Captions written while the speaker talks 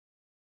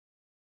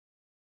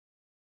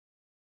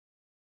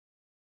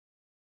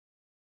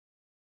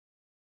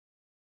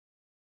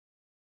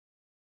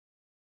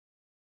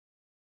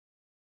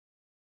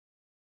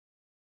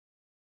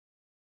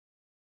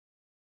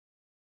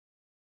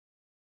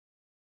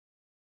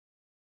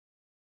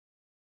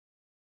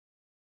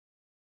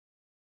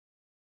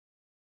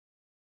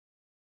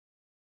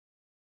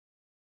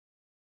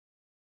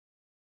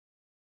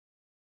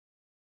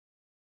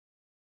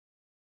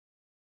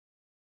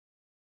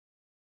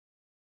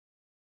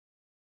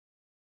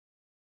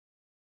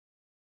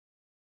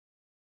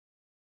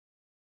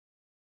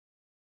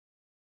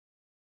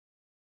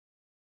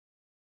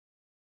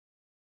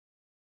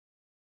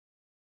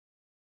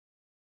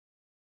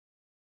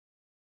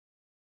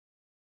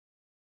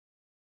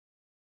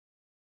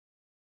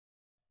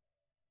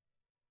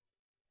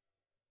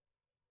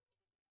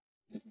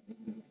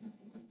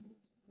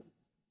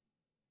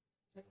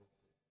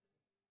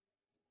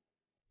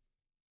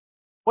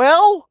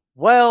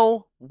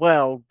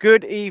Well.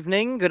 Good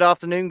evening, good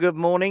afternoon, good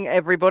morning,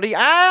 everybody.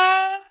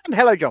 And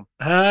hello, John.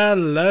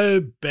 Hello,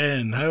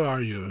 Ben. How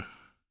are you?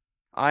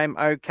 I'm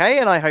okay,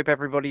 and I hope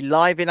everybody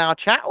live in our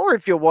chat, or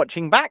if you're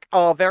watching back,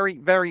 are very,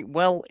 very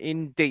well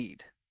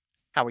indeed.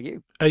 How are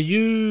you? Are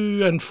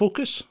you in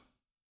focus?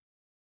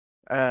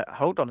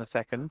 Hold on a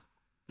second.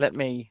 Let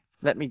me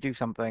do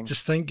something.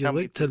 Just think you Tell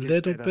me looked a if it's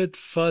little better. bit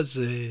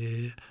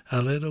fuzzy,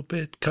 a little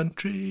bit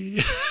country.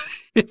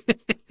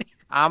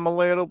 I'm a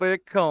little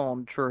bit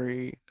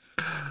country.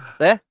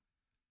 There?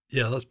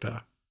 Yeah, that's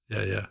better.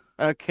 Yeah.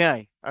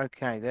 Okay,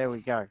 there we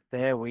go.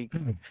 There we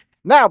go.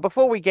 Now,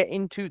 before we get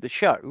into the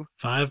show,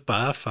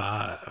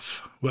 5x5.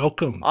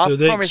 Welcome to I've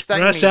the promised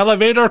express Amy,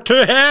 elevator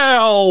to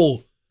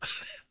hell.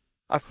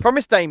 I've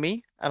promised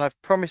Amy, and I've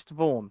promised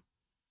Vaughan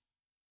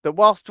that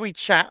whilst we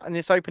chat in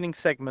this opening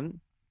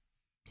segment,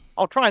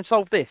 I'll try and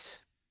solve this.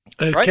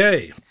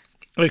 Right?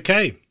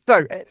 Okay.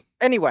 So,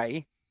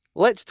 anyway,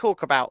 let's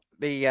talk about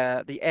the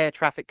air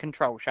traffic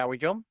control, shall we,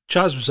 John?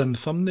 Chaz was in the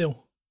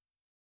thumbnail.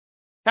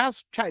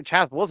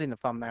 Chaz was in the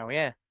thumbnail,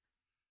 yeah.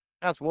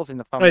 Chaz was in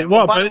the Right, thumbnail.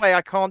 what Oh, by the about way,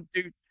 I can't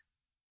do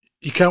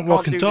you can't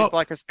walk and this talk?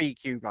 like a speed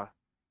cuber.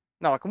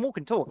 No, I can walk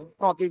and talk.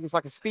 I can't do this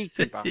like a speed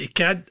cuber. You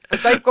can't.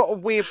 But they've got a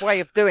weird way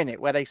of doing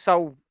it where they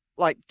solve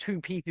like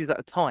two pieces at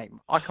a time.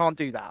 I can't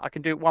do that. I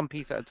can do it one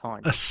piece at a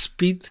time. A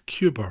speed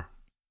cuber.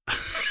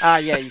 Yeah,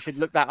 you should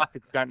look that up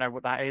if you don't know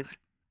what that is.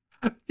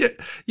 Yeah,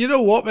 you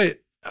know what,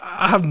 mate?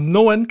 I have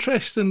no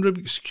interest in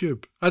Rubik's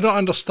Cube. I don't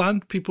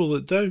understand people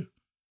that do.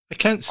 I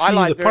can't see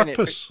like the doing it.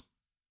 purpose.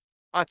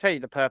 I'll tell you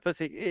the purpose.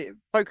 It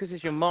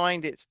focuses your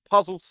mind. It's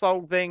puzzle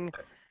solving.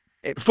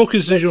 It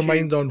Focuses lets your you,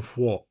 mind on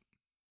what?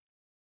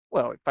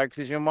 well, it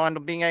focuses your mind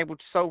on being able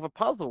to solve a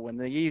puzzle and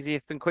the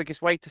easiest and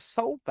quickest way to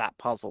solve that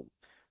puzzle.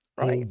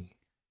 Right.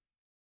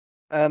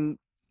 Oh.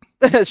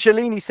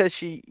 Shalini says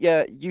she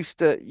used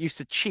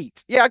to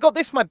cheat. Yeah, I got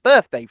this for my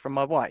birthday from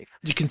my wife.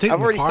 You can take I've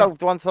them already apart.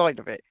 solved one side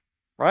of it.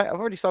 Right? I've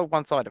already solved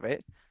one side of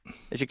it,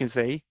 as you can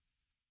see.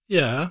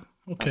 Yeah,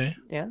 okay.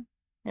 Yeah,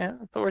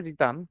 it's already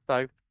done.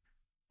 So,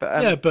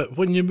 but Yeah, but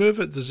when you move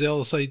it, does the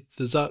other side,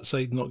 does that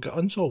side not get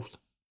unsolved?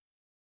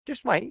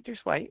 just wait.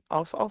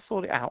 I'll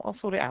sort it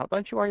out.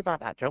 Don't you worry about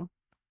that, John.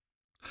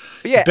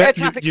 But yeah, air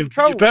traffic You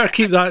control. better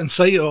keep that in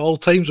sight at all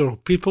times, or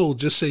people will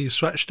just say you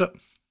switched it.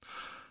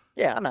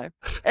 Yeah, I know.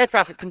 Air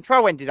traffic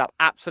control ended up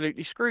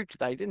absolutely screwed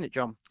today, didn't it,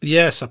 John?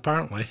 Yes,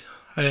 apparently.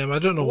 I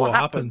don't know what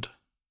happened.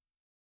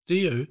 Do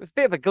you? It was a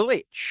bit of a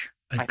glitch.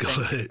 A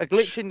glitch. A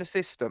glitch in the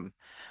system.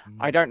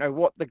 I don't know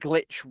what the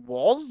glitch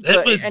was, It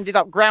but was. it ended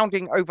up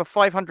grounding over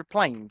 500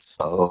 planes.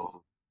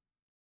 Oh.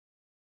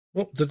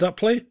 What did that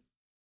play?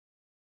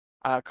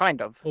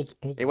 Kind of. Hold.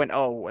 It went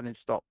and then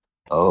stopped.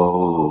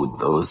 Oh,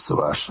 those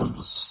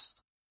Russians.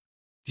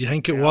 Do you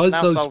think it Yeah, was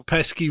now those solved.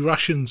 pesky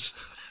Russians?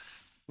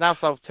 Now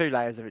solved 2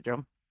 layers of it,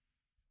 John.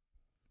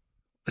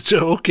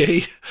 So,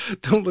 okay,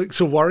 don't look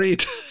so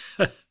worried.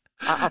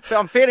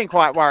 I'm feeling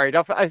quite worried.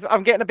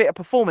 I'm getting a bit of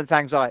performance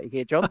anxiety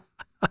here, John.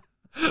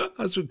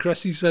 That's what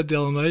Chrissy said the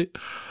other night.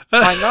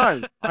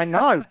 I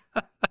know.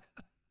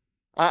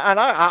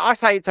 I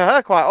say it to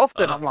her quite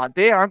often. I'm like,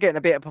 dear, I'm getting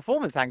a bit of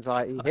performance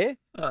anxiety here.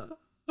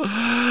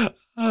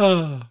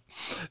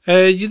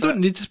 You don't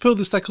need to pull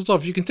the stickers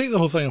off. You can take the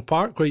whole thing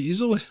apart quite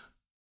easily.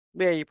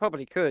 Yeah, you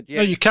probably could. Yeah.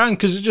 No, you can,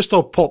 because it just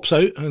all pops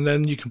out, and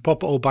then you can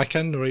pop it all back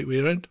in the right way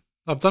around.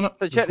 I've done it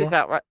So check before. this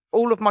out, right?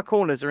 All of my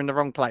corners are in the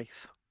wrong place.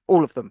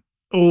 All of them.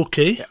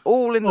 Okay. They're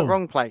all in the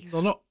wrong place.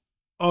 They're not.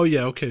 Oh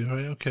yeah. Okay.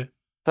 Right. Okay.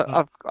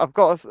 So I've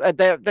got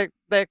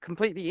they're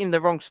completely in the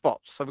wrong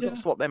spots. So we've got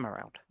to swap them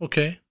around.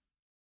 Okay.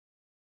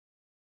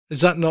 Is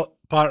that not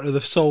part of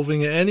the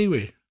solving it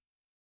anyway?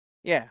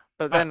 Yeah,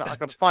 but then I've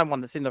got to find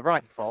one that's in the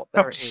right spot.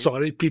 There it is.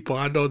 Sorry, people.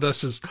 I know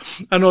this is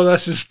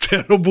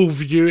terrible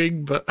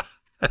viewing, but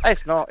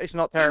It's not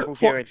terrible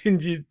viewing. what can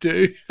you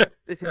do?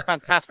 This is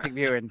fantastic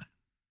viewing.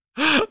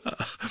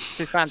 This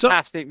is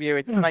fantastic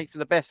viewing. It makes it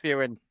the best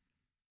viewing.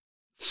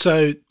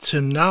 So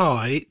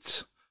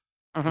tonight,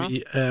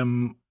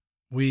 Mhm.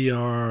 we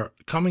are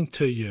coming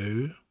to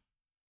you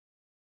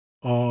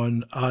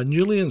on a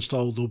newly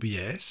installed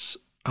OBS,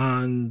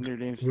 and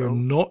we're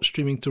not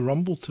streaming to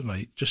Rumble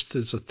tonight, just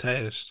as a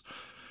test.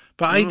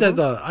 But I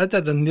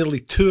did a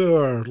nearly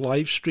 2-hour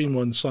live stream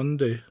on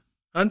Sunday,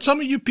 and some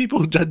of you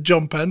people did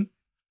jump in.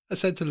 I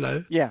said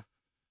hello. Yeah.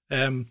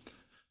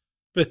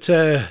 But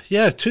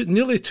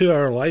nearly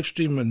 2-hour live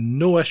stream and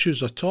no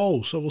issues at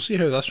all. So we'll see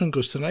how this one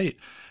goes tonight.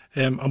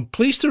 I'm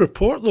pleased to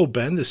report, though,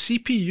 Ben, the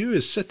CPU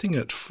is sitting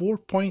at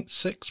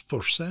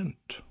 4.6%.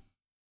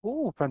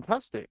 Oh,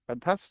 fantastic!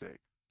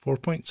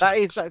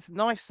 4.6. That's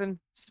nice and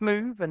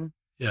smooth, and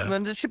yeah,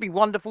 and it should be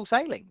wonderful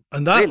sailing.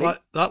 And that really.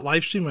 That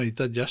live stream I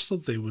did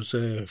yesterday was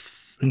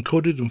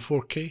encoded in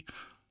 4K.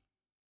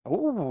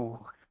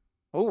 Oh,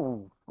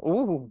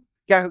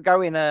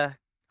 go in a.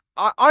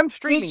 I'm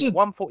streaming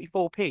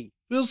 144p.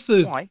 Where's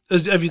the? Why?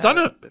 Have you done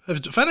it?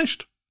 Have you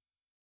finished?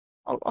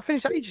 Oh, I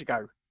finished ages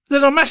ago.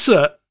 Did I miss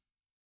it?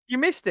 You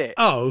missed it.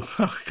 Oh,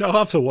 I'll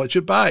have to watch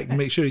it back and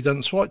make sure he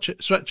didn't switch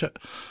it.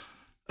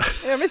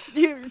 Yeah,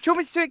 do you want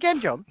me to do it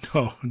again, John?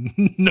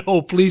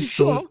 No, please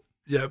don't.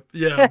 Sure?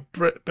 Yeah,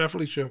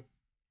 perfectly sure.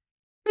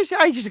 It was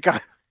ages ago.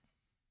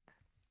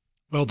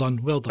 Well done.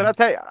 But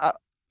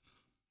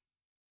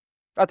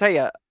I'll tell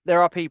you,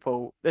 there are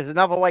people. There's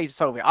another way to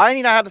solve it. I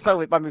only know how to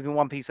solve it by moving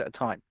one piece at a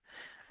time.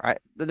 Right?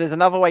 There's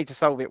another way to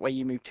solve it where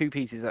you move two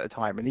pieces at a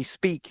time. And these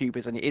speed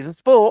cubers, and it is a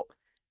sport.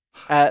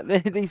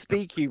 These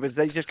speed cubers,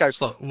 they just go.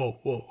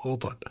 Whoa,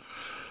 hold on.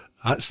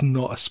 That's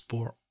not a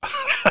sport.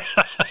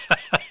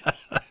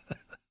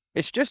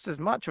 It's just as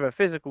much of a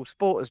physical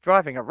sport as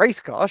driving a race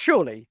car,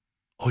 surely.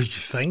 Oh, you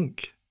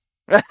think?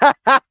 Yeah.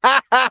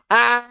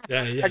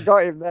 I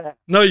got him there.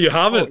 No, you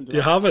haven't.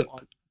 You haven't.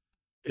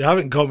 You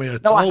haven't got me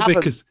at all,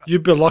 because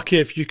you'd be lucky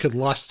if you could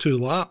last 2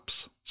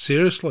 laps.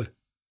 Seriously.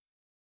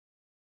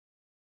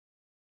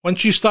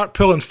 Once you start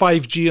pulling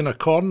 5G in a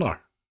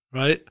corner,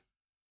 right,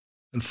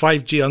 and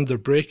 5G under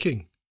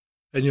braking,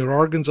 and your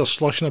organs are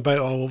sloshing about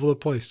all over the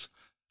place,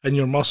 and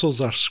your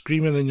muscles are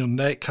screaming and your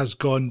neck has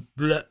gone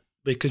bleh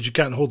because you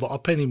can't hold it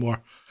up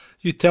anymore,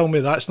 you tell me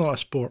that's not a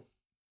sport.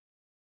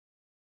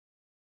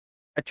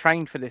 I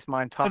trained for this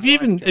my entire life.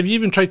 Have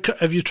you tried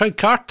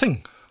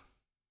karting?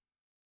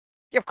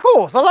 Yeah, of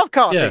course, I love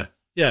karting.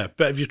 Yeah,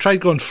 but have you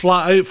tried going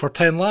flat out for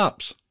 10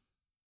 laps?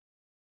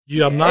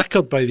 You are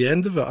knackered by the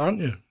end of it,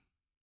 aren't you?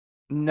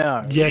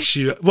 No. Yes,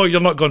 well, you're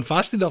not going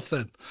fast enough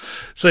then.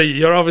 So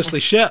you're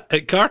obviously shit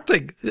at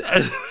karting.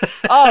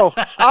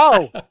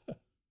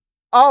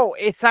 Oh,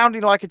 it's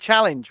sounding like a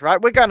challenge,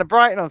 right? We're going to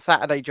Brighton on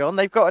Saturday, John.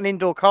 They've got an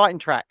indoor karting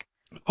track.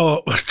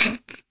 Oh,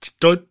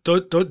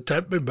 don't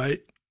tempt me,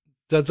 mate.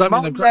 Does that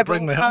mean I've got to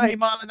bring my helmet?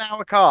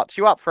 30-mile-an-hour karts.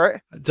 You up for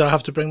it? Do I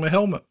have to bring my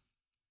helmet?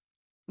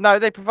 No,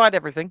 they provide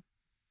everything.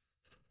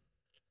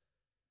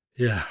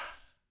 Yeah.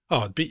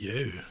 Oh, I'd beat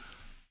you.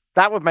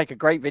 That would make a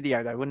great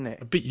video, though, wouldn't it?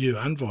 I'd beat you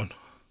and Vaughn.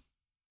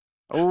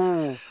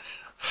 Oh.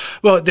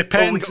 Well, it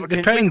depends. It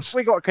depends.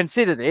 We got to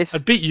consider this.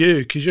 I'd beat you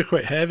because you're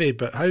quite heavy,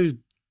 but how...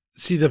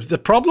 See, the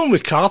problem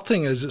with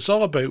karting is it's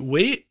all about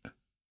weight.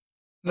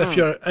 And if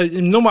you're...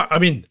 no matter, I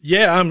mean,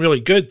 yeah, I'm really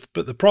good,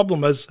 but the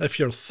problem is if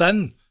you're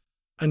thin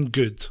and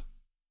good,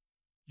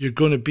 you're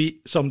going to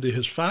beat somebody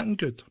who's fat and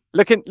good.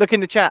 Look in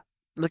the chat.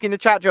 Look in the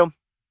chat, John.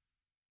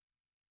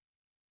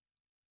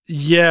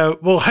 Yeah,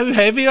 well, how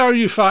heavy are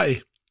you,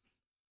 fatty?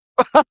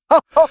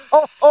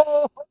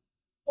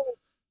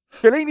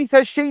 Shalini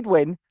says she'd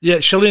win. Yeah,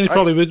 Shalini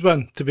probably would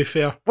win, to be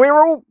fair. We're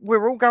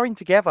all going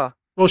together.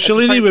 Well,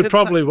 Shalini would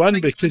probably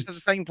win because to the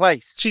same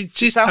place.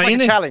 She's tiny.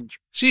 Like a challenge.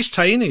 She's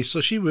tiny, so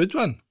she would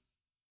win.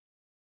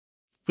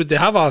 Would they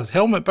have a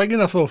helmet big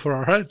enough though for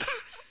her head?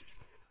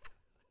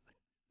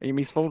 You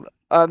mean small?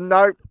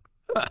 No.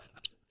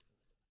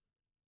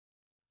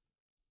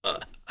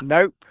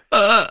 Nope.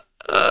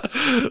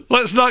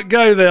 Let's not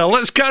go there.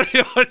 Let's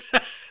carry on.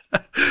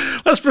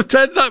 Let's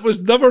pretend that was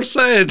never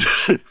said.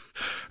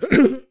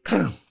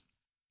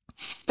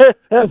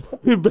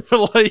 It'd be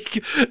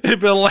like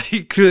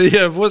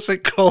the what's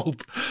it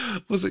called?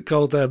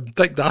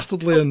 Dick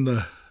Dastardly and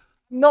I'm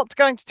not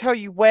going to tell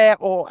you where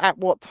or at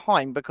what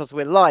time because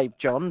we're live,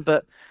 John,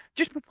 but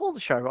just before the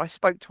show I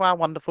spoke to our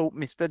wonderful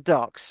Mr.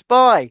 Dark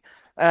Spy,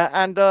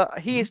 and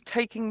he is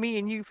taking me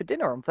and you for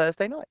dinner on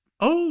Thursday night.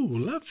 Oh,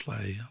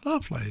 lovely. Oh.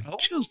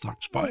 Cheers,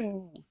 Dark Spy.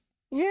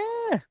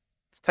 Yeah.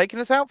 Taking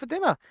us out for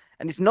dinner,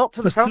 and it's not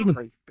to the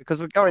country because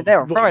we're going there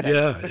on Friday.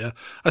 Yeah.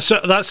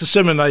 That's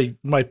assuming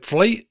my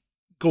flight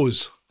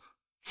goes.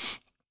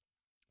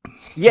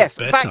 Yes,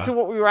 back to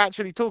what we were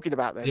actually talking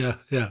about there.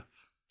 Yeah.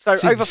 So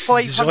over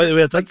 500. Do you like the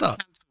way I did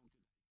that?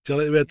 Do you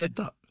like the way I did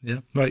that? Yeah.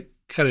 Right.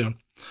 Carry on.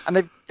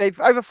 And they've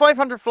over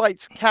 500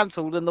 flights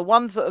cancelled, and the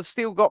ones that have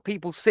still got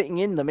people sitting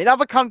in them in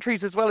other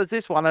countries as well as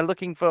this one are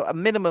looking for a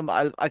minimum,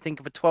 I think,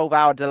 of a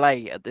 12-hour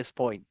delay at this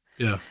point.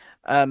 Yeah.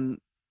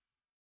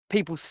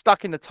 People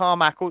stuck in the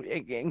tarmac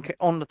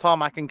on the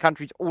tarmac in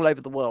countries all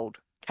over the world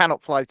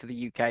cannot fly to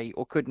the UK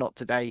or could not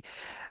today.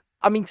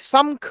 I mean,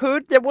 some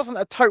could. There wasn't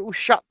a total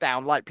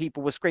shutdown like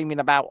people were screaming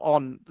about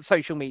on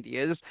social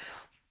medias.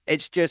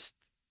 It's just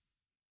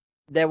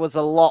there was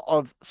a lot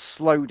of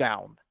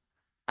slowdown,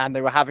 and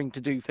they were having to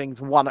do things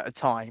one at a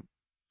time.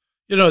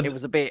 You know, it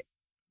was a bit.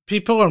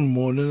 People are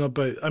moaning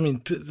about, I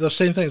mean, they're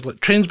saying things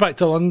like trains back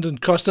to London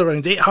cost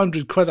around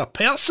 800 quid a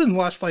person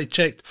last I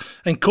checked,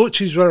 and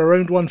coaches were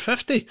around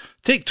 150.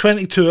 Take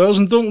 22 hours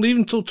and don't leave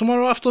until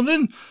tomorrow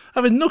afternoon.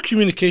 I've had no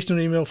communication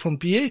or email from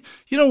BA.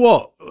 You know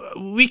what?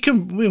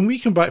 When we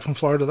come back from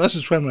Florida, this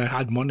is when we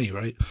had money,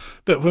 right?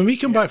 But when we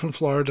come back from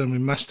Florida and we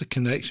missed the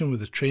connection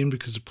with the train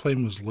because the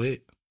plane was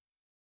late,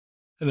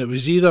 and it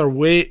was either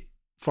wait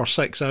for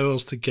 6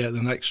 hours to get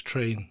the next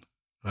train,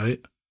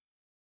 right?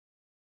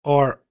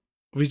 Or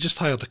we just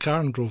hired a car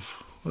and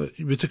drove.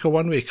 We took a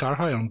one-way car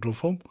hire and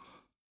drove home.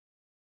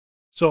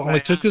 So it only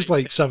took us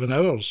like 7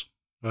 hours,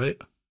 right?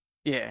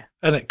 Yeah.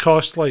 And it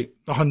cost like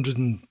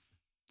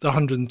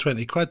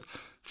 120 quid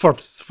for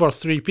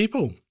 3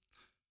 people.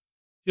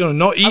 You know,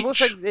 not each. I will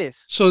say this.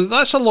 So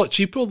that's a lot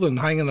cheaper than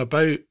hanging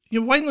about. You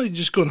know, why not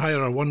just go and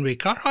hire a one-way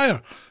car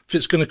hire if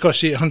it's going to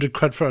cost you 800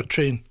 quid for a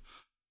train?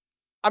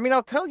 I mean,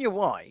 I'll tell you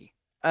why.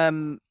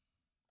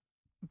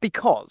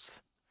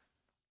 Because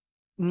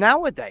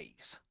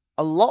nowadays,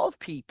 a lot of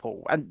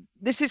people, and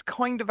this is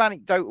kind of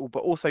anecdotal,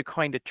 but also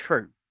kind of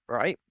true,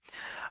 right?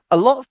 A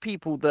lot of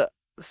people that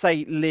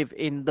say live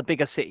in the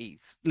bigger cities,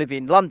 live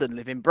in London,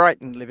 live in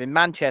Brighton, live in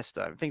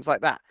Manchester, and things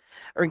like that,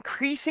 are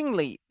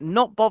increasingly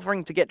not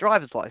bothering to get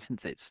driver's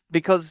licenses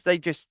because they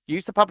just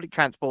use the public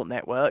transport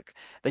network.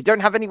 They don't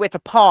have anywhere to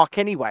park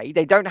anyway.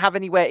 They don't have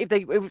anywhere if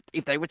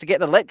they were to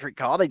get an electric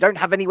car, they don't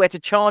have anywhere to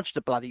charge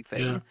the bloody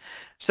thing. Yeah.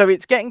 So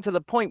it's getting to the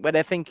point where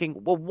they're thinking,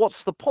 well,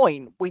 what's the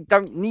point? We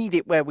don't need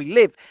it where we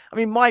live. I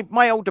mean,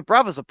 my older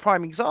brother's a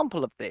prime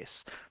example of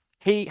this.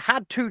 He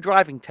had 2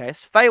 driving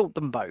tests, failed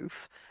them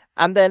both,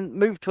 and then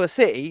moved to a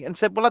city and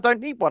said, well, I don't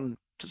need one.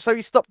 So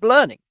he stopped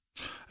learning.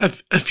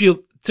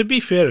 To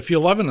be fair, if you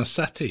live in a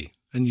city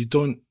and you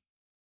don't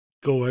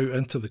go out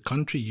into the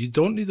country, you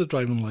don't need a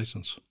driving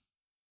license.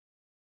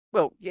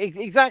 Well,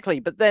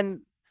 exactly. But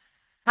then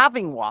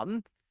having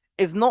one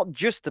is not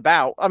just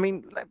about, I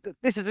mean,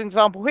 this is an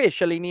example here,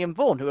 Shalini and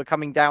Vaughan, who are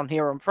coming down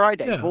here on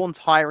Friday. Yeah. Vaughan's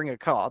hiring a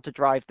car to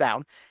drive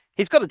down.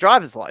 He's got a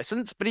driver's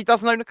license, but he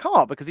doesn't own a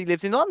car because he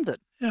lives in London.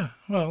 Yeah,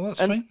 well, that's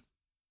fine.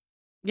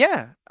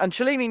 Yeah, and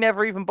Shalini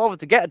never even bothered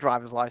to get a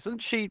driver's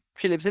license. She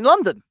lives in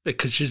London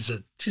because she's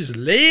a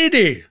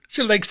lady.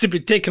 She likes to be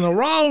taken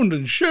around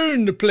and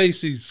shown the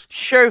places.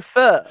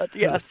 Chauffeured,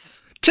 yes.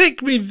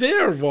 Take me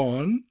there,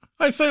 Vaughan.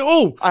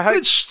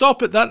 Let's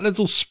stop at that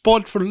little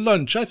spot for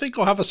lunch. I think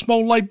I'll have a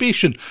small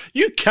libation.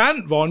 You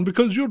can't, Vaughan,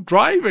 because you're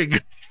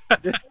driving.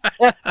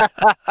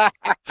 I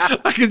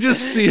can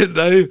just see it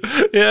now.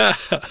 Yeah.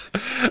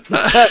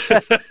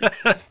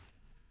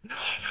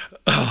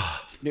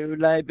 New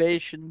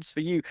libations for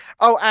you.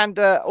 Oh, and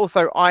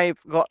also I've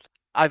got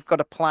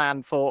a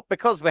plan for,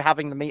 because we're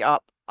having the meet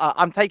up.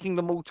 I'm taking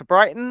them all to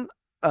Brighton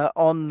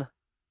on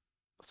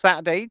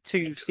Saturday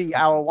to see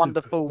our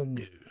wonderful.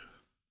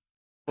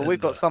 Well, we've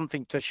got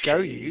something to show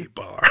you,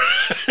 bar.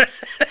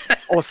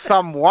 Or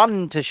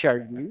someone to show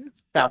you,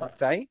 shall we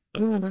say?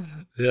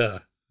 Yeah,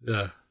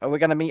 yeah. We're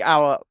going to meet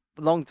our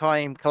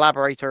longtime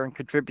collaborator and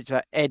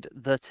contributor, Ed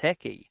the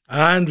Techie,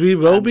 and we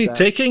will be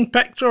taking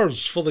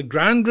pictures for the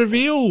grand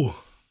reveal.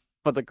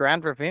 For the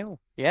grand reveal,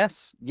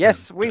 yes,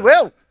 we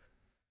will.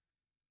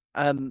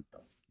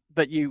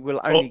 But you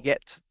will only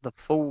get the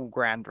full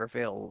grand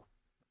reveal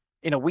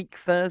in a week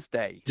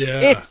Thursday.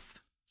 Yeah.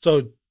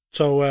 So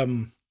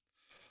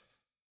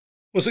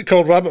what's it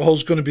called? Rabbit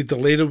Hole's going to be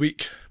delayed a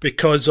week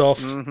because of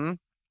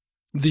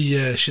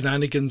the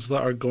shenanigans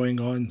that are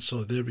going on.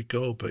 So there we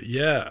go. But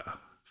yeah,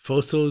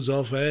 photos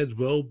of Ed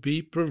will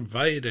be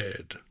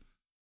provided.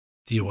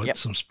 Do you want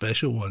some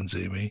special ones,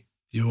 Amy?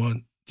 Do you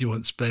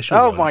want special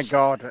ones? My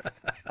God.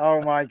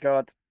 Oh my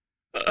God.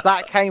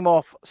 That came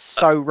off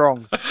so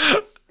wrong.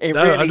 It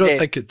really I don't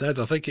think it did.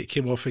 I think it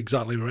came off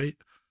exactly right.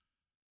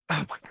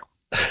 Oh my God.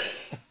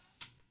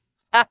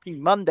 Happy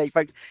Monday,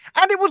 folks.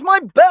 And it was my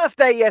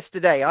birthday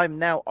yesterday. I'm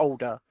now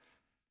older.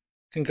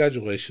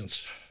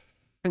 Congratulations.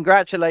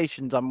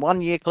 Congratulations. I'm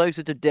 1 year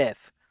closer to death.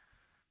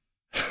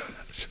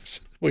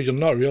 Well, you're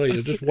not really.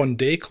 You're just 1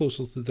 day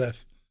closer to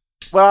death.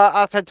 Well,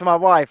 I said to my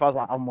wife, I was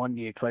like, I'm 1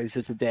 year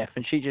closer to death.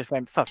 And she just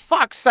went, for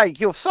fuck's sake,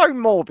 you're so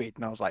morbid.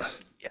 And I was like,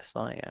 yes,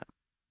 I am.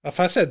 If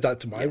I said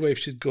that to my wife,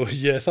 she'd go,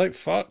 yeah, thank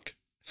fuck.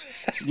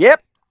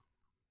 Yep.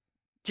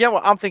 Do you know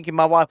what? I'm thinking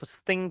my wife was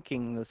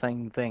thinking the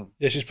same thing.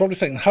 Yeah, she's probably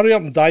thinking, hurry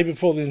up and die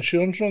before the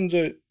insurance runs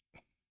out.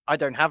 I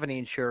don't have any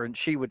insurance.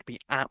 She would be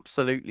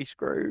absolutely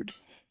screwed.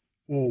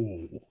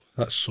 Oh,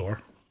 that's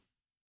sore.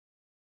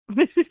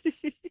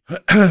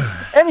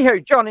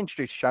 Anywho, John,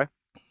 introduce the show.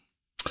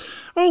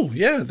 Oh,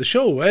 yeah, the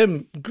show.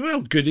 Well,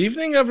 good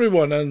evening,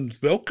 everyone, and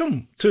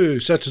welcome to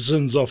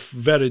citizens of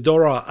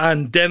Veridora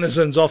and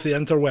denizens of the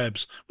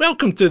interwebs.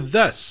 Welcome to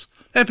this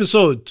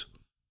episode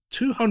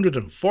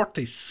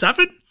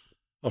 247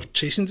 of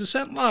Chasing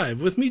Descent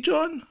Live with me,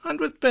 John, and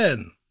with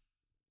Ben.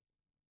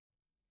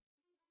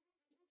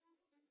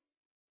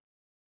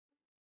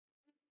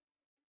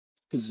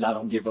 Cause I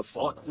don't give a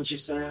fuck what you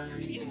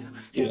say.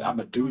 Yeah,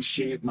 I'ma do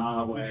shit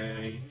my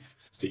way.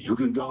 So you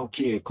can go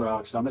kick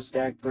rocks, I'ma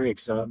stack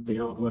bricks up,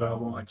 build what I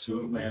want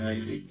to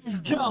make.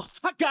 Yo,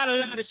 I got a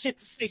lot of shit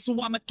to say,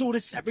 so I'ma do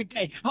this every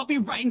day. I'll be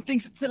writing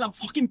things until I'm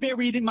fucking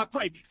buried in my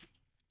grave.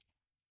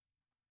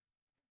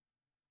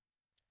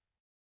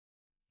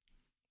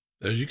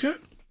 There you go.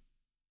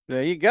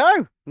 There you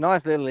go.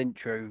 Nice little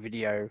intro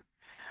video.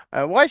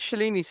 Why is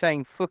Shalini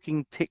saying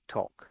fucking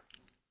TikTok?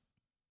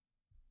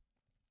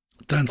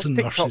 Dancing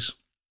nurses.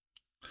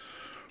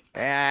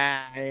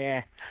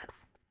 Yeah.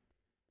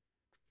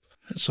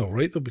 That's all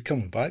right. They'll be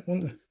coming back,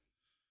 won't they?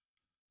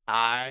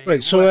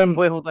 Right. So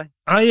where will they?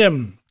 I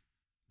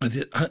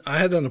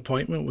had an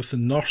appointment with the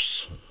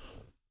nurse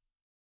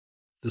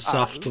this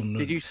afternoon.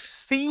 Did you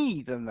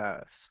see the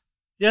nurse?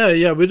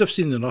 Yeah. We'd have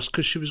seen the nurse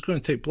because she was going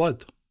to take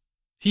blood.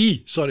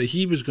 He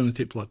was going to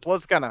take blood.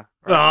 Was gonna.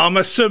 Right. Well, I'm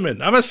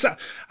assuming.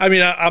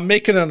 I'm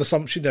making an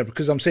assumption there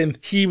because I'm saying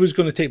he was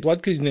going to take blood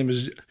because his name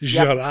is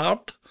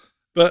Gerard.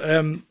 But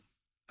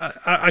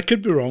I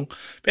could be wrong.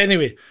 But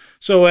anyway,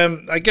 so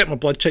I get my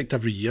blood checked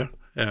every year.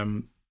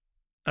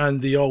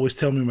 and they always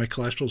tell me my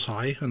cholesterol's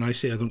high, and I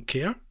say I don't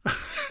care.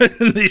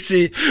 And they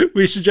say,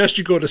 we suggest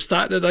you go to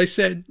statin, and I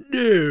said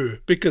no,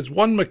 because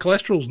one, my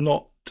cholesterol's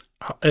not,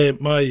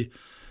 my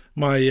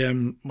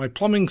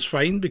plumbing's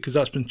fine because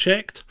that's been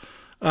checked,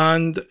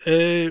 and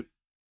the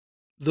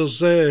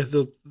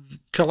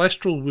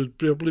cholesterol would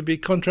probably be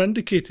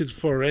contraindicated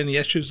for any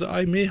issues that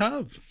I may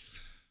have.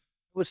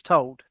 I was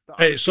told.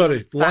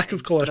 That lack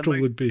of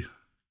cholesterol would be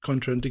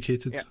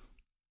contraindicated. Yeah.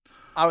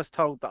 I was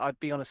told that I'd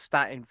be on a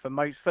statin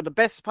for the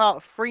best part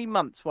of 3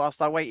 months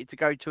whilst I waited to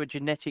go to a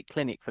genetic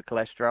clinic for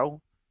cholesterol.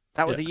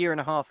 That was a year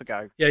and a half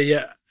ago.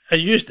 Yeah. Are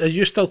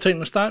you still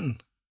taking a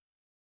statin?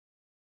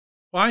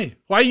 Why?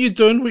 Why are you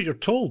doing what you're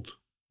told?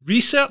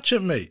 Research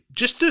it, mate.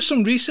 Just do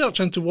some research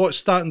into what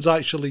statins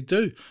actually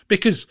do,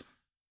 because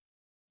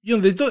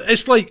they don't.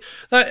 It's like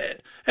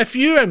that. If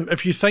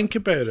you think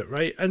about it,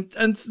 right,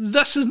 and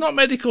this is not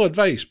medical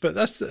advice, but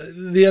that's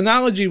the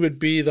analogy would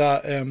be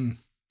that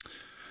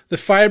the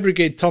fire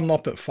brigade turn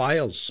up at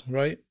fires,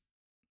 right?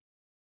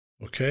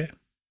 Okay.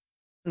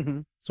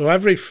 Mm-hmm. So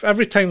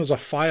every time there's a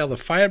fire, the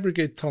fire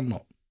brigade turn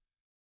up.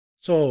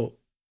 So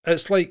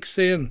it's like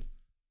saying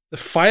the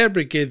fire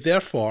brigade,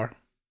 therefore,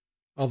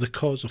 are the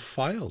cause of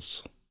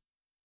fires.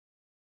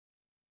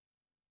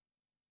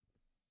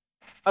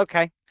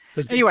 Okay.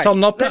 Anyway, they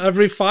turn up at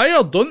every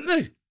fire, don't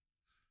they?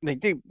 They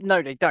do.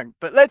 No, they don't.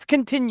 But let's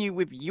continue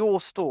with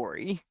your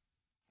story,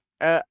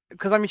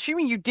 because I'm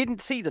assuming you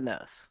didn't see the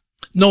nurse.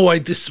 No,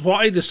 what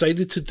I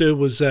decided to do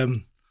was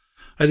the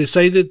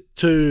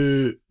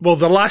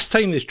last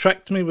time they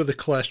tricked me with the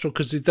cholesterol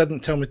because they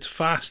didn't tell me to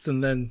fast,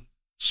 and then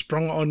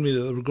sprung it on me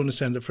that they were going to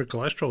send it for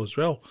cholesterol as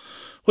well,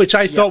 which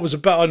I thought was a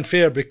bit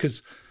unfair,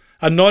 because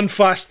a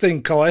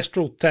non-fasting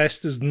cholesterol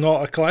test is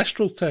not a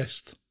cholesterol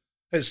test.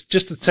 It's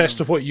just a test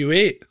of what you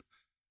ate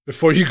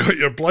before you got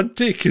your blood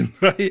taken,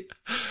 right?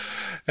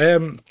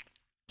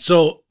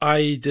 So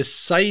I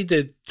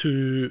decided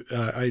to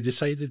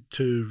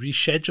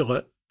reschedule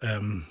it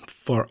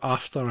for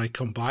after I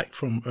come back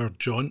from our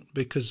jaunt,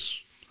 because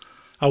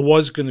I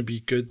was going to be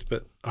good,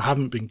 but I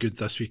haven't been good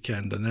this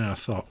weekend, and then I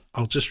thought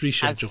I'll just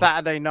reschedule. And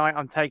Saturday night,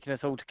 I'm taking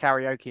us all to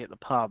karaoke at the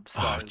pub. So.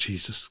 Oh,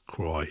 Jesus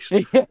Christ!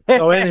 So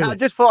anyway, I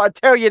just thought I'd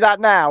tell you that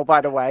now.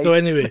 By the way. So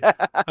anyway,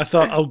 I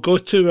thought I'll go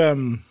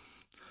and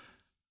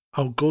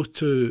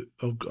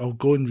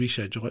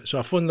reschedule it. So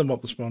I phoned them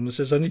up this morning and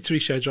says I need to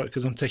reschedule it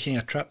because I'm taking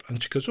a trip,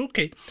 and she goes,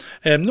 okay,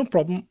 no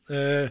problem.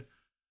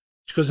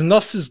 She goes, the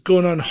nurse is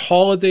going on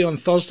holiday on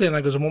Thursday, and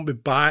I goes, I won't be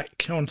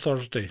back on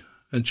Thursday.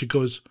 And she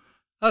goes,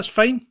 that's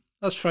fine.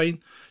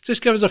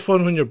 Just give us a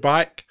phone when you're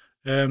back.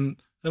 The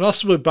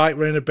nurse will be back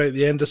around about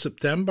the end of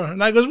September.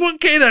 And I goes,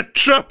 what kind of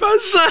trip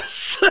is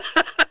this?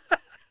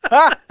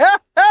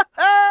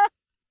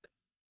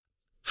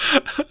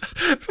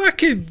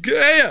 Fucking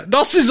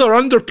nurses are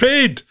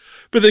underpaid,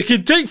 but they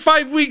can take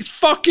 5 weeks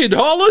fucking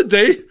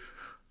holiday.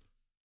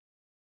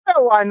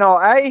 Oh, why not,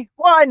 eh?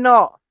 Why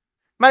not?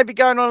 Maybe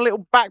going on a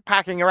little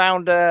backpacking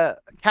around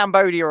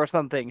Cambodia or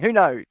something. Who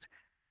knows?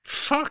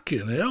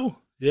 Fucking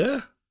hell,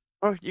 yeah.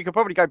 Well, you could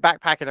probably go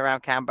backpacking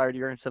around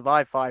Cambodia and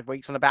survive 5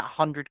 weeks on about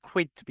 100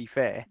 quid, to be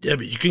fair. Yeah,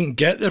 but you couldn't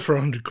get there for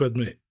 100 quid,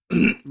 mate.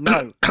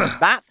 No,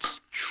 that's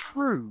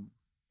true.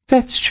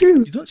 That's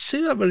true. You don't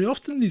say that very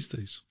often these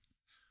days.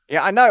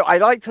 Yeah, I know. I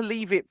like to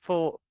leave it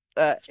for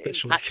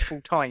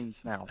impactful times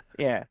now.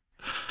 Yeah.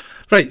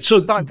 Right,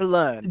 so time to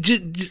learn.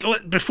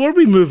 Before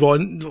we move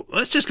on,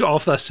 let's just get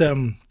off this.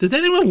 Did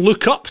anyone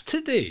look up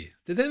today?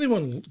 Did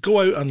anyone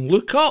go out and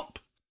look up?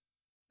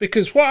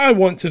 Because what I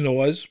want to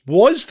know is,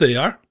 was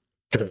there?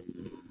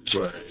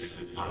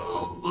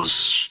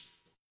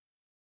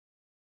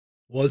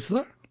 Was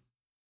there?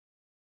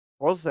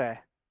 Was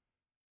there?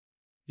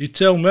 You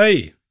tell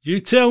me.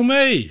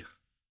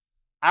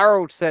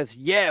 Harold says,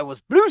 yeah, it was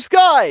blue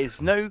skies.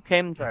 No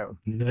chemtrails.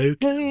 No chemtrails.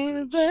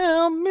 Hey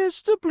there,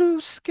 Mr. Blue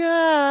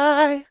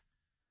Sky.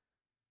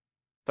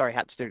 Sorry,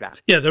 had to do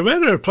that. Yeah, they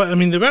weren't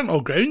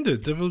all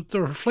grounded. There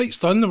were flights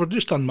done. They were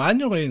just done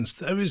manually. And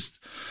it was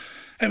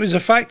the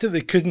fact that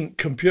they couldn't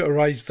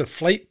computerize the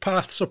flight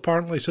paths,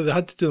 apparently, so they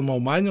had to do them all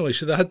manually.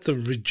 So they had to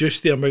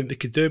reduce the amount they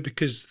could do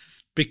because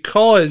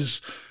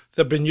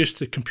they've been used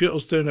to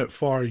computers doing it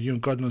for,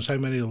 God knows how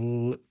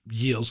many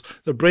years.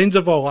 Their brains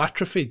have all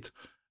atrophied.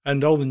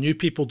 And all the new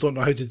people don't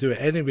know how to do it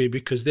anyway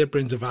because their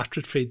brains have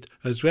atrophied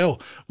as well.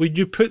 Would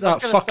you put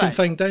that fucking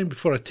thing down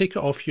before I take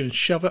it off you and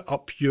shove it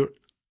up your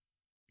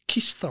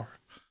keister?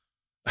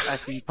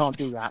 Actually, you can't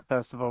do that,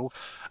 first of all.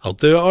 I'll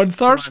do it on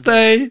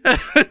Thursday.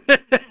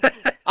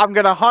 I'm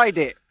going to hide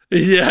it.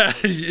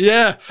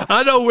 Yeah.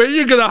 I know where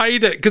you're going to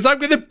hide it because I'm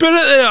going to put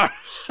it there.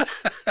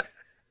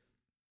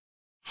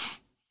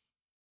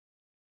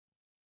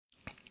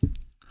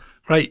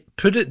 Right,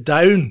 put it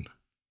down.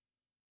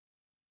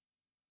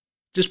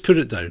 Just put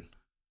it down.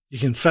 You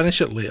can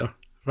finish it later.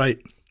 Right.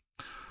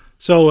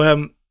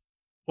 So,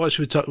 what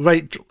should we talk?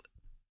 Right.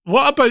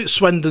 What about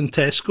Swindon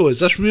Tesco? Is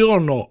this real or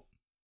not?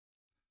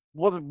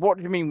 What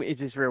do you mean? Is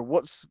this real?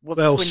 What's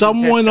well, Swindon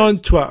someone Tesco? On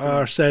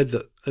Twitter said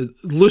that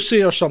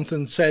Lucy or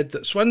something said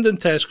that Swindon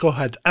Tesco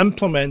had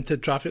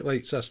implemented traffic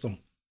light system.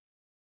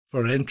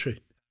 for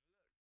entry.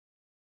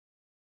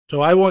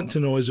 So I want to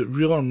know, is it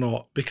real or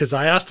not? Because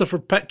I asked her for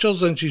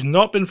pictures and she's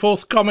not been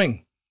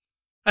forthcoming.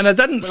 And I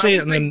didn't say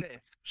it. And then,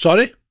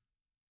 sorry?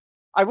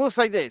 I will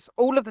say this.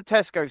 All of the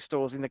Tesco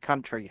stores in the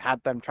country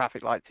had them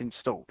traffic lights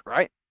installed,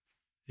 right?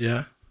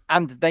 Yeah.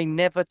 And they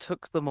never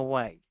took them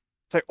away.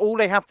 So all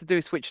they have to do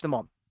is switch them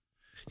on.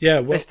 Yeah,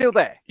 well, they're still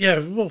there. Yeah,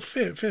 well,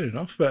 fair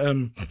enough. But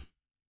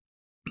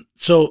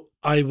so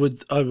I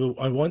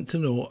want to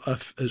know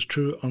if it's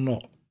true or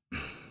not.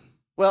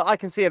 Well, I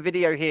can see a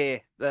video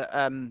here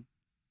that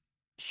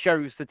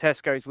shows the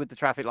Tesco's with the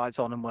traffic lights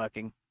on and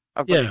working.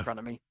 I've got it in front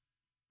of me.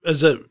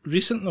 Is it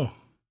recent though?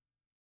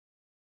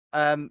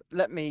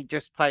 Let me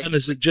just play. And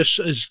is it just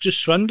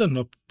Swindon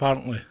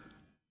apparently?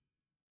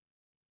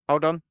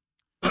 Hold on.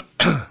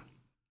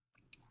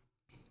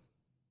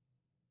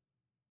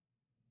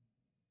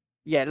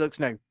 Yeah, it looks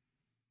new.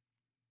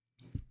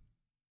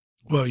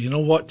 Well, you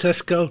know what,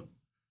 Tesco? You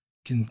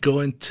can go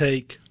and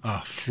take a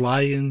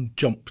flying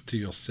jump to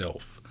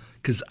yourself,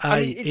 because I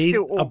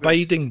ain't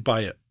abiding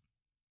by it.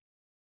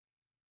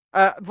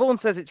 Vaughan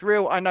says it's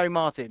real. I know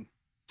Martin.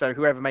 So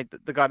whoever made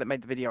the guy that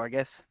made the video, I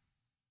guess.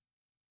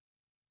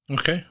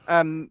 Okay.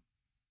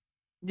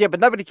 Yeah, but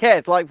nobody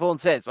cares. Like Vaughan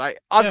says, I've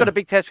got a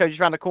big Tesco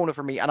just around the corner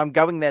from me, and I'm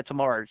going there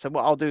tomorrow. So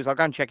what I'll do is I'll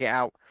go and check it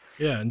out.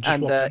 Yeah, and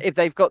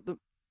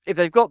if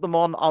they've got them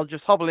on, I'll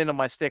just hobble in on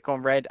my stick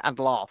on red and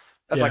laugh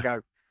as I go.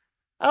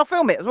 And I'll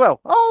film it as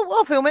well.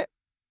 I'll film it.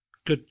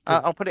 Good.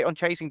 I'll put it on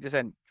Chasing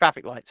Descent.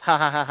 Traffic lights. Ha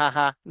ha ha ha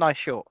ha. Nice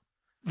short.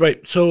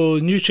 Right. So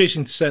new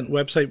Chasing Descent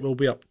website will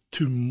be up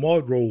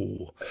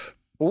tomorrow.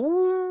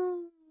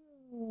 Ooh.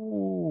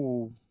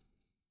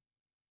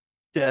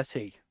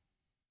 Dirty.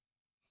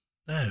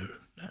 No,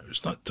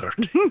 it's not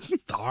dirty. It's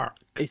dark.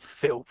 It's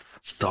filth.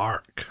 It's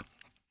dark.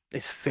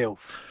 It's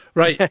filth.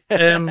 Right.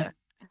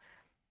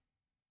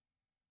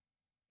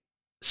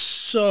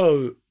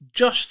 So,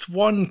 just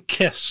one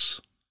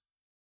kiss,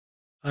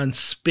 and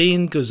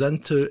Spain goes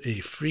into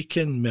a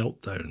freaking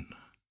meltdown.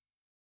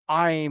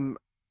 I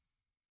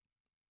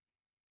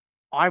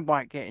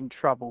might get in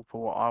trouble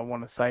for what I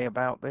want to say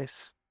about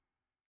this.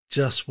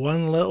 Just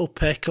one little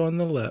peck on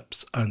the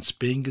lips, and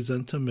Spain goes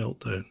into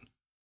meltdown.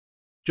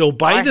 Joe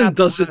Biden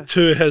does it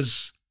to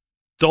his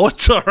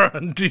daughter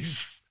and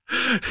his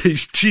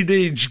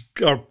teenage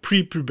or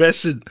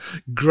prepubescent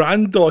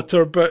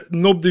granddaughter, but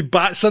nobody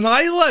bats an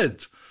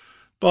eyelid.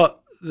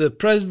 But the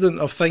president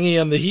of Thingy,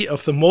 in the heat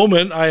of the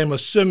moment, I am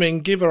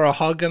assuming, gave her a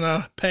hug and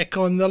a peck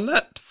on the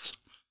lips.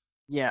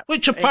 Yeah.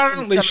 Which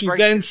apparently she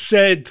then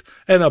said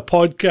in a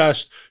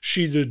podcast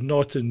she did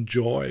not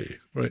enjoy.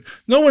 Right?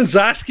 No one's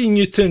asking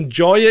you to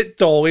enjoy it,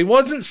 doll. He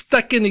wasn't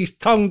sticking his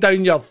tongue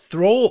down your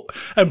throat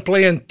and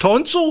playing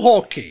tonsil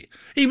hockey.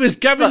 He was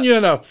giving you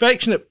an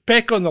affectionate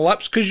peck on the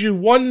lips because you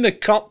won the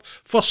cup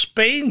for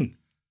Spain.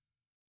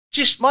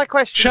 Just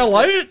chill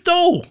out,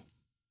 doll.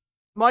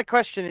 My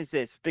question is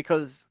this,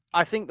 because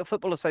I think the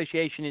Football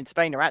Association in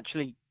Spain are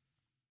actually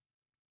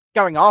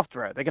going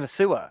after her. They're going to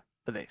sue her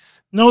for this.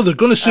 No, they're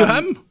going to sue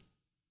him.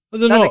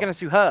 They're going to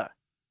sue her.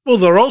 Well,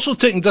 they're also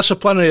taking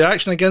disciplinary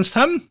action against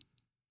him.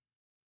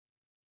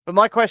 But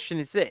my question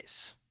is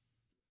this.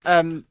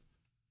 I'm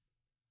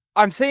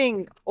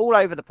seeing all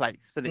over the place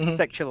that it's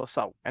sexual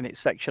assault and it's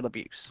sexual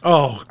abuse.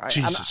 Oh, right?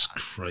 Jesus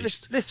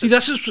Christ. See,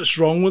 this is what's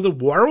wrong with the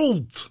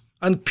world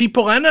and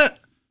people in it.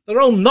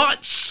 They're all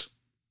nuts.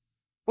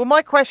 Well,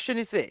 my question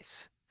is this.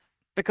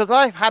 Because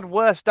I've had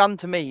worse done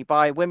to me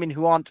by women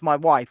who aren't my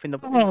wife in the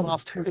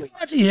last 2 weeks.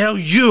 Bloody hell,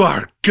 you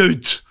are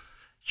good.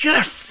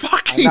 You're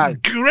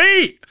fucking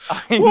great.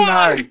 I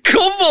what a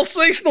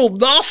conversational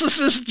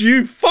narcissist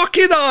you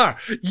fucking are.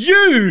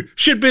 You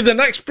should be the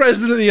next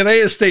president of the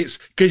United States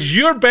because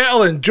you're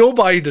better than Joe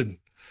Biden.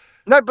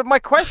 No, but my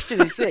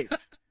question is this.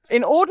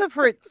 In order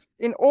for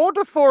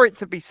it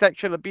to be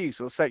sexual abuse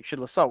or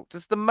sexual assault,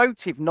 does the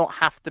motive not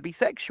have to be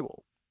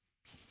sexual?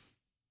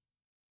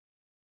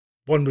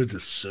 One would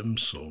assume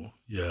so,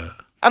 yeah.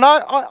 And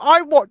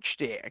I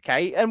watched it,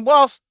 okay? And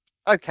whilst,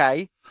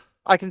 okay,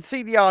 I can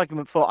see the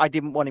argument for I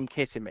didn't want him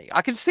kissing me.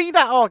 I can see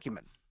that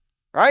argument,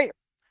 right?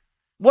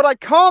 What I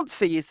can't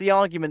see is the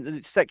argument that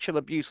it's sexual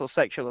abuse or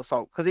sexual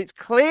assault, because it's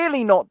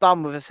clearly not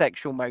done with a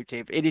sexual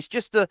motive. It is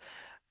just a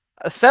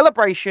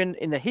celebration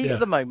in the heat of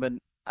the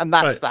moment, and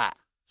that's that.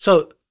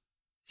 So,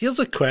 here's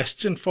a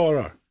question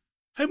for her.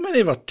 How many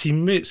of her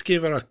teammates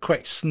gave her a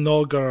quick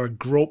snog or a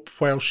grope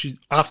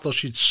after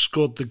she'd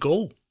scored the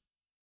goal?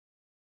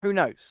 Who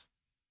knows?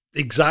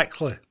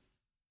 Exactly.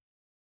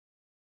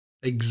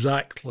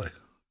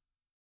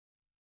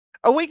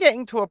 Are we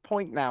getting to a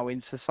point now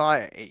in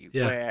society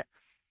where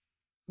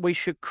we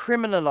should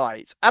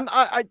criminalize? And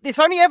this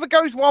only ever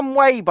goes one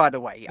way, by the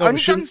way. It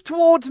only goes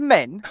towards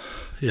men.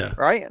 Yeah.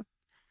 Right?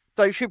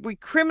 So should we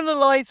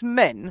criminalize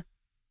men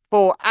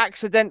for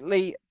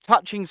accidentally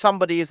touching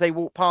somebody as they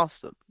walk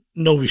past them?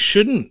 No, we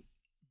shouldn't.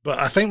 But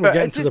I think we're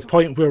getting to the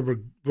point where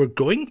we're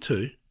going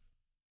to.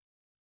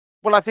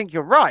 Well, I think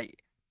you're right.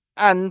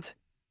 And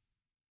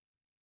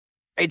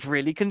it's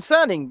really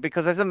concerning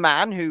because as a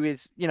man who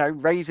is,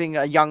 raising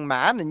a young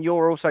man, and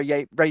you're also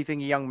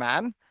raising a young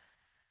man,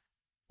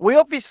 We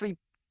obviously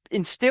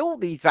instill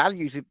these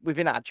values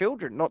within our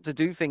children, not to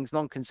do things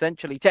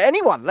non-consensually to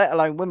anyone, let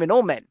alone women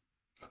or men.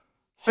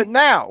 But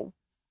now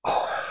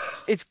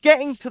it's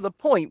getting to the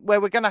point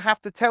where we're going to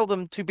have to tell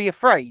them to be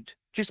afraid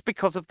just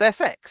because of their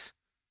sex.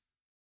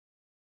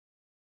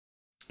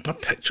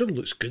 That picture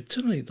looks good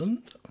tonight,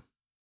 doesn't it?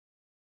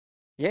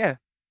 Yeah,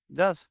 it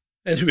does.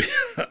 Anyway,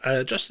 I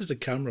adjusted the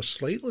camera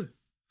slightly.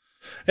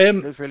 It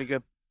looks really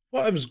good.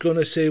 What I was going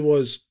to say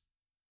was,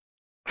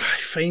 I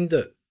find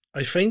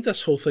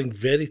this whole thing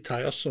very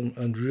tiresome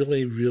and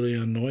really, really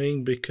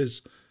annoying,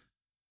 because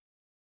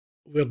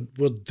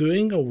we're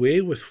doing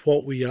away with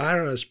what we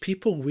are as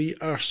people. We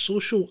are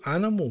social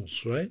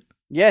animals, right?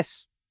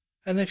 Yes.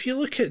 And if you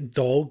look at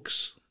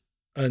dogs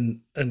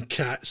and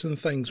cats and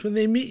things, when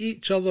they meet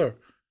each other,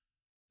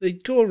 they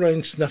go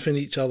around sniffing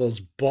each other's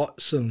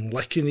butts and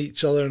licking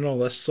each other and all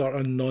this sort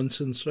of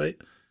nonsense, right?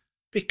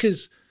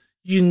 Because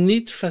you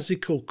need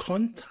physical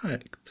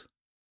contact.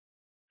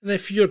 And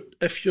if you're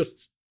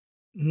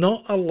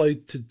not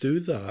allowed to do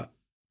that,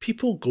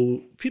 people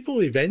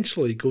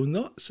eventually go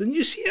nuts. And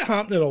you see it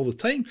happening all the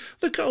time.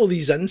 Look at all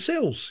these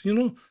incels, you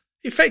know.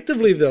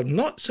 Effectively, they're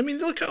nuts. I mean,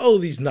 look at all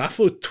these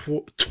NAFO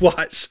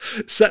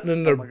twats sitting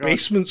in their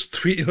basements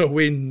tweeting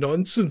away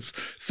nonsense,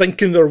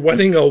 thinking they're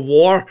winning a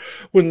war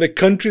when the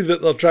country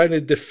that they're trying to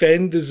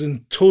defend is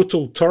in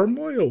total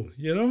turmoil,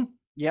 you know?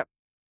 Yep.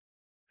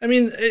 I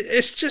mean,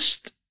 it's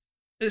just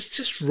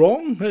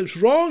wrong. It's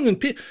wrong.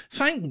 And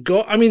thank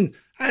God. I mean,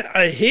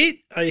 I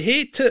hate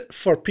it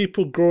for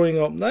people growing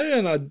up now,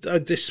 and I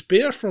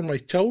despair for my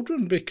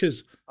children,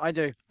 because I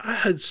do. I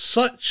had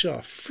such a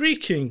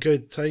freaking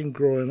good time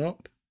growing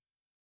up.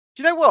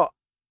 Do you know what?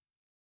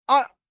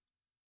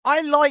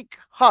 I like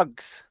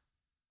hugs,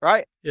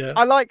 right? Yeah.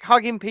 I like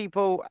hugging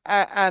people,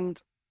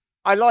 and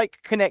I like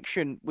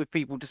connection with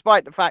people,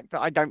 despite the fact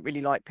that I don't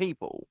really like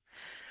people.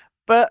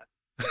 But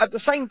at the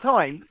same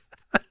time,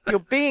 you're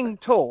being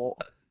taught.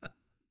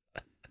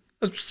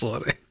 I'm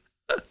sorry.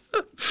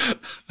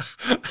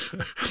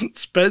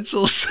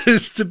 Spencer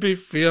says, to be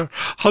fair,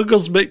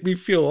 huggers make me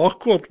feel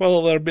awkward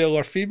whether they're male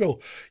or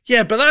female.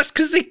 Yeah, but that's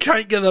because they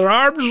can't get their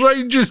arms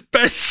round you,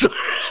 Spencer.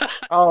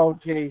 Oh,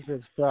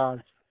 Jesus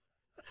Christ.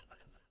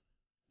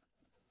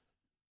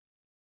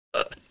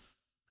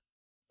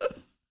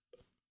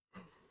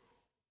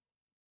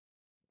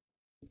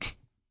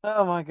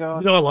 Oh my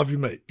God. You know I love you,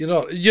 mate. You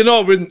know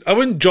I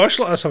wouldn't josh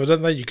like this if I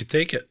didn't think you could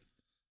take it.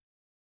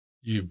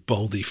 You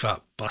baldy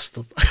fat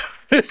bastard.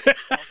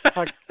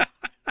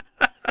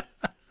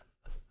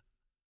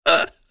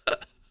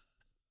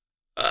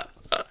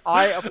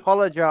 I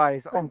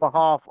apologise on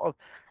behalf of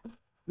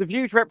the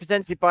views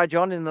represented by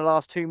John in the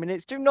last 2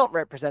 minutes. Do not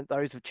represent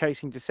those of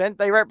Chasing Descent.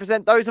 They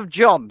represent those of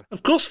John.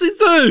 Of course they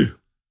do.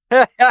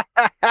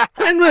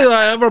 When will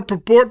I ever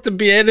purport to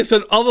be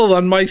anything other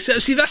than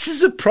myself? See, this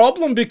is a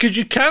problem, because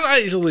you can't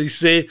actually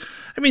say.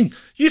 I mean,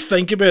 you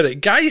think about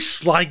it. Guys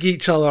slag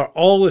each other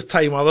all the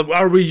time.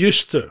 Are we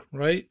used to,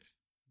 right?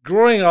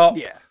 Growing up,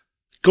 yeah.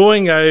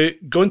 Going out,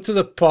 going to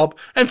the pub.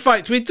 In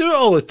fact, we do it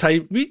all the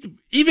time. We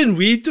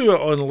do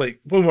it on, like,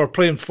 when we're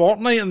playing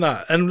Fortnite and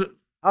that. And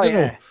you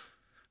know,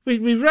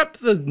 we rip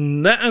the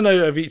knitting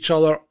out of each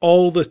other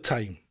all the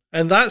time,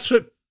 and that's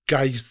what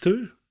guys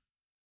do.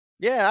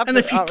 Yeah, and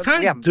if you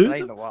can't do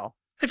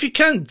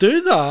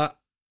that,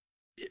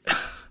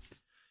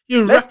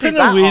 you're ripping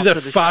away the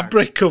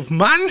fabric of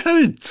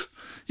manhood.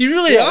 You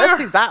really are.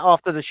 Let's do that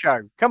after the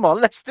show. Come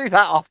on, let's do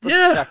that after the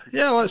show.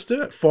 Yeah, let's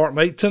do it.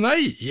 Fortnite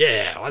tonight.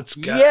 Yeah, let's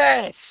go.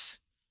 Yes!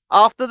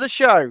 After the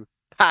show,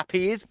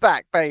 Pappy is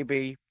back,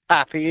 baby.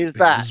 Pappy is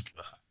back.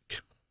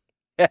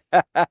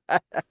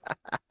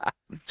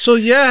 So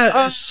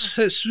yeah,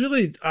 it's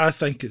really, I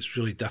think it's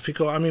really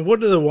difficult. I mean,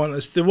 what do they want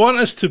us? They want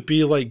us to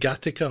be like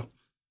Gattaca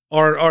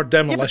or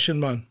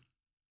Demolition Man.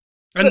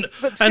 And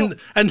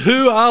and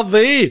who are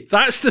they?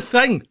 That's the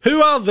thing.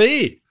 Who are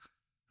they?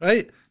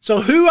 Right?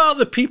 So who are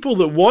the people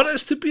that want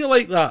us to be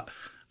like that?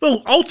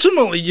 Well,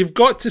 ultimately, you've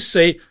got to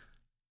say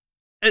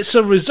it's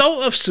a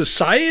result of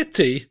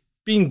society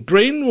being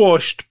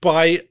brainwashed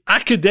by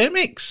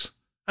academics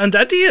and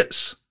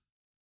idiots.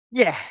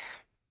 Yeah.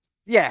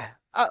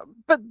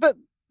 But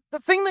the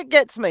thing that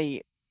gets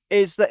me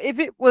is that if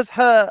it was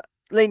her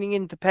leaning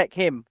in to peck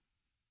him,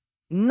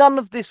 none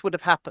of this would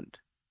have happened.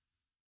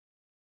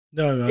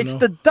 No, it's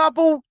the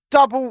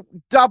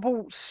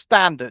double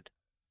standard,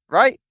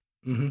 right?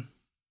 Mm-hmm.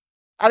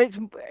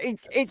 And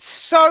it's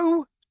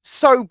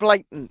so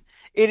blatant.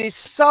 It is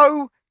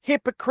so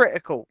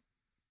hypocritical.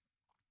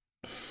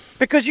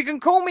 Because you can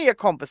call me a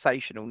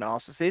conversational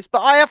narcissist,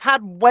 but I have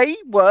had way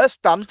worse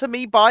done to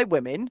me by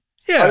women.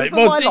 Yeah,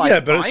 but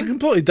it's a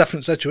completely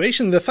different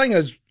situation. The thing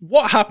is,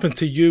 what happened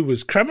to you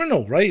was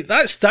criminal, right?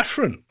 That's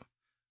different.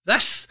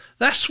 This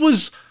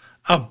was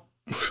I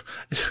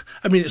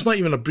mean, it's not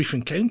even a brief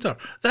encounter.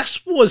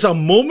 This was a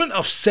moment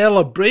of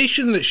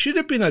celebration that should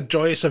have been a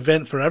joyous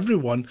event for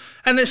everyone.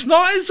 And it's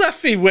not as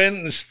if he went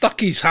and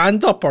stuck his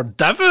hand up or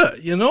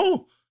divot, you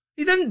know?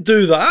 He didn't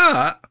do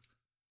that.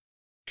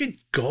 Good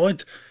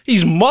God.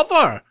 His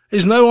mother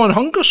is now on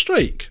hunger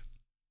strike.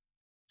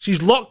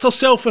 She's locked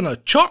herself in a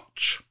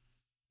church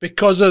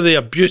because of the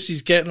abuse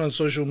he's getting on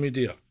social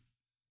media.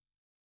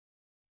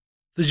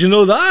 Did you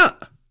know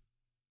that?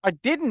 I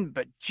didn't,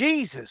 but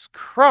Jesus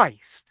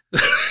Christ.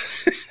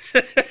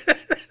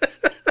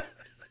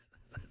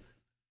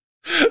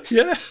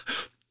 Yeah.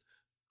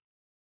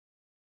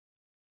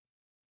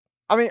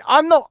 I mean,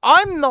 I'm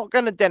not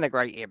going to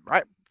denigrate him,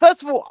 right?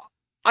 First of all,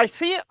 I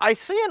see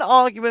an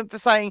argument for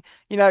saying,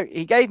 you know,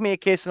 he gave me a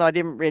kiss and I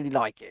didn't really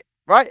like it,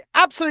 right?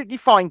 Absolutely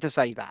fine to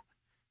say that.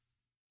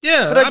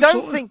 Yeah, but I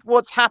don't think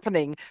what's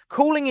happening,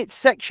 calling it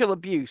sexual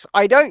abuse,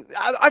 I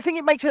think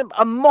it makes it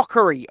a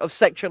mockery of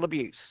sexual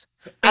abuse,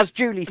 as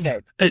Julie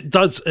said. It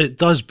does,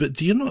 but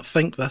do you not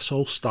think this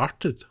all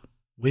started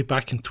way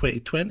back in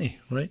 2020,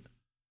 right?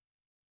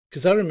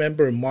 Because I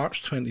remember in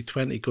March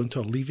 2020 going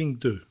to a leaving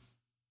do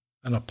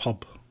in a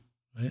pub,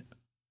 right?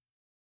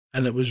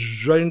 And it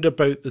was round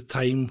about the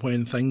time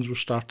when things were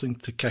starting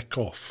to kick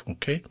off,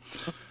 okay?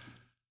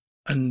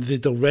 And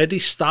they'd already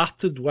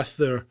started with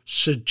their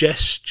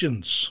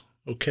suggestions,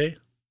 okay?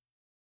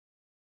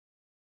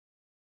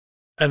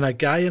 And a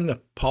guy in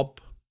the pub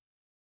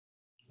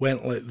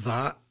went like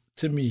that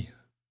to me.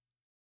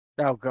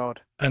 Oh,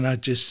 God. And I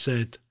just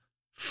said,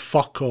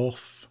 fuck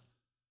off.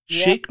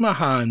 Yeah. Shake my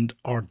hand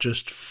or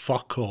just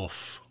fuck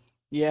off.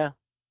 Yeah.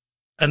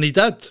 And he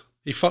did.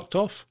 He fucked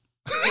off.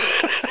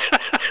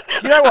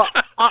 You know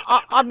what?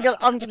 I'm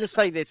gonna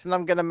say this, and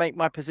I'm gonna make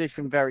my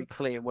position very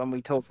clear when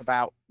we talk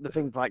about the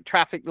things like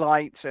traffic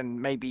lights and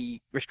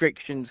maybe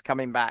restrictions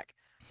coming back,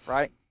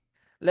 right?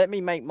 Let me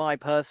make my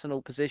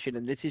personal position,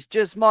 and this is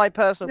just my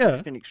personal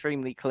position,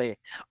 extremely clear.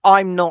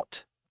 I'm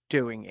not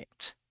doing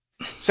it.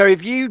 So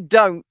if you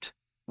don't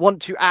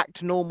want to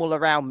act normal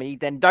around me,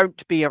 then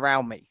don't be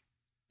around me.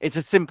 It's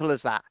as simple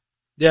as that.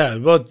 Yeah,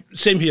 well,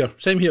 same here,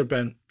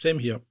 Ben. Same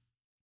here.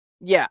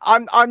 Yeah,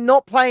 I'm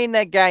not playing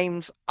their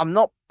games. I'm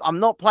not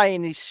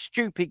playing these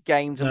stupid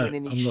games and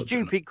winning these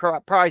stupid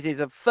prizes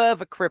of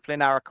further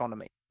crippling our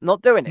economy.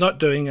 Not doing it. Not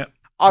doing it.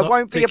 I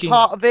won't be a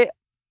part of it.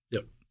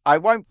 Yep. I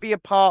won't be a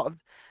part of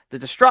the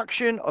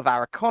destruction of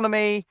our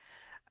economy.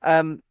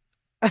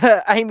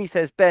 Amy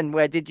says, Ben,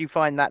 where did you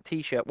find that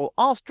T-shirt? Well,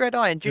 ask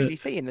Dreadeye and Julie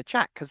C in the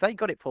chat because they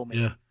got it for me.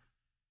 Yeah.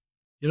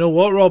 You know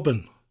what,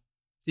 Robin?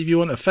 If you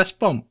want a fist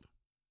bump,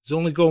 it's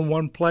only going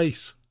one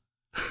place.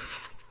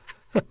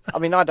 I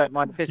mean, I don't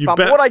mind a fist bump.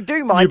 What I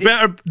do mind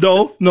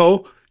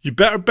No. You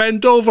better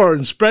bend over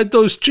and spread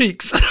those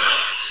cheeks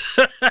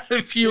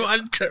if you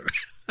enter.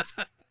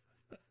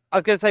 I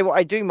was going to say what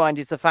I do mind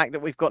is the fact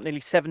that we've got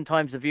nearly 7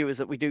 times the viewers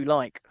that we do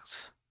likes.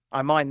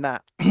 I mind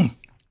that.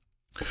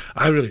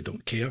 I really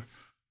don't care.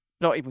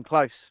 Not even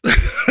close.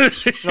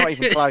 Not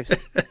even close.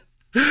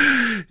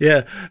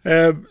 Yeah.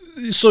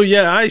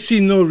 I see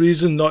no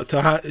reason not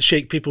to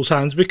shake people's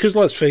hands because,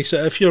 let's face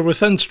it, if you're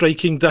within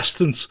striking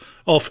distance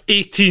of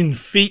 18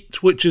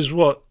 feet, which is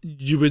what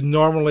you would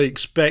normally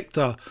expect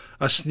a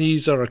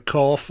sneeze or a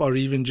cough or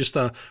even just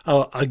a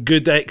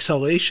good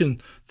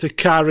exhalation to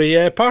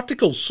carry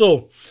particles.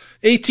 So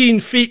 18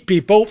 feet,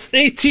 people,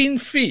 18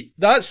 feet,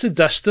 that's the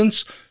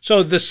distance.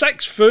 So the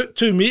 6 foot,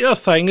 2 meter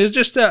thing is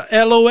just a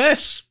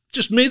LOS.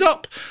 Just made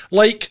up,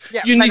 like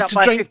you need to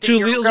drink 2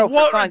 litres of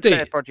water a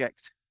day.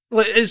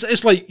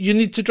 It's like you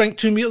need to drink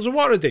 2 litres of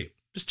water a day.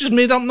 It's just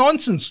made up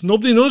nonsense.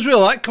 Nobody knows where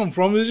that come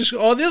from. It's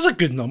just, there's a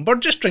good number.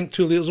 Just drink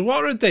 2 litres of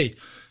water a day.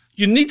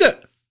 You need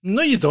it.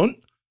 No, you don't.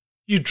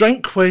 You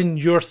drink when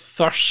you're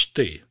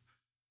thirsty.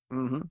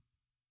 Mm-hmm.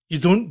 You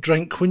don't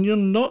drink when you're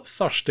not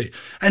thirsty.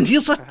 And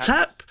here's a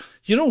tip.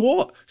 You know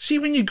what? See,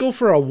 when you go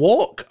for a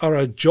walk or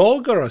a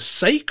jog or a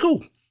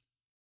cycle,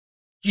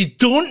 you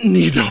don't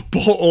need a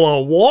bottle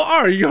of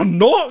water. You're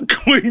not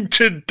going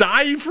to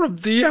die from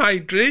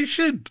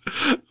dehydration.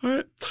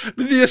 Right?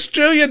 The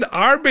Australian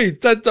Army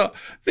did a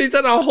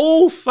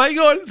whole thing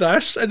on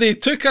this, and they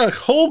took a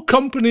whole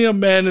company of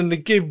men and they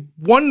gave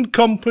one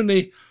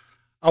company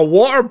a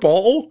water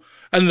bottle,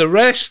 and the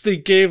rest they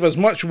gave as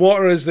much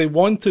water as they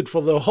wanted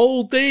for the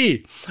whole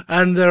day.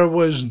 And there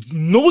was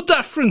no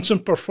difference in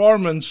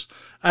performance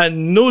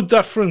and no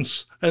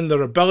difference in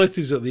their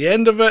abilities at the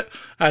end of it,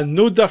 and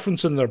no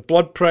difference in their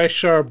blood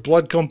pressure,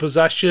 blood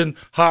composition,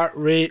 heart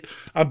rate,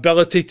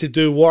 ability to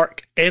do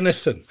work,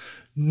 anything.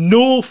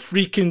 No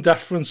freaking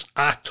difference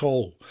at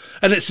all.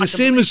 And it's the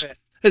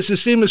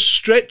same as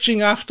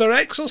stretching after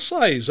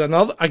exercise. And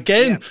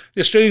the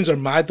Australians are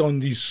mad on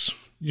these,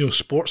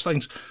 sports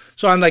things.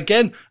 So, and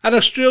again, an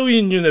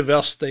Australian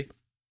university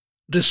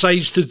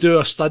decides to do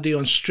a study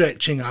on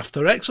stretching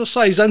after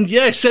exercise. And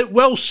yes, it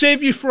will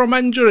save you from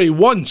injury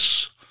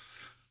once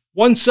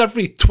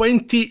every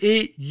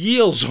 28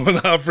 years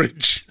on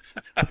average.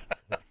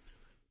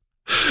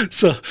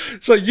 So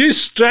you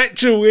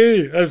stretch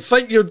away and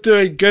think you're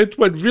doing good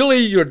when really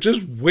you're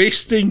just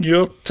wasting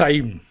your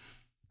time.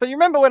 So you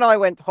remember when I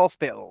went to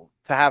hospital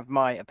to have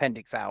my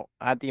appendix out?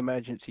 I had the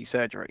emergency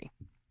surgery.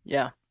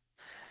 Yeah.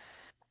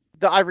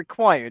 That I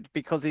required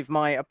because if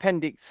my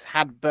appendix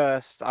had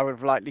burst, I would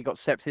have likely got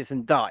sepsis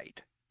and died,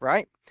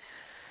 right?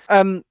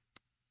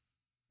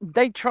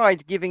 they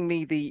tried giving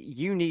me the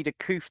 "you need a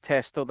coof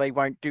test or they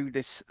won't do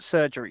this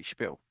surgery"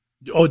 spiel.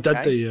 Oh, did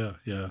they? Yeah,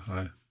 yeah.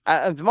 Aye.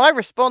 And my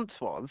response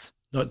was,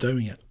 not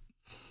doing it.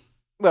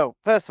 Well,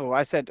 first of all,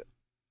 I said,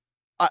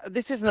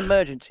 "This is an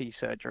emergency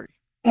surgery."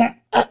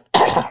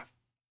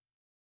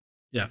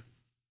 Yeah.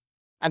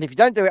 And if you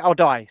don't do it, I'll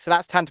die. So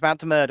that's tantamount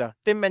to murder.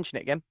 Didn't mention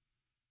it again.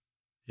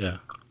 Yeah.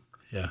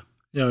 Yeah.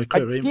 I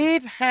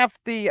did have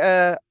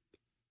the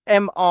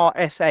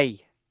MRSA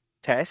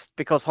test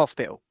because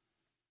hospital.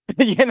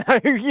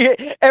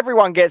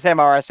 Everyone gets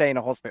MRSA in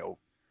a hospital.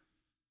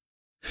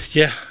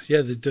 Yeah,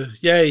 they do.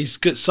 Yeah, he's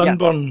got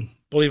sunburn,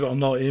 believe it or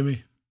not,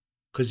 Amy,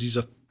 because he's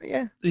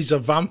a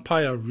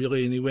vampire,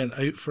 really, and he went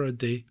out for a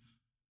day.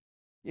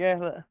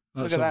 Yeah,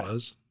 that's what it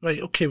is.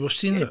 Right, okay, we've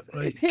seen it.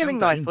 Right, it's healing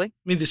nicely. I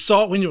mean, they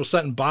saw it when you were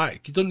sitting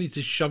back. You don't need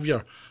to shove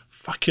your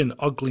fucking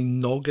ugly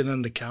noggin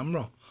in the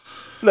camera.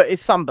 Look,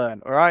 it's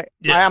sunburn, all right?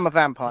 Yeah. I am a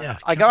vampire. Yeah,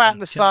 I go out in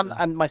the sun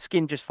and my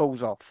skin just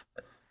falls off.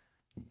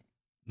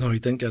 No, he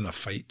didn't get in a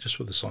fight just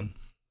with the sun.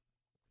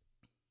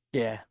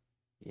 Yeah.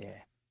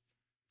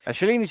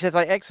 Shalini says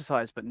I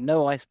exercise, but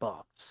no ice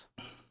baths.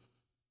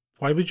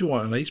 Why would you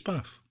want an ice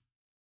bath?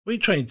 What are you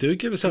trying to do?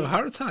 Give yourself a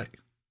heart attack?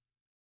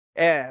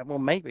 Yeah, well,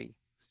 maybe.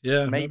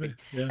 Yeah, maybe.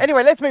 Yeah.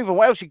 Anyway, let's move on.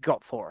 What else you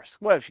got for us?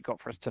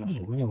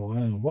 Tonight?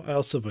 Well, what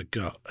else have I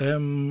got?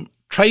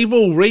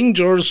 Tribal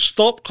Rangers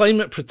stop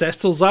climate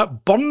protesters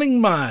at Burning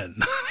Man.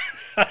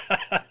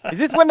 Is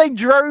this when they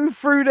drove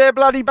through their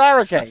bloody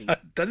barricade?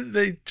 Didn't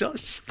they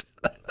just?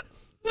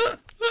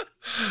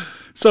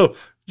 So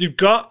you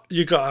got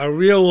a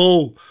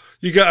real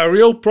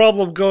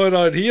problem going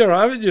on here,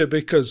 haven't you?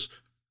 Because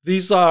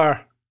these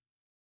are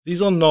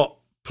not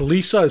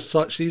police as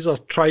such. These are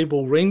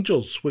tribal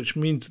rangers, which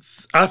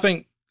means I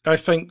think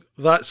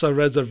that's a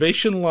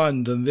reservation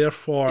land, and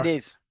therefore it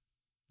is.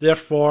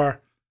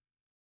 Therefore,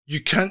 you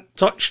can't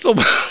touch them.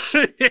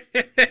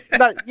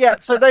 No, yeah.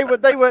 So they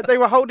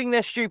were holding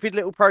their stupid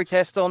little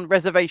protest on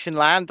reservation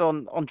land,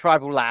 on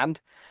tribal land,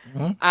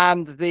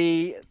 and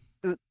they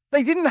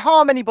didn't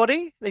harm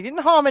anybody.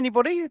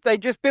 They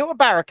just built a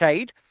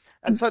barricade,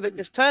 and so they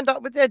just turned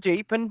up with their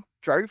Jeep and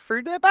drove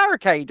through their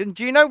barricade. And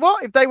do you know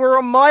what? If they were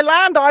on my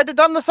land, I'd have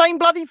done the same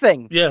bloody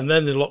thing. Yeah, and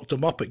then they locked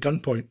them up at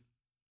gunpoint.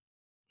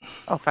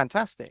 Oh,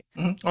 fantastic.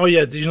 Oh,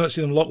 yeah, did you not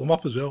see them lock them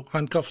up as well?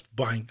 Handcuffed,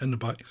 bang, in the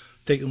back,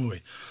 take them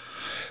away.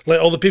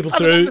 Let all the people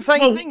through. The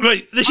same thing.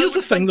 Right, here's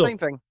the thing, though.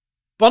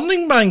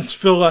 Burning Man's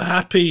full of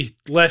happy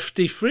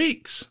lefty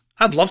freaks.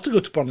 I'd love to go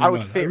to Burning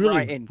Man. I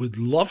really would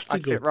love to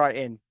go. Fit right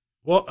in.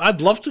 Well,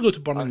 I'd love to go to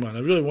Burning Man. I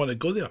really want to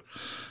go there.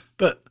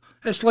 But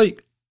it's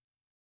like,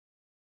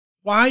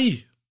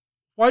 why?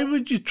 Why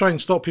would you try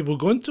and stop people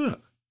going to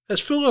it?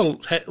 It's full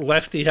of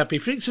lefty happy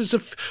freaks. It's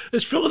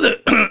full of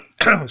the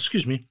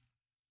excuse me.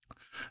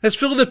 It's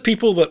full of the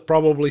people that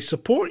probably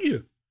support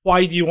you.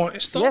 Why do you want to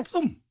stop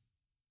them?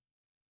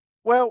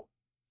 Well,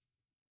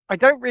 I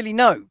don't really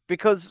know,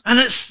 because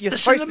it's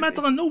in the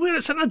middle of nowhere.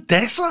 It's in a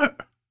desert.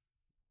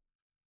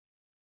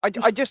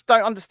 I just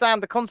don't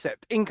understand the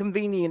concept.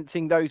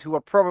 Inconveniencing those who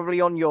are probably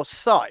on your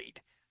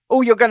side.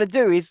 All you're going to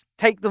do is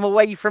take them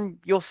away from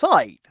your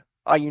side.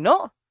 Are you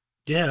not?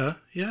 Yeah,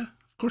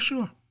 of course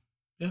you are.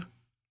 Yeah.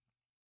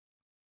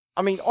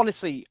 I mean,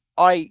 honestly,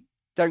 I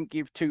don't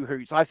give two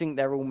hoots. I think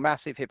they're all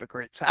massive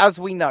hypocrites. As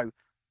we know,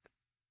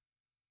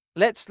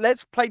 let's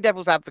play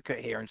devil's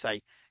advocate here and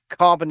say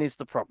carbon is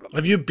the problem.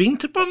 Have you been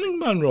to Burning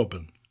Man,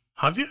 Robin?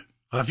 Have you?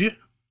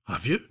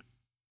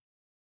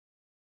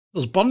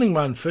 There's Burning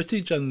Man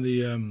footage in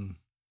the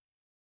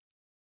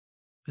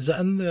is it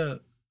in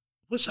the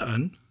what's it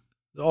in?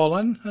 The All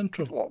In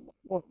intro?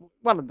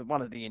 One of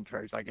the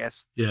intros, I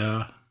guess.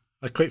 Yeah.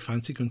 I quite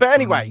fancy going to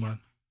Burning Man.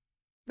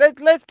 But anyway,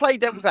 let's play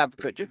devil's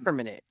advocate just for a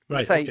minute.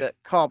 Right. Say that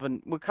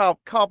carbon's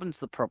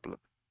the problem.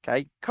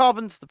 Okay?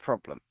 Carbon's the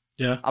problem.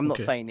 Yeah. I'm not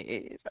saying it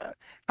is.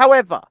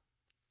 However,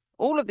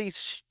 all of these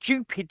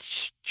stupid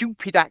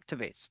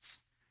activists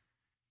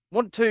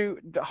want to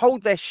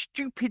hold their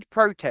stupid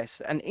protests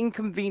and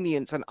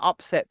inconvenience and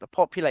upset the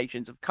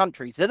populations of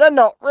countries that are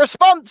not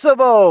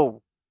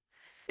responsible.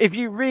 If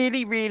you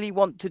really, really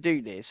want to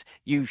do this,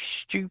 you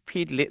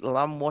stupid little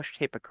unwashed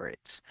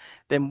hypocrites,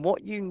 then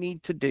what you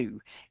need to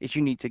do is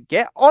you need to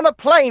get on a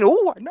plane.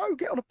 Oh, I know,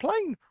 get on a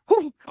plane.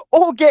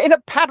 Or get in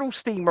a paddle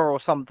steamer or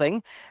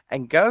something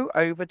and go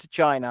over to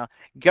China,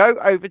 go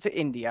over to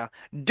India,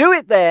 do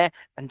it there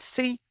and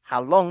see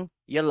how long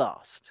you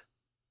last.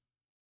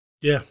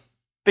 Yeah.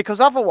 Because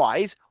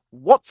otherwise,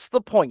 what's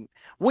the point?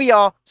 We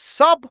are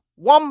sub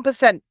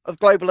 1% of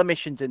global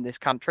emissions in this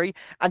country,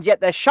 and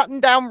yet they're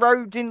shutting down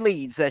roads in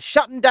Leeds. They're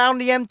shutting down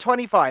the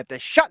M25. They're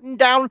shutting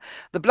down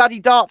the bloody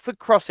Dartford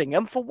crossing.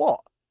 And for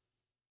what?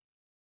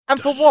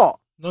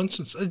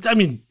 Nonsense. I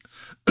mean,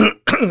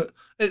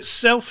 it's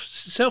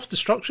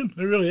self-destruction.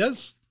 It really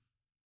is.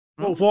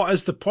 Well, what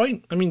is the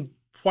point? I mean,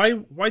 why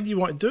do you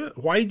want to do it?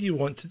 Why do you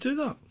want to do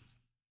that?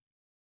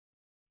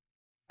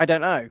 I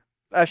don't know.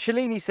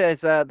 Shalini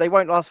says they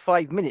won't last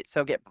 5 minutes.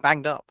 They'll get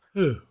banged up.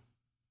 Who?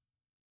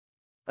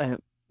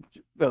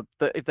 Well,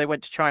 if they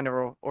went to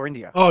China or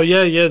India. Oh,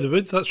 yeah, they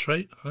would. That's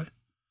right. Aye.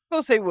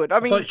 course they would. I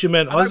mean, thought you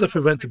meant us if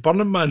we went to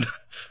Burning Man.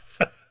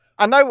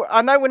 I know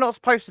we're not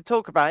supposed to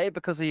talk about it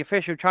because the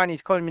official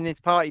Chinese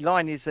Communist Party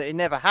line is that it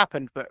never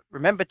happened. But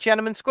remember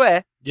Tiananmen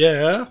Square?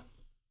 Yeah,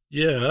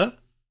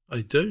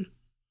 I do.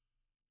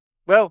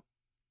 Well,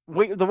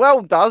 the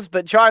world does,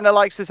 but China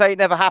likes to say it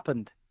never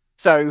happened.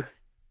 So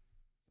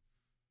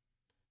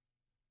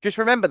just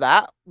remember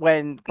that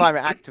when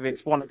climate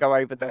activists want to go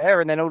over there,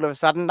 and then all of a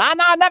sudden, no,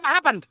 it never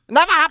happened.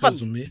 Never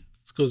happened.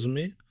 Excuse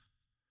me.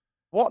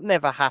 What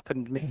never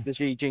happened, Mr.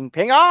 Xi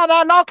Jinping?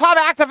 Oh, no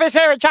climate activists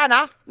here in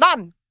China.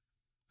 None.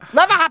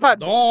 Never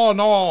happened.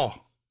 No.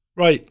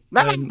 Right.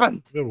 Never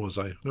happened. Where was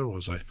I?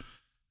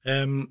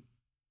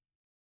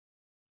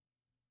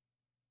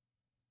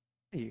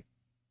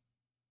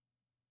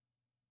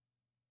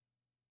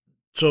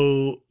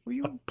 So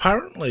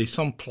apparently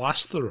some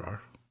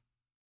plasterer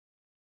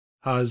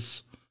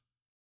has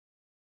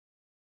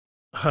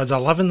had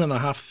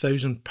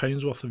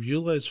 £11,500 worth of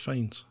ULEZ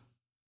fines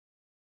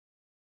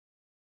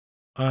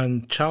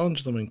and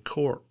challenged them in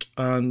court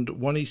and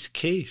won his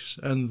case,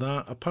 and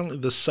that apparently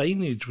the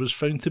signage was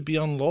found to be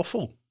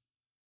unlawful.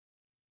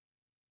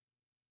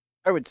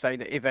 I would say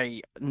that if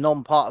a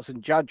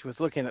non-partisan judge was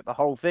looking at the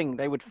whole thing,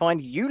 they would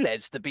find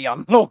ULEZ to be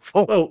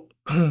unlawful. Well,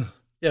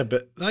 yeah,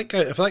 but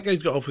if that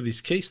guy's got off with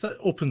his case, that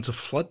opens the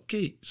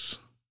floodgates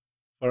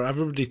for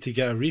everybody to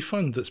get a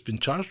refund that's been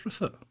charged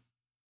with it.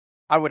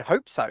 I would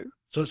hope so.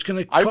 So it's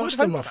going to cost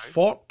them a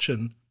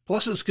fortune.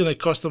 Plus, it's going to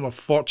cost them a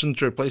fortune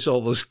to replace all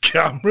those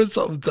cameras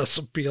that have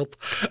disappeared.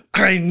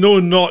 I know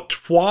not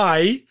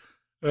why,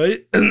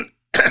 right?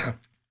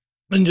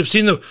 And you've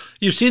seen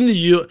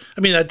the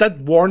I mean, I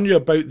did warn you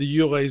about the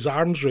ULEZ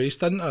arms race,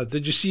 didn't I?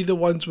 Did you see the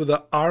ones with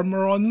the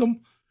armour on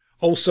them,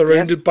 all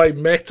surrounded by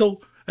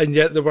metal, and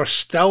yet they were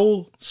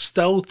still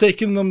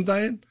taking them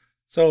down?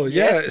 So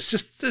yeah, it's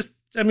just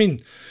I mean,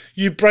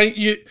 you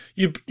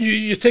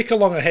take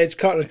along a hedge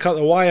cutter and cut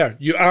the wire.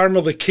 You armour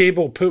the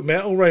cable, put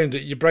metal around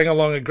it. You bring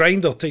along a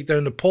grinder, take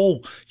down the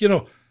pole. You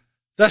know,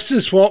 this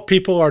is what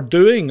people are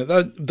doing.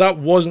 That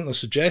wasn't a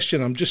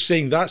suggestion. I'm just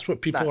saying that's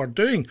what people are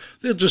doing.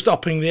 They're just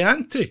upping the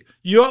ante.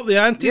 You up the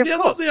ante, they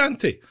up the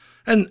ante,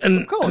 and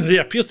they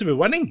appear to be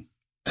winning.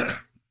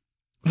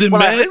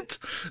 The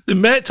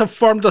Met have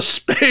formed a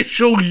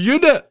special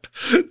unit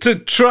to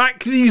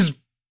track these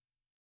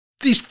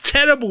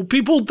terrible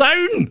people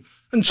down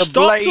and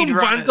stop them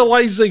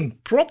vandalising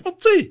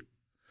property.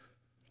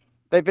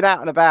 They've been out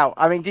and about.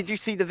 I mean, did you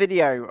see the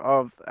video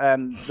of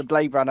the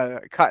Blade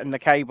Runner cutting the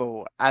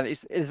cable? And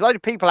it's a load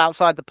of people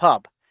outside the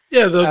pub.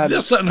 Yeah,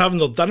 they're sitting having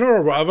their dinner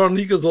or whatever, and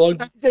he goes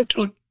along.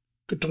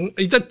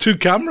 He did 2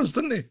 cameras,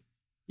 didn't he?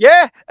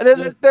 Yeah, and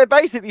then they're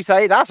basically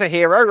saying, that's a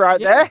hero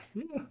right there.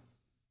 Yeah.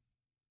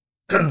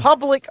 The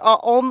public are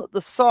on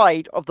the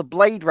side of the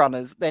Blade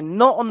Runners. They're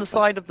not on the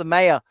side of the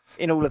mayor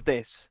in all of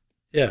this.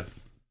 Yeah.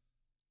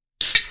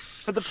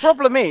 But the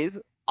problem is,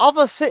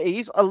 other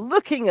cities are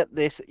looking at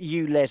this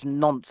ULEZ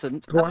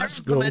nonsense and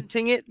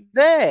implementing it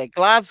there.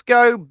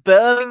 Glasgow,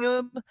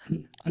 Birmingham,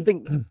 I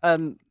think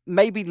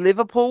maybe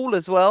Liverpool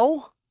as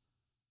well.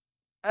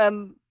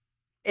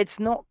 It's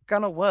not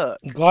going to work.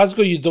 In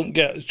Glasgow, you don't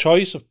get a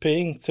choice of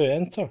paying to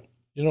enter.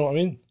 You know what I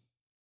mean?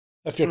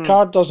 If your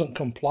card doesn't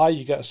comply,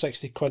 you get a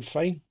 £60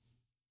 fine.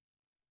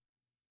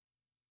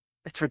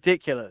 It's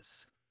ridiculous.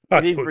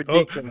 It is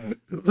ridiculous.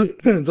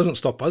 It doesn't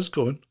stop us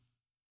going.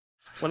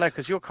 Well, no,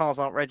 because your cars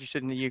aren't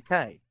registered in the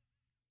UK.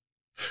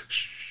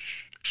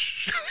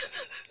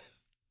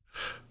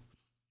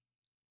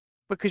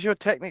 Because you're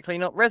technically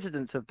not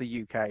residents of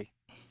the UK.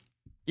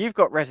 You've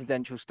got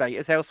residential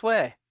status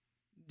elsewhere.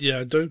 Yeah,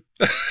 I do.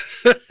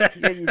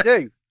 Yeah, you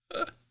do.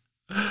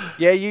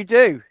 Yeah, you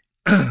do.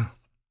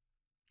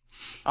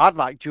 I'd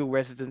like dual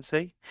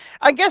residency.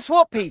 And guess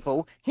what,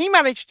 people? He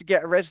managed to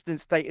get a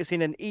resident status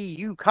in an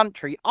EU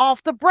country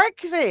after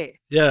Brexit.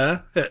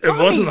 Yeah, it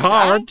wasn't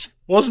hard.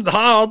 Wasn't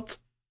hard.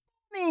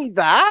 Need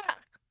that.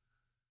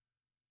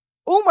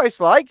 Almost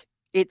like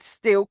it's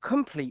still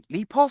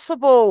completely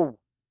possible.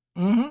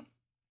 Mm-hmm.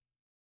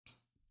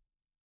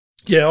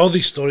 Yeah, all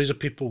these stories of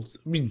people.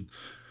 I mean,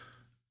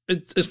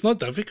 it's not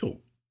difficult.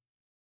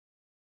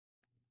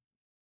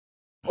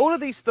 All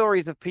of these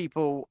stories of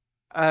people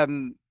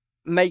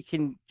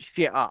making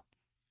shit up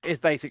is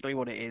basically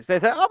what it is. They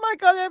say, "Oh my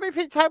god,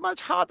 everything's so much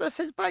harder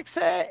since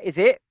Brexit." Is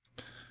it?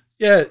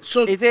 Yeah.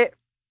 So is it?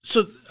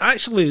 So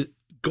actually,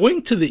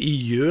 going to the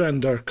EU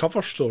and our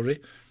cover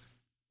story.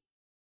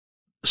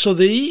 So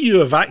the EU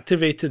have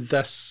activated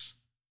this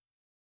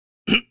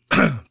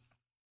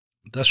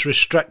this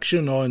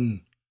restriction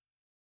on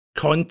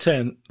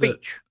content.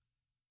 Speech.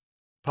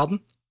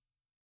 Pardon?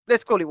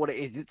 Let's call it what it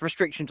is. It's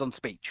restrictions on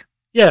speech.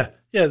 Yeah.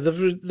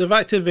 They've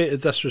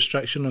activated this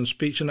restriction on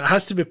speech, and it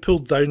has to be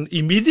pulled down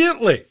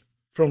immediately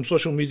from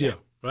social media,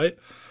 right?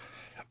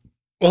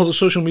 Well, the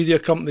social media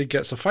company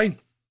gets a fine.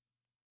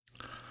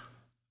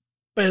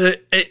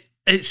 But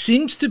it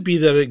seems to be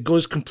that it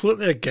goes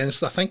completely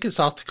against, I think it's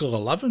Article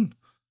 11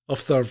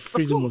 of their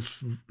freedom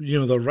of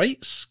their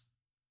rights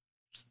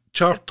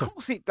charter. Of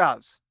course it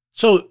does.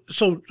 So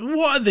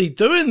what are they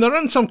doing? They're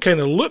in some kind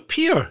of loop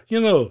here,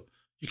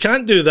 You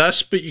can't do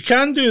this, but you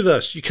can do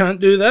this. You can't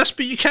do this,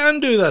 but you can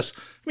do this.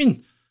 I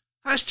mean,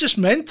 that's just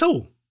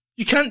mental.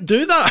 You can't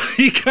do that.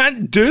 You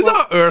can't do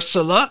that,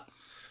 Ursula.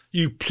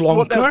 You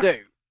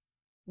plonker.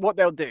 What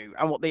they'll do,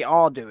 and what they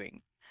are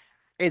doing,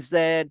 is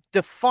they're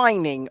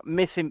defining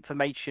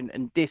misinformation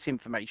and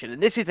disinformation.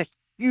 And this is a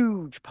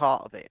huge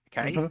part of it,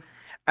 okay? Mm-hmm.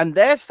 And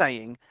they're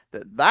saying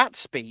that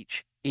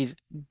speech is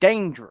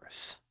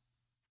dangerous.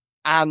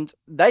 And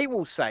they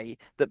will say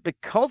that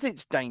because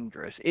it's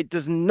dangerous, it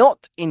does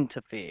not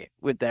interfere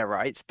with their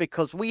rights,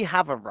 because we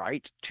have a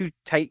right to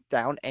take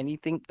down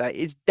anything that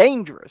is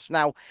dangerous.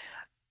 Now,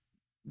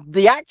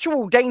 the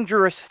actual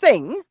dangerous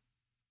thing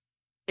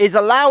is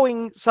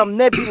allowing some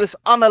nebulous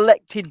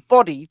unelected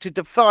body to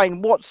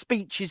define what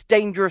speech is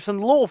dangerous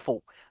and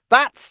lawful.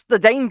 That's the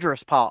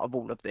dangerous part of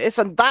all of this,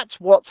 and that's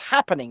what's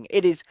happening.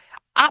 It is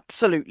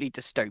absolutely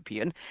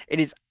dystopian. It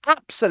is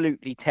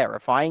absolutely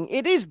terrifying.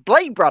 It is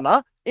Blade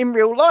Runner in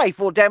real life,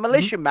 or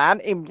Demolition Man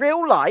in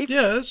real life,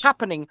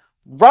 happening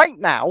right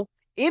now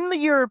in the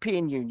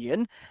European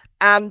Union.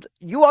 And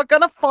you are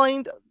going to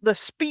find the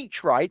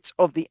speech rights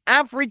of the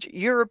average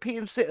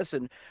European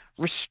citizen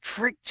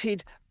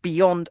restricted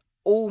beyond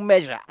all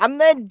measure. And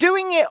they're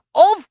doing it,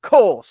 of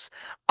course,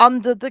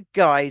 under the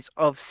guise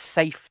of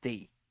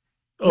safety.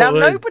 Now,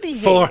 nobody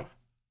for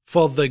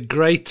the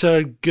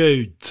greater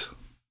good.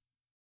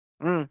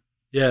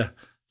 Yeah.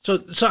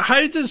 So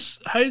how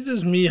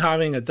does me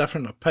having a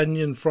different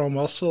opinion from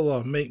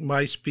Ursula make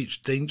my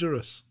speech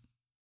dangerous?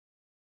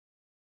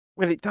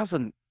 Well, it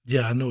doesn't.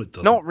 Yeah, I know it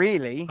doesn't. Not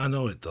really. I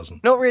know it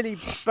doesn't. Not really.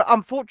 But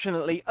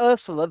unfortunately,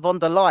 Ursula von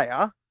der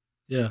Leyen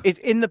is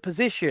in the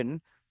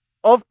position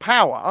of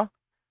power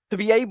to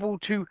be able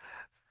to.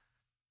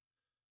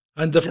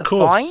 And of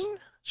course,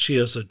 she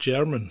is a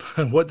German.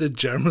 And what did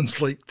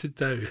Germans like to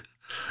do?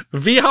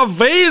 We have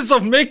ways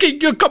of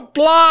making you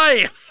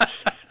comply.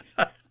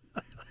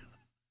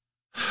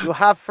 You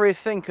have free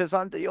thinkers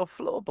under your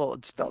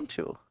floorboards, don't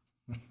you?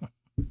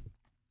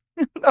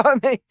 I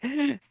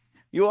mean,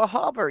 you are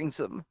harboring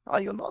them, are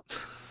you not?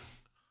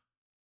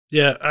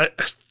 Yeah,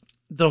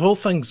 the whole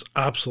thing's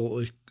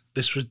absolutely,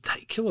 it's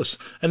ridiculous.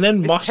 And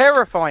then Musk,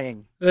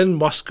 terrifying. Then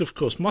Musk, of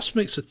course, Musk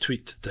makes a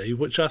tweet today,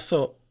 which I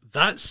thought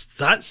that's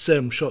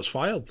shots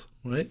fired,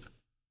 right?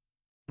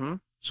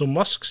 So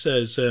Musk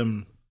says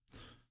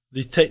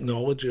the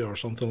technology or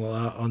something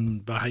like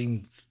that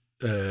behind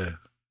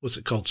what's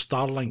it called,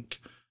 Starlink,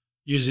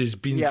 uses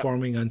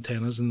beamforming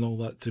antennas and all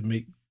that to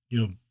make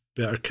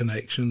better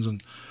connections,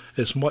 and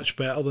it's much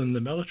better than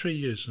the military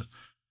use.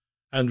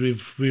 And we're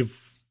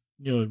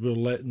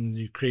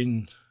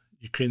letting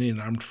Ukrainian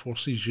armed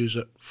forces use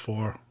it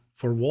for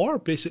war,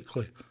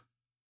 basically.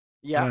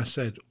 Yeah. And I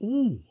said,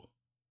 ooh.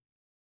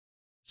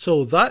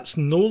 So that's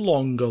no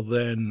longer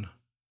then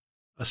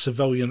a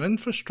civilian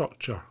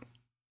infrastructure.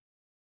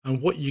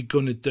 And what are you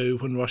going to do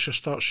when Russia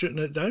starts shooting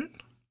it down?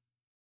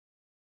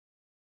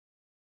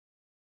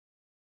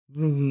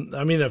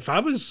 I mean, if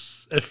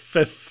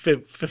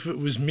it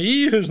was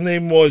me whose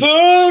name was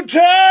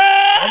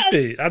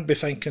Putin, I'd be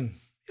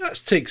thinking, let's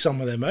take some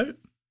of them out.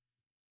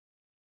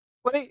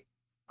 Well,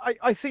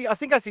 I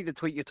think I see the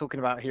tweet you're talking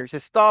about here. It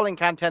says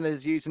Starlink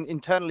antennas use an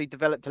internally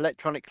developed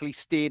electronically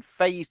steered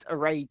phased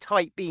array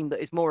type beam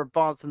that is more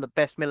advanced than the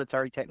best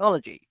military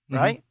technology,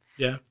 right?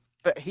 Yeah.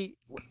 But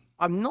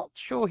I'm not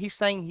sure he's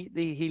saying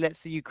he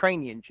lets the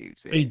Ukrainians use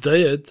it. He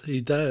did.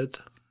 He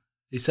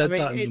said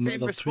that in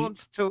another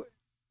tweet.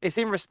 It's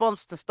in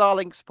response to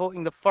Starlink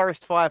supporting the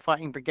forest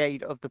firefighting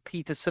brigade of the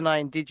Pita Sinai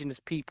indigenous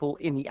people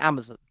in the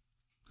Amazon.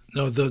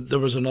 No, there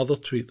was another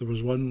tweet. There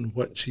was one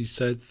which he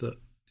said that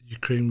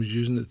Ukraine was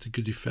using it to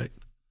good effect.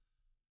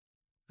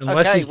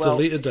 Unless he's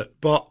deleted it.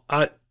 But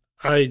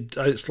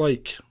it's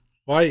like,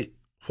 why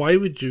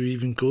would you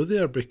even go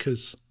there?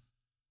 Because,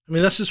 I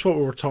mean, this is what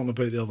we were talking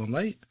about the other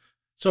night.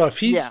 So if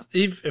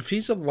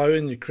he's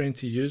allowing Ukraine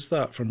to use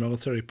that for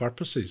military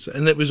purposes,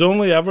 and it was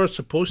only ever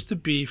supposed to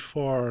be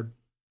for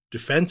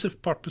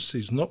defensive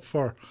purposes, not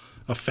for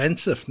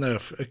offensive. Now,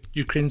 if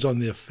Ukraine's on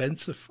the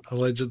offensive,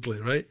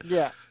 allegedly, right?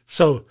 Yeah.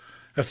 So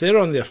if they're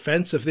on the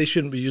offensive, they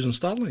shouldn't be using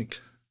Starlink.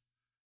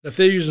 If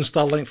they're using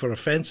Starlink for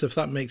offensive,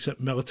 that makes it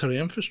military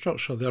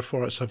infrastructure.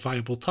 Therefore, it's a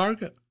viable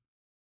target.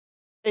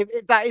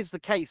 If that is the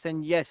case,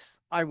 then yes,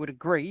 I would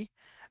agree.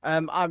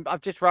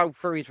 I've just rolled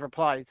through his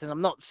replies, and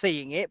I'm not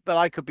seeing it, but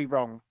I could be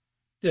wrong.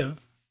 Yeah.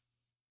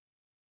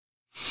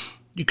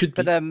 You could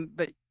be.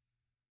 But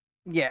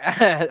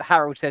yeah,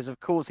 Harold says, of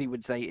course he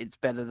would say it's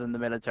better than the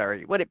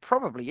military. Well, it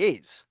probably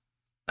is.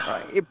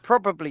 Right? It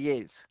probably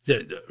is.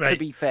 Yeah, right. To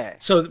be fair.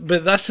 So,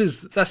 but this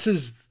is.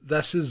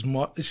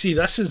 See,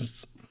 this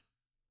is.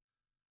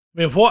 I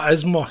mean, what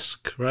is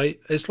Musk, right?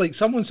 It's like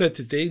someone said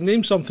today,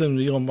 name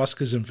something Elon Musk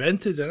has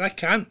invented, and I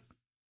can't.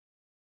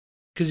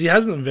 Because he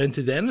hasn't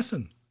invented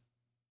anything.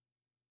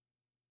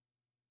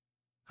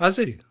 Has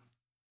he?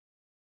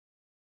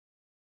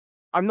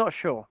 I'm not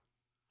sure.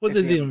 What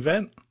did he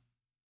invent?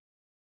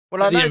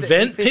 Well, did he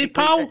invent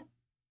PayPal?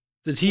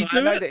 Did he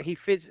do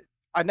it?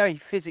 I know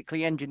he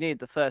physically engineered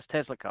the first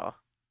Tesla car.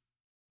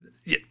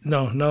 Yeah,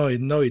 no,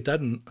 he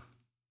didn't.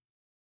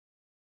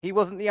 He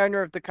wasn't the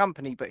owner of the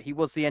company, but he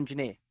was the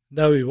engineer.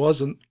 No, he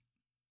wasn't.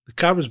 The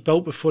car was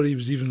built before he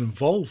was even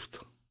involved.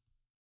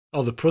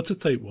 Or the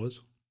prototype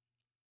was.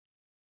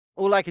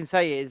 All I can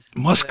say is...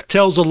 Musk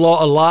tells a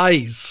lot of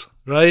lies,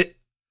 right?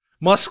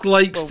 Musk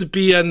likes to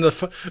be in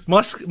the...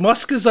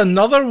 Musk is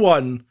another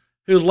one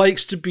who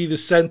likes to be the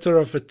centre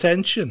of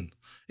attention.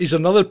 He's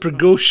another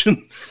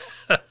Prigozhin.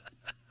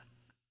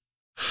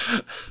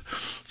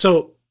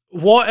 So,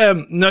 what...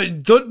 now,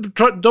 don't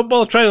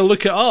bother trying to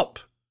look it up,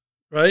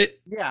 right?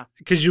 Yeah.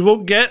 Because you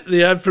won't get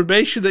the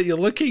information that you're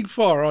looking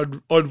for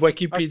on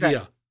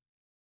Wikipedia.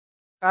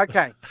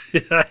 Okay.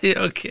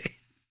 Okay.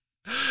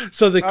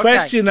 So the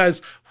question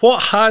is,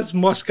 what has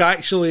Musk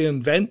actually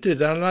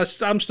invented? And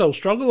I'm still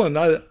struggling.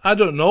 I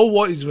don't know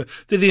what he's...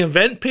 Did he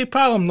invent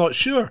PayPal? I'm not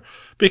sure,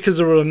 because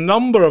there were a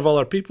number of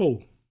other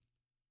people.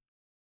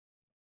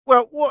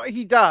 Well, what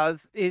he does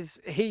is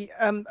he...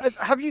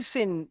 have you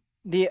seen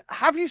the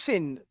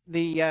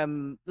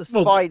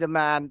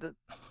Spider-Man...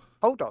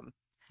 Hold on.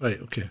 Right,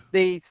 okay.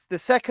 The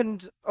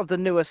second of the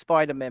newer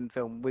Spider-Man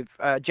film with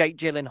Jake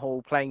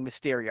Gyllenhaal playing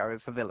Mysterio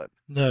as the villain.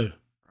 No.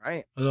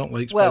 Right? I don't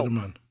like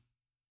Spider-Man.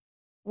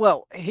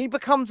 Well, he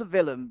becomes a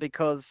villain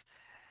because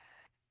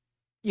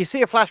you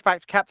see a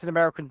flashback to Captain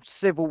America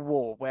Civil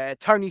War where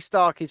Tony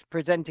Stark is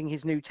presenting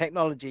his new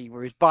technology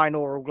with his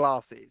binaural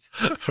glasses.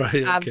 Right,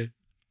 and okay.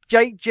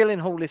 Jake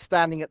Gyllenhaal is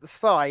standing at the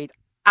side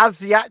as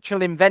the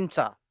actual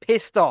inventor,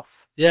 pissed off.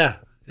 Yeah.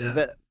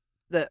 That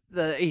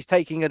he's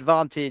taking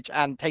advantage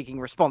and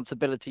taking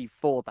responsibility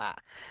for that.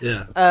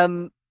 Yeah.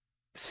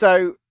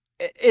 So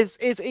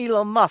is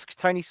Elon Musk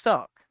Tony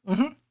Stark?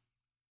 Mm-hmm.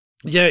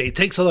 Yeah, he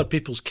takes other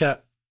people's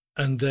kit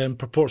and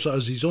purports it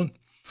as his own.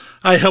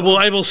 I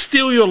will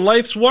steal your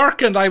life's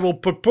work and I will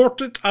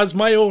purport it as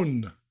my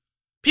own.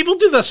 People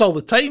do this all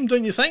the time,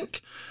 don't you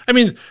think? I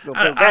mean,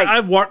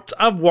 I've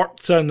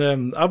worked in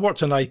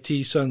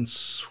IT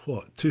since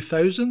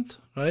 2000,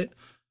 right?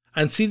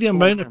 And see the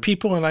amount of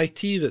people in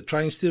IT that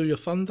try and steal your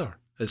thunder.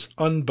 It's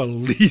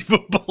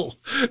unbelievable,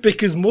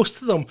 because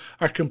most of them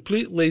are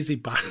complete lazy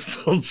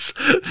bastards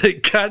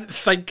that can't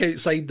think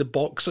outside the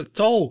box at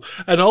all.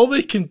 And all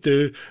they can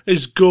do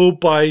is go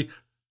by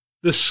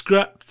the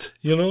script,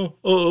 you know?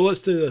 Oh,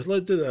 let's do this,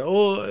 let's do that.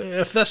 Oh,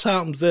 if this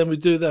happens, then we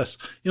do this.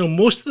 You know,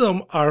 most of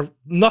them are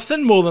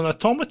nothing more than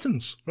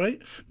automatons,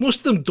 right? Most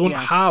of them don't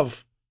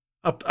have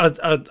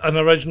an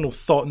original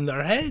thought in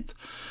their head.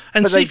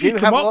 And but they do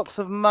have lots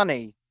of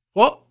money.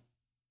 What?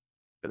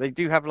 But they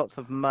do have lots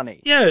of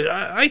money.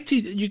 Yeah, IT,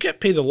 you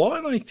get paid a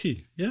lot in IT.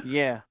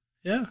 Yeah.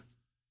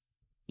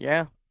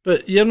 Yeah.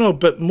 But,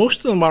 but most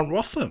of them aren't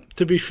worth it.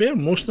 To be fair,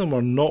 most of them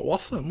are not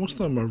worth it. Most of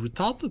them are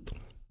retarded.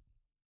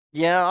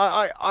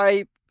 Yeah,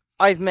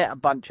 I've met a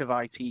bunch of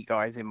IT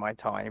guys in my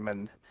time,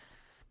 and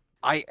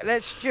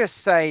let's just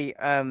say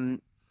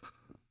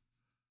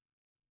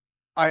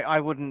I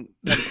wouldn't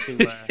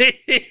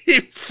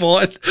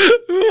want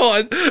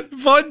to...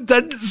 Vaughn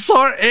didn't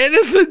sort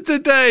anything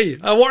today.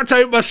 I worked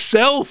out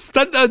myself,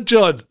 didn't I,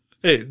 John?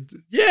 Hey,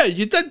 yeah,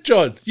 you did,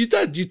 John. You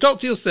did. You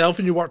talked to yourself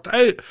and you worked it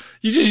out.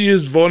 You just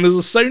used Vaughn as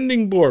a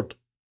sounding board.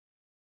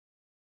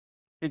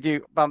 Did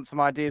you bump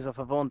some ideas off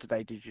of Vaughn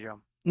today, did you,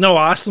 John? No,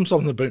 I asked him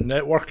something about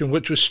networking,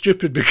 which was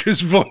stupid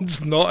because Vaughn's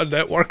not a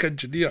network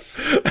engineer.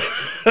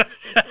 But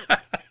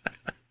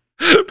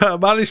I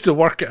managed to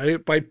work it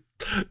out by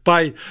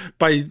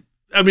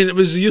I mean, it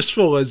was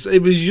useful as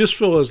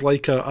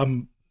like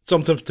a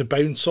something to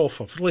bounce off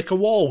of, like a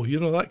wall,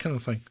 that kind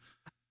of thing.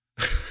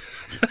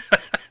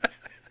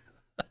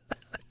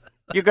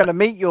 You're going to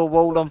meet your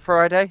wall on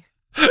Friday?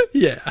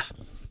 Yeah.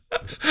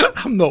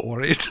 I'm not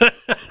worried.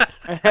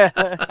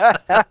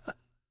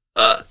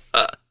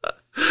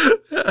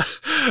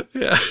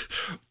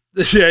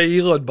 Yeah,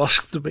 Elon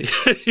Musk to me.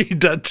 He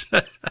did.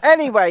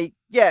 Anyway,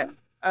 yeah.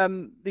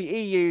 The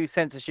EU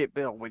censorship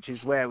bill, which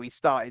is where we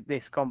started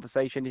this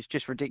conversation, is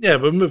just ridiculous. Yeah,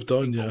 we've moved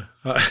on. Yeah,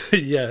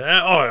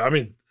 yeah. I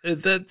mean,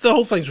 the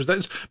whole thing's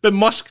ridiculous. But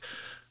Musk,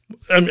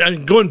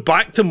 and going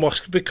back to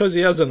Musk, because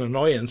he has an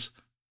annoyance,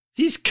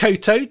 he's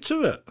kowtowed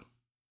to it.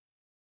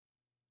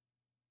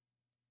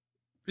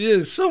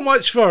 Yeah, so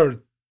much for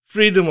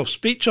freedom of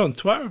speech on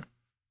Twitter.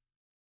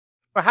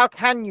 But how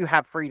can you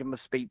have freedom of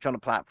speech on a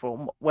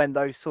platform when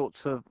those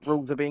sorts of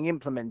rules are being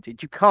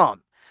implemented? You can't.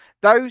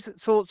 Those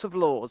sorts of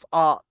laws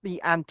are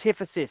the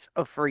antithesis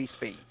of free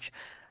speech.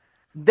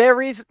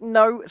 There is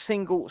no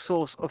single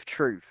source of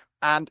truth.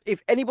 And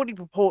if anybody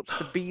purports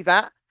to be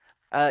that,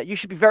 you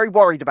should be very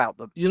worried about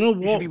them. You know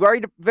what? You should be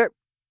worried.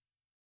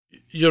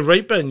 You're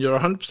right, Ben. You're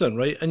 100%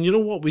 right. And you know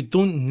what? We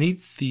don't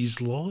need these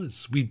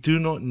laws. We do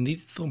not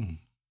need them.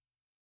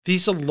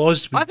 These are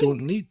laws we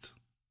don't need.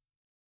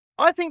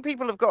 I think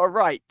people have got a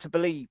right to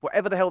believe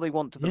whatever the hell they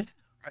want to believe.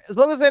 Yeah. As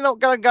long as they're not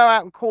going to go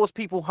out and cause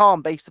people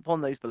harm based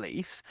upon those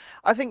beliefs,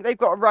 I think they've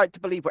got a right to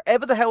believe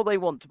whatever the hell they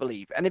want to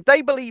believe. And if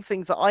they believe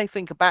things that I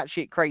think are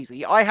batshit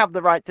crazy, I have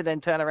the right to then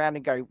turn around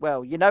and go,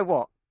 well, you know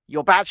what?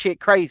 You're batshit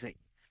crazy.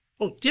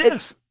 Well, yeah. I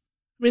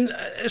mean,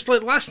 it's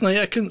like last night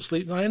I couldn't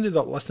sleep and I ended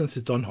up listening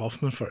to Don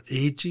Hoffman for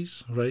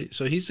ages, right?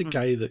 So he's the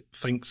guy that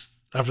thinks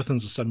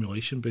everything's a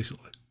simulation,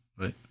 basically,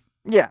 right?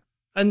 Yeah.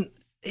 And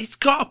it's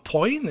got a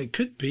point. It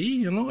could be,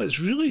 you know,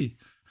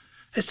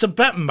 it's a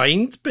bit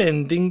mind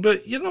bending,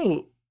 but you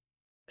know,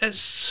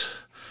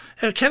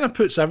 it kind of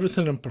puts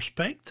everything in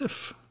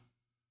perspective.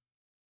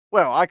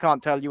 Well, I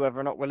can't tell you whether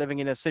or not we're living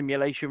in a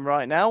simulation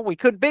right now. We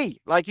could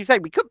be, like you say,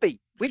 we could be.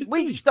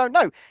 We just don't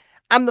know.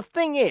 And the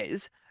thing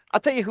is, I'll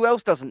tell you who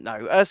else doesn't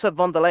know: Ursula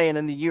von der Leyen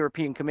and the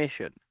European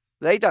Commission.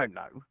 They don't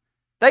know.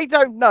 They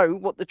don't know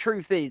what the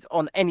truth is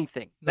on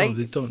anything. No,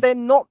 they don't. They're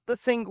not the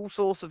single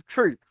source of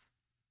truth.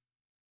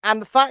 And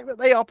the fact that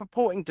they are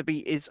purporting to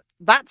be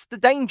that's the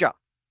danger,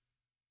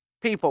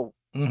 people.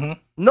 Mm-hmm.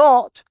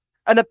 Not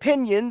an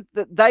opinion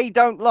that they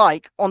don't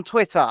like on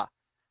Twitter.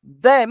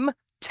 Them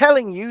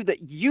telling you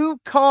that you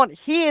can't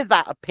hear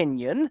that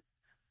opinion,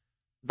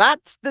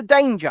 that's the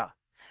danger.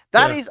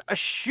 That is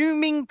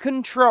assuming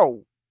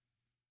control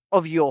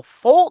of your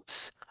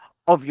thoughts,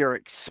 of your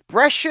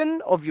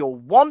expression, of your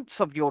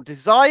wants, of your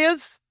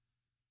desires.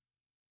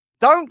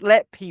 Don't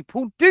let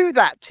people do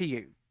that to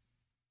you.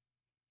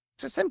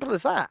 It's as simple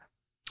as that.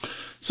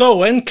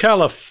 So in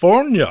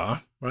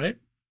California, right,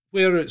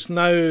 where it's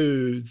now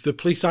the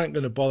police aren't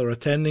going to bother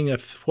attending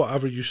if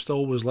whatever you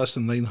stole was less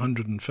than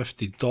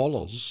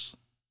 $950.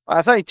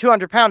 It's only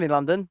 £200 in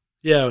London.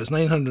 Yeah, it's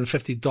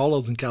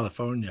 $950 in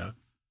California.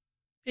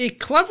 A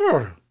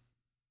clever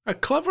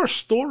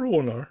store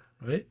owner,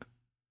 right?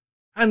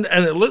 And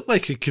it looked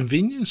like a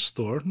convenience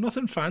store,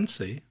 nothing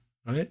fancy,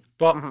 right?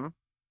 But a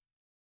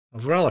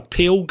rather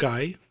pale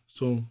guy,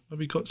 so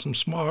maybe got some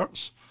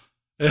smarts,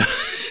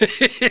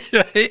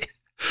 right?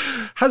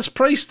 Has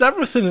priced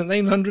everything at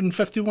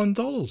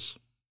 $951.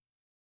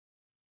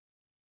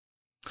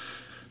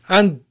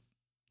 And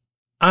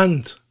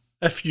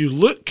if you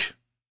look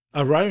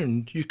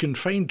around, you can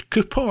find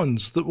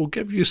coupons that will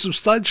give you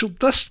substantial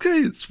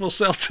discounts for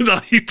certain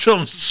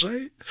items,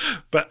 right?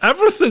 But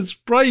everything's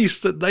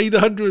priced at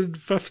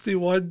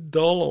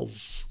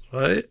 $951,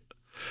 right?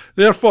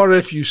 Therefore,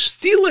 if you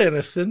steal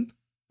anything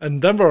and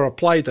never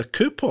applied a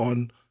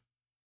coupon,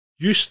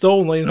 you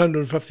stole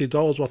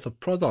 $950 worth of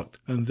product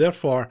and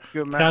therefore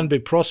can be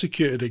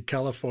prosecuted in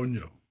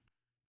California.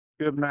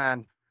 Good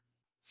man.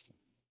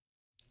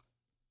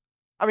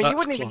 I mean,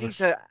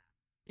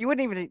 you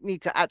wouldn't even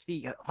need to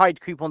actually hide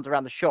coupons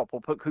around the shop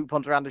or put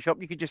coupons around the shop.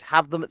 You could just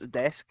have them at the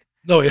desk.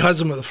 No, he has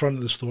them at the front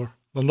of the store.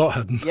 They're not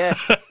hidden. Yeah.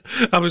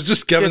 I was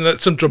just giving it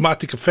some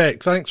dramatic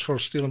effect. Thanks for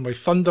stealing my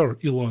thunder,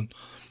 Elon.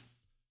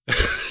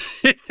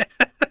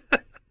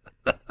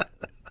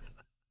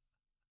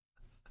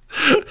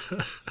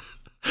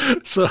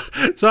 So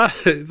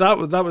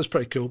that was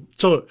pretty cool.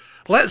 So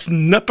let's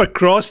nip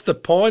across the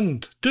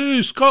pond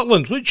to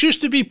Scotland, which used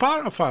to be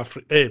part of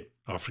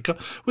Africa,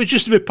 which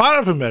used to be part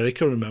of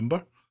America,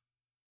 remember?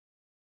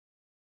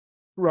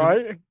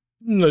 Right.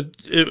 No,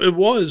 it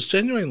was,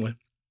 genuinely.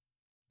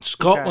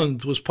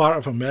 Scotland was part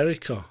of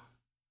America.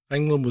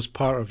 England was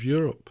part of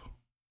Europe.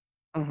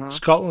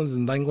 Scotland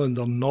and England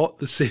are not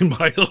the same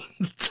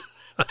island.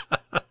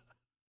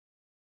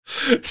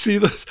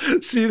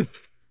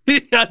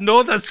 I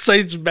know that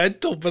sounds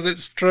mental, but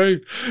it's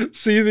true.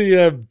 See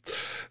the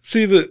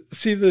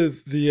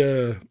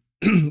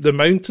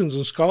mountains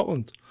in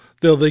Scotland.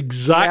 They're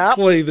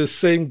exactly the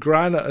same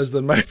granite as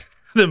the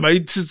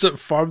mountains that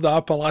form the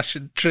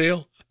Appalachian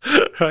Trail,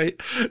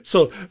 right?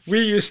 So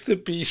we used to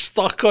be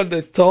stuck on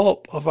the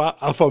top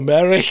of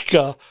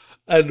America,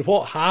 and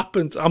what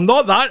happened? I'm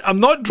not that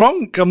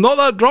drunk,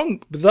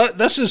 but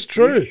this is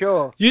true.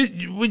 Sure. You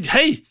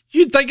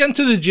dig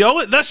into the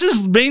geology. This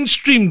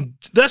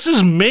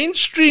is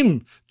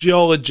mainstream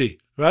geology,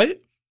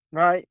 right?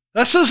 Right.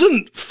 This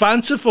isn't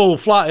fanciful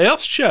flat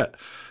Earth shit.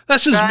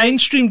 This is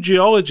mainstream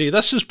geology.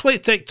 This is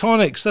plate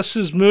tectonics. This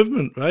is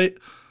movement, right?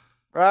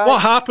 Right.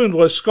 What happened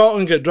was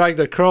Scotland got dragged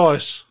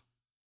across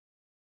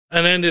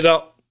and ended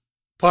up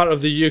part of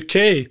the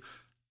UK.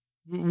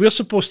 We're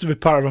supposed to be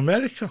part of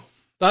America.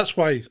 That's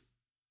why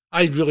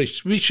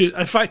we should,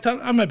 in fact,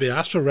 I maybe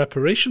ask for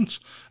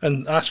reparations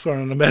and ask for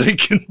an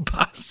American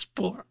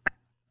passport.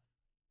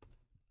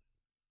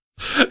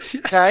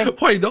 Okay.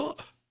 Why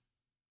not?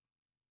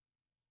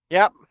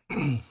 Yep.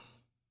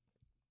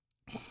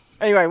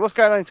 Anyway, what's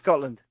going on in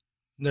Scotland?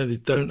 No, they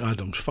don't,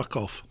 Adams. Fuck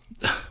off.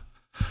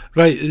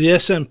 Right, the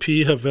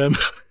SNP have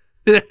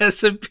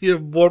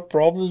more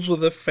problems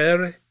with the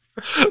ferry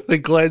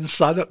than Glen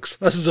Sannox.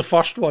 This is the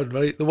first one,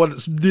 right? The one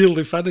that's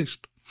nearly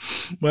finished.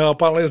 Well,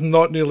 apparently it's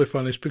not nearly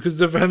finished because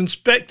they've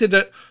inspected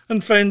it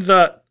and found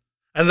that.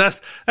 And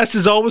this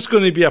is always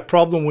going to be a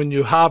problem when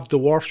you have the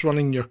wharfs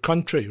running your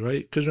country,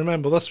 right? Because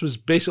remember, this was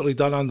basically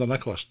done under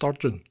Nicola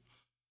Sturgeon.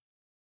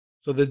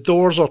 So the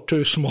doors are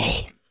too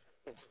small.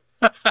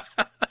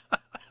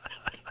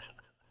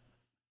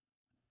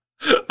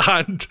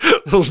 And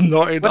there's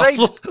not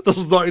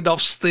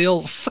enough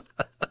stairs.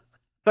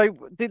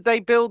 So did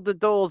they build the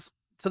doors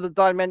to the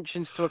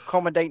dimensions to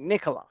accommodate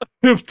Nicola?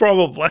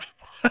 Probably.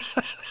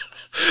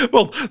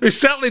 Well, they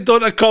certainly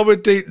don't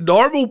accommodate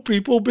normal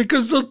people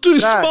because they're too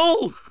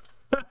small.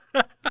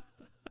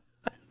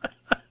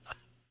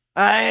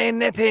 Hey,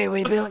 Nippy,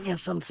 we built you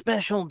some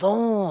special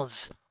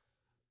doors.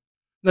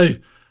 Now,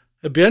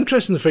 It'd be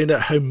interesting to find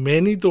out how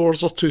many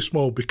doors are too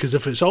small, because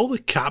if it's all the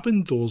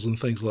cabin doors and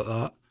things like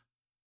that,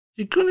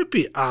 you're going to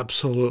be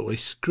absolutely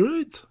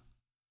screwed.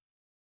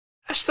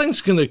 This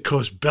thing's going to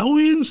cost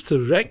billions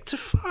to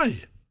rectify.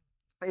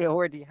 It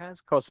already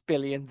has cost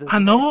billions. I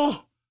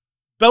know.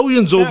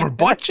 Billions over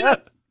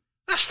budget.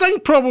 This thing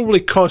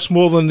probably costs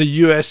more than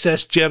the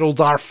USS Gerald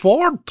R.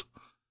 Ford.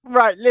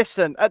 Right,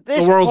 listen. At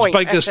this the world's point,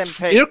 biggest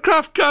SMP,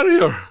 aircraft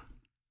carrier,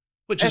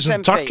 which is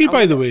in Turkey,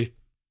 by the way.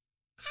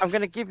 I'm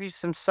going to give you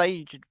some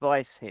sage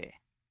advice here,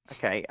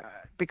 okay?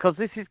 Because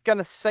this is going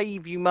to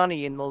save you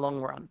money in the long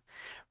run.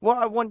 What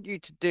I want you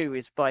to do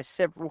is buy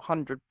several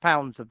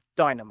 £100 of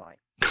dynamite.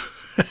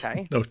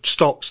 Okay? No,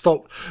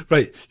 stop.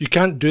 Right, you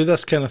can't do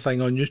this kind of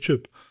thing on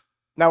YouTube.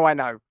 No, I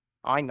know,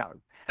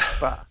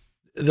 but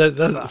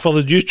for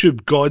the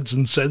YouTube gods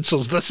and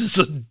censors, this is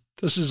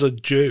a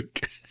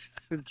joke.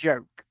 It's a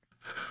joke.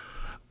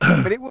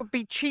 But it would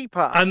be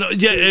cheaper. And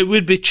yeah, it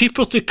would be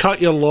cheaper to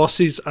cut your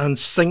losses and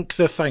sink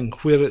the thing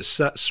where it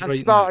sits and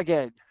right start now.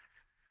 Again.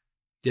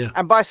 Yeah.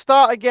 And by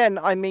start again,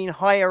 I mean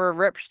hire a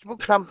reputable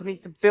company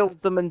to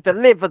build them and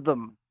deliver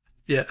them.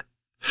 Yeah.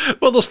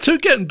 Well, there's two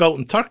getting built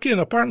in Turkey, and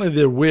apparently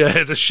they're way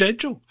ahead of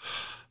schedule.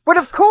 But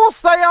of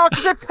course they are,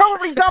 because they're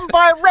probably done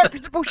by a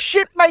reputable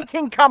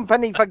ship-making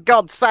company, for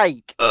God's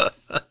sake.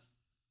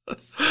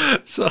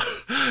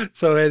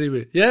 So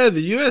anyway, yeah,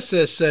 the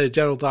USS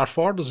Gerald R.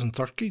 Ford is in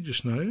Turkey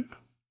just now.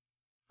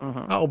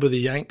 Mm-hmm. That'll be the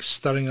Yanks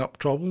stirring up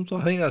problems.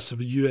 I think that's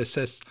the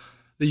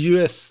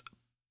US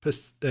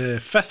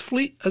Fifth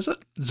Fleet, is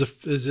it?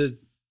 Is it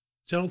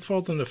Gerald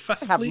Ford in the Fifth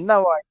Fleet? I have no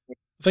idea.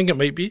 I think it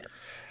might be.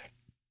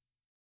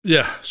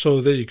 Yeah,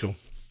 so there you go.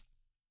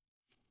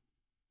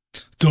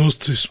 Doors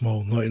too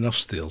small, not enough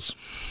stairs.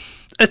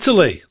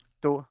 Italy.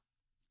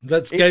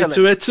 Let's go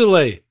to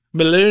Italy.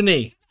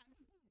 Maloney.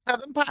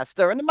 The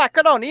pasta and the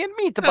macaroni and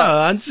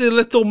meatballs. Auntie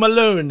Little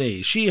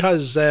Maloney. She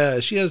has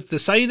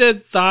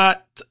decided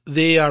that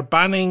they are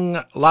banning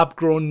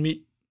lab-grown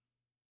meat.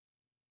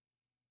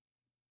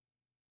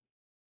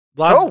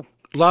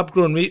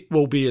 Lab-grown meat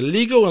will be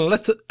illegal in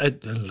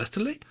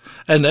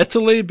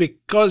Italy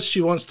because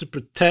she wants to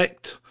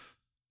protect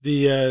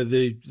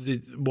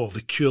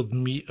the cured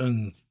meat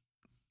and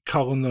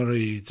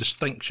culinary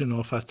distinction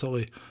of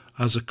Italy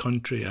as a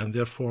country, and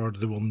therefore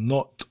they will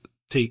not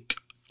take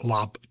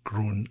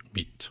lab-grown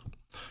meat.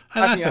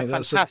 And I think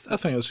that's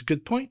a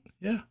good point.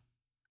 Yeah.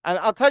 And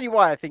I'll tell you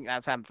why I think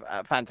that's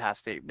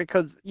fantastic,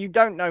 because you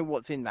don't know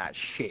what's in that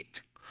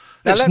shit.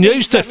 Now, it's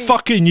news to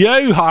fucking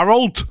you,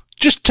 Harold.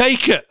 Just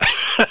take it.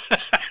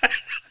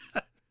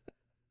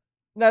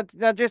 Now,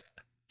 just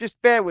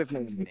bear with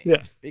me,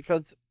 yeah.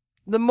 Because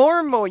the more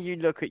and more you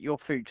look at your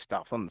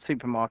foodstuffs on the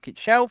supermarket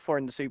shelf or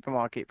in the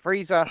supermarket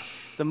freezer,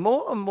 the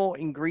more and more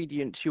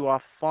ingredients you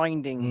are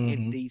finding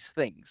in these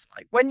things.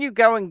 Like when you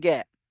go and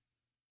get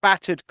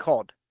battered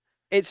cod,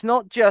 it's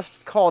not just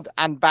cod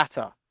and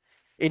batter.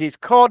 It is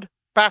cod,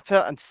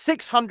 batter, and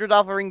 600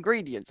 other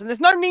ingredients, and there's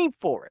no need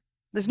for it.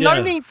 There's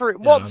no need for it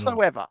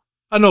whatsoever.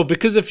 I know,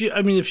 because if you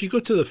go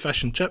to the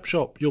fish and chip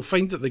shop, you'll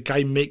find that the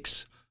guy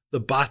makes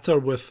the batter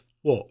with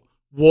what?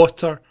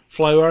 Water,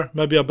 flour,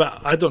 maybe a bit.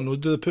 I don't know.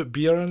 Do they put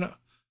beer in it?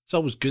 It's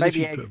always good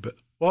maybe if you put a bit.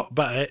 What?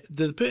 But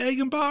do they put egg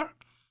in batter?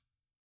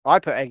 I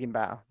put egg in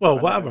batter. Well,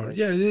 whatever.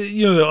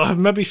 Yeah,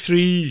 maybe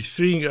three.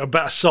 A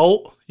bit of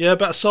salt. Yeah, a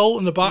bit of salt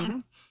in the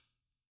batter.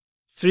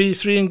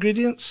 Three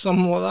ingredients,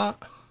 something like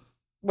that.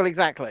 Well,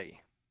 exactly.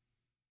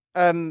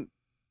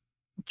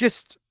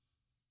 Just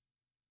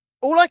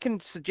all I can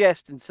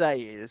suggest and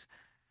say is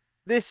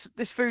this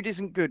food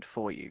isn't good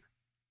for you.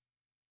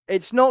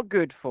 It's not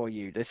good for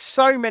you. There's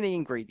so many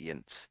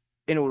ingredients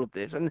in all of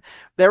this, and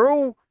they're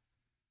all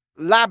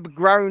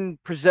lab-grown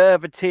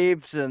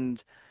preservatives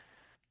and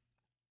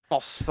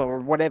phosphor or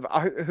whatever.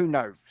 Who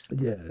knows?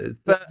 Yeah,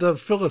 but they're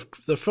full of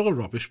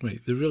rubbish,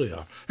 mate. They really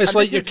are. It's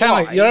like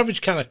your average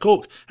can of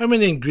Coke. How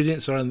many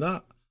ingredients are in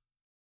that?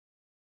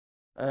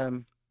 I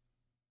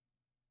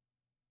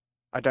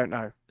don't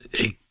know.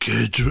 A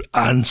good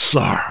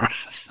answer.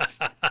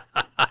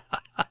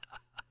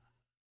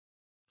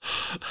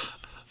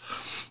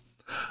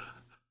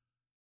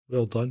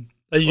 Well done.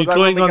 Are you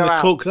going on the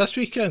Coke this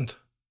weekend?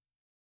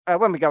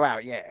 When we go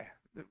out, yeah.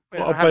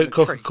 What about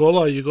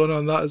Coca-Cola? Are you going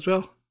on that as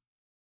well?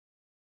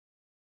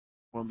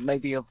 Well,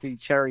 maybe of the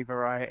cherry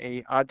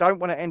variety. I don't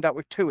want to end up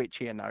with too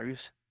itchy a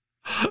nose.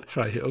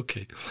 Right,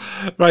 okay.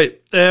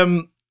 Right,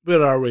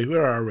 where are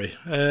we?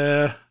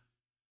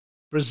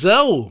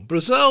 Brazil.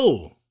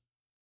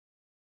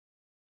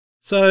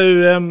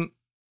 So,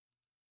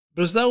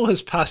 Brazil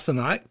has passed an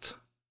act.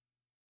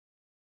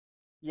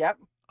 Yep.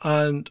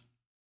 And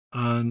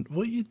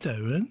what are you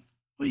doing?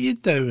 What are you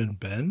doing,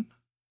 Ben?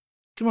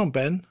 Come on,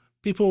 Ben.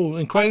 People,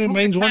 inquiring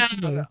minds want to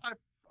know.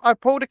 I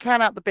pulled a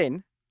can out the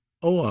bin.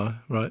 Oh,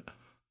 right.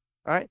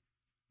 Right.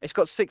 It's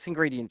got 6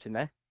 ingredients in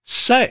there.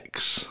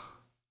 6?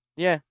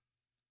 Yeah.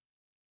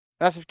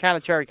 That's a can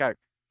of cherry Coke.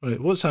 Right,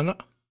 what's in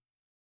it?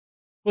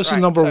 What's the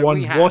number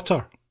one?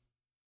 Water?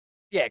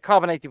 Yeah,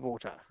 carbonated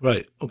water.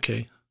 Right,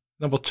 okay.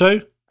 Number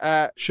 2?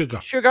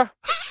 Sugar. Sugar.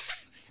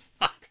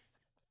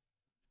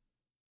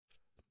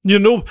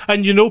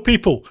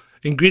 People,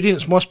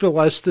 ingredients must be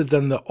listed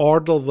in the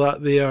order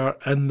that they are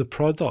in the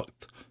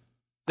product.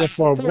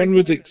 Therefore, one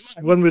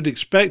would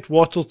expect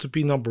water to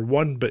be number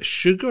 1, but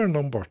sugar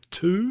number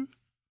 2.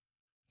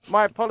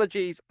 My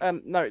apologies.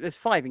 No, there's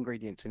 5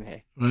 ingredients in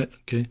here. Right.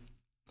 Okay.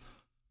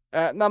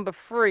 Number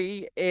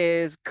 3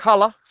 is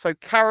color, so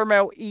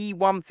caramel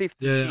E150.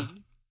 Yeah.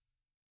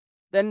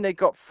 Then they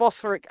got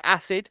phosphoric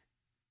acid.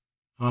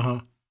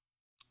 And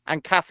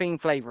caffeine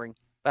flavoring.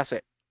 That's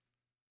it.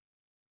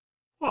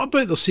 What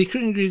about the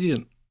secret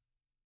ingredient?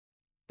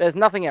 There's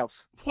nothing else.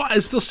 What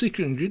is the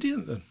secret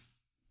ingredient then?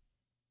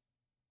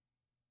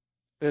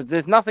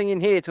 There's nothing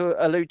in here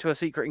to allude to a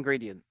secret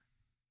ingredient.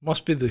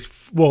 Must be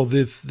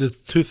the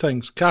 2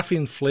 things: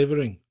 caffeine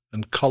flavoring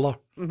and color.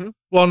 Mm-hmm.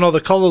 Well, no,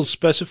 the color is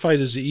specified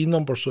as the E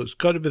number, so it's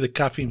got to be the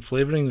caffeine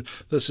flavoring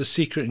that's the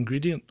secret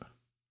ingredient.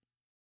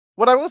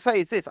 What I will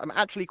say is this: I'm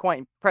actually quite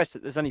impressed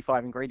that there's only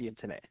 5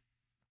 ingredients in it.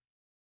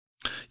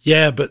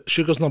 Yeah, but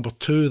sugar's number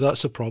 2.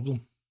 That's the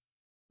problem.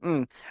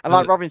 And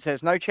like Robin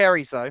says, no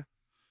cherries though.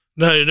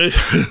 No,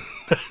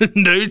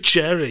 no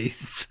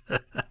cherries.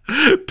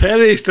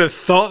 Perry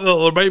thought that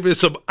there might be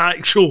some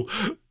actual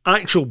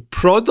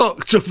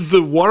product of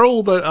the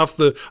world,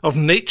 of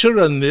nature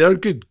in there.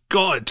 Good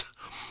God.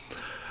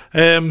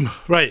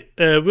 Right,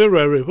 where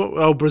were we?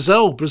 Oh,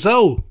 Brazil.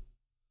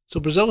 So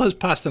Brazil has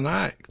passed an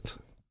act.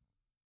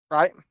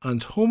 Right.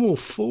 And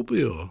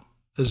homophobia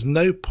is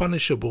now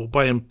punishable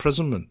by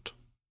imprisonment.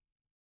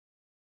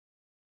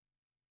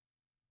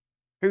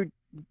 Who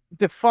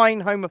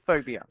define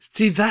homophobia?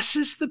 See, this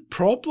is the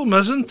problem,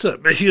 isn't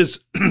it? Because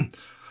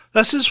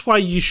this is why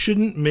you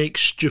shouldn't make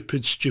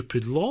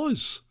stupid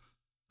laws.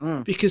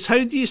 Because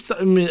how do you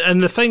start? I mean,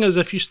 and the thing is,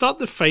 if you start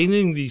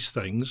defining these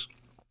things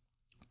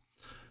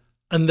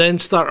and then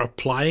start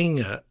applying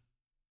it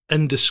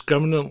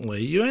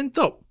indiscriminately, you end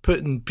up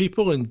putting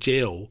people in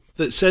jail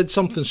that said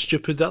something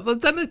stupid at the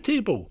dinner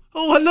table.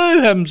 Oh,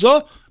 hello,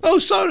 Hamza. Oh,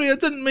 sorry, I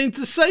didn't mean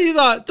to say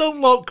that. Don't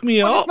lock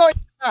me up. It's not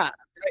that.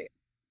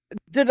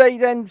 Do they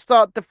then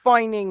start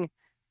defining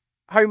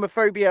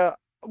homophobia?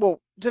 Well,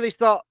 do they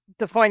start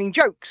defining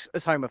jokes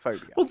as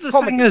homophobia? Well, the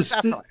thing is,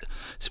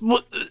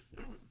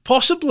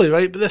 possibly,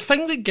 right? But the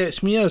thing that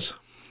gets me is,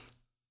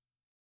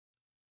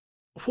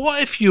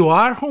 what if you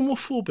are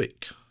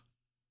homophobic?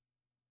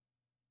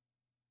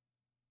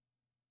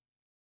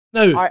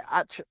 Now,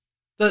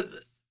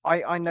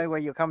 I know where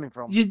you're coming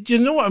from. You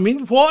know what I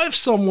mean? What if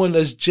someone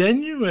is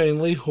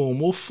genuinely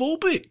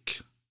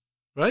homophobic,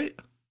 right?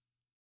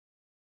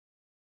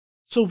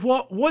 So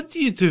what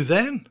do you do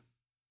then?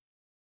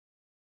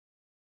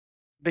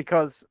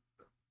 Because,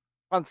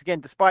 once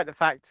again, despite the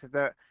fact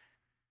that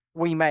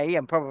we may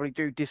and probably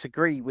do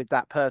disagree with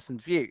that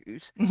person's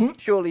views,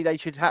 surely they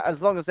should have,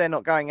 as long as they're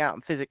not going out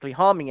and physically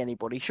harming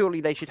anybody, surely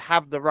they should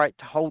have the right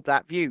to hold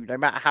that view, no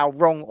matter how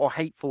wrong or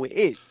hateful it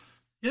is.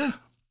 Yeah.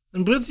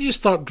 And where do you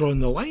start drawing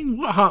the line?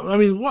 What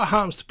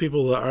happens to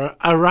people that are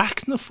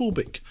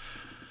arachnophobic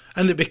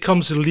and it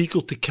becomes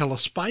illegal to kill a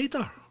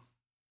spider?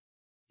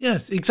 Yeah,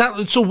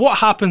 exactly. So what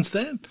happens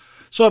then?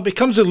 So it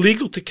becomes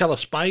illegal to kill a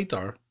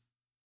spider.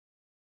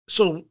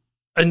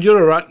 And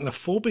you're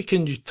arachnophobic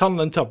and you turn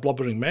into a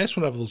blubbering mess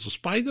whenever there's a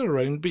spider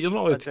around, but you're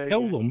not allowed to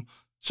kill them.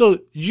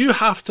 So you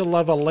have to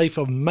live a life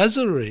of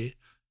misery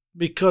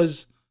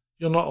because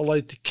you're not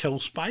allowed to kill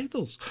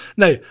spiders.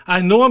 Now,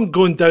 I know I'm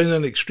going down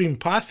an extreme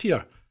path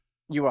here.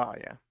 You are,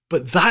 yeah.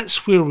 But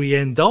that's where we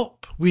end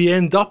up. We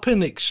end up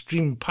in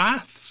extreme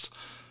paths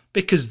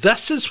because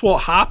this is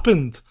what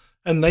happened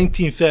in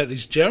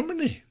 1930s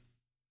Germany.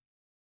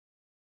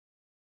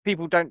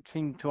 People don't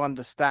seem to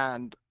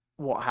understand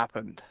what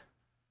happened.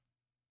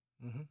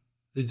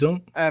 They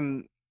don't.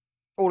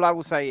 All I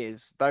will say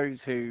is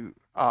those who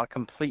are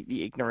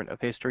completely ignorant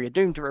of history are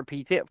doomed to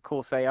repeat it. Of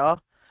course they are.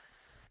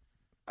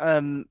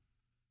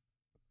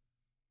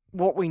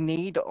 What we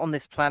need on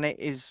this planet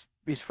is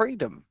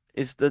freedom.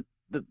 Is the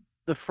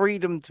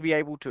freedom to be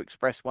able to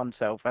express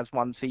oneself as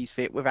one sees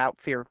fit without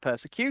fear of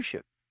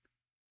persecution.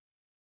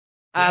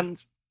 Yeah. And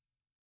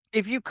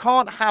if you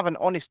can't have an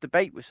honest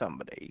debate with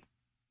somebody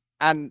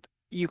and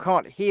you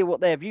can't hear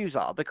what their views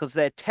are because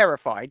they're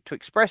terrified to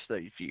express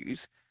those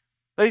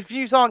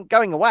views aren't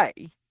going away.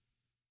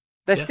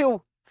 They're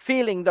still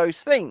feeling those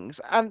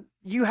things and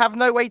you have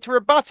no way to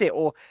rebut it,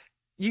 or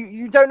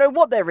you don't know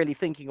what they're really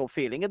thinking or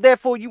feeling, and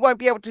therefore you won't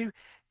be able to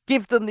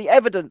give them the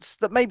evidence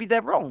that maybe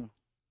they're wrong.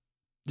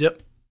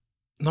 Yep.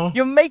 No.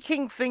 You're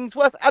making things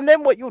worse. And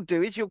then what you'll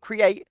do is you'll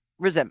create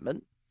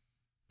resentment.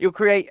 You'll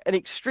create an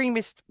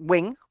extremist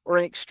wing or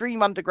an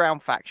extreme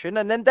underground faction,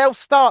 and then they'll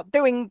start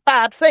doing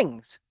bad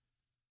things.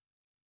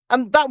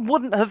 And that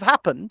wouldn't have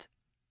happened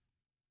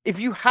if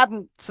you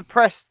hadn't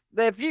suppressed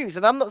their views.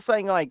 And I'm not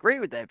saying I agree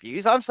with their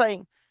views. I'm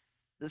saying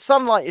that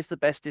sunlight is the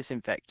best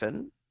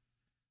disinfectant.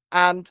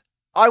 And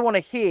I want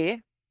to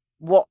hear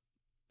what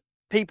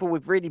people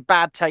with really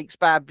bad takes,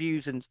 bad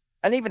views, and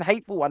even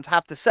hateful ones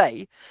have to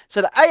say,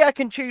 so that A, I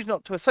can choose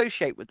not to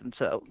associate with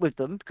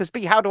them, because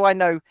B, how do I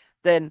know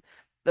then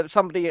that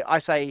somebody I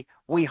say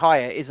we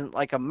hire isn't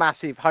like a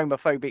massive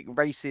homophobic,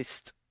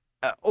 racist,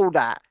 all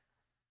that?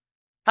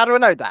 How do I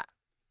know that?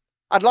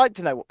 I'd like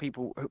to know what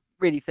people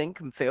really think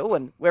and feel,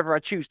 and whether I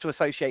choose to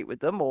associate with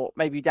them or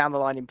maybe down the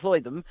line employ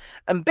them.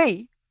 And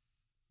B,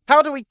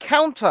 how do we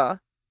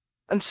counter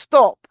and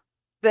stop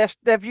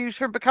their views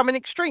from becoming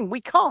extreme?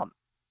 We can't.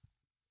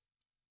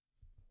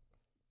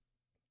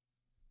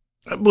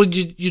 Well,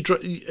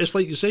 it's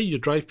like you say, you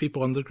drive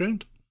people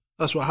underground.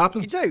 That's what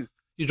happens. You do.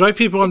 You drive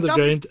people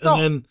underground,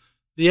 and then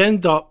they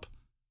end up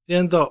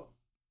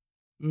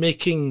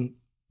making.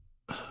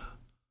 I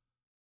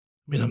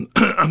mean,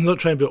 I'm not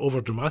trying to be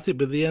over dramatic,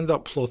 but they end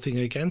up plotting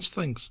against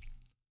things,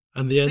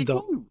 and they end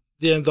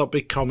up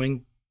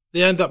becoming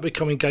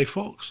Guy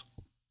Fawkes.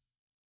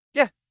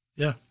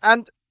 Yeah.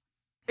 And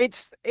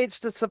it's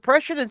the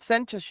suppression and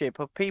censorship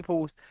of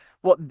people's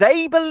what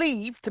they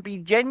believe to be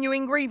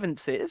genuine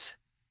grievances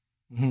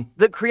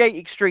that create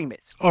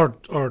extremists. Or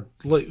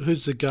like,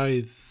 who's the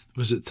guy?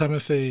 Was it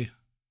Timothy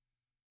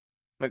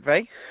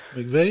McVeigh?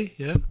 McVeigh,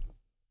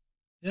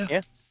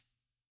 yeah.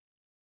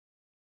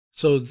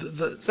 So,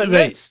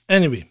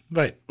 Anyway,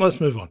 right. Let's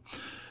move on.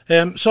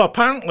 So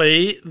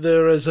apparently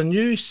there is a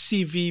new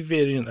CV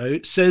variant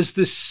out. Says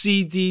the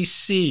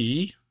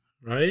CDC,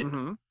 right?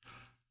 Mm-hmm.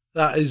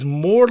 That is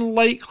more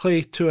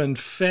likely to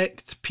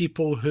infect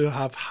people who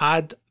have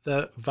had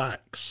the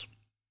vax.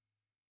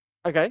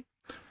 Okay.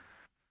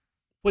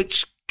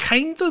 Which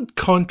kind of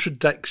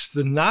contradicts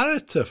the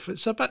narrative.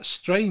 It's a bit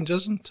strange,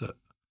 isn't it?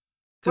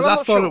 Because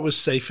I thought it was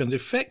safe and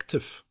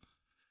effective.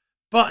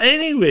 But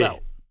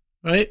anyway,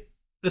 right?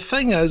 The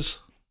thing is,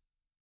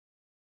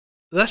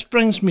 this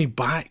brings me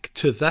back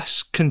to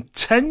this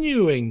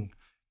continuing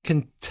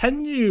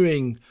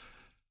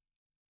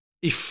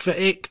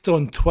effect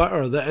on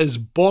Twitter that is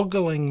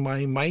boggling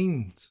my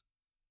mind,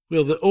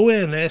 where the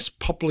ONS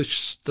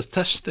published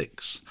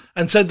statistics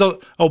and said,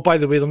 oh, by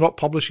the way, they're not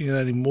publishing it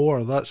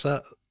anymore. That's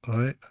it,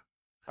 right?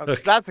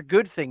 Okay. That's a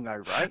good thing,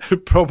 though, right?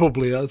 It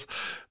probably is.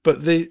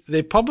 But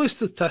they published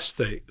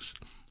statistics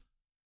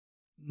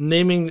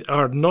naming,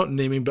 or not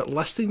naming, but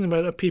listing the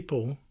amount of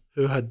people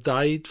who had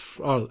died,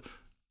 or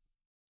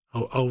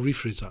I'll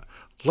rephrase that,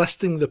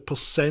 listing the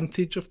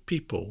percentage of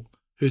people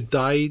who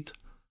died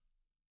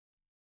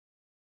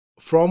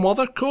from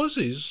other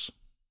causes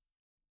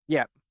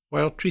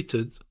while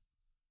treated,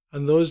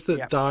 and those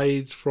that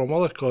died from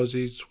other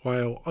causes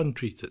while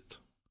untreated.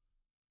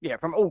 Yeah,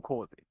 from all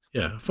causes.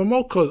 Yeah, from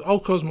all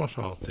cause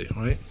mortality,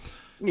 right?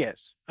 Yes.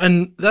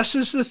 And this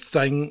is the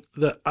thing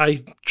that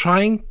I've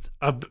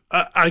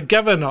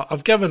given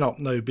up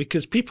now,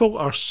 because people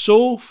are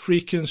so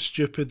freaking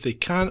stupid they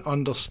can't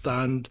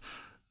understand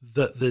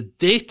that the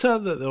data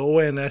that the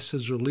ONS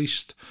has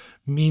released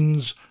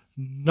means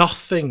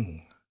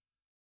nothing.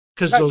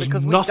 Because there's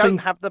nothing. We don't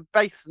have the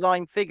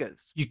baseline figures.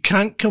 You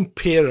can't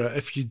compare it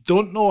if you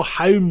don't know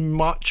how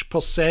much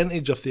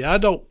percentage of the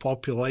adult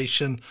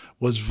population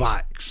was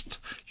vaxxed.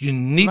 You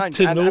need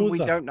to know that. We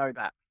don't know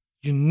that.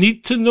 You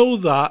need to know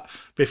that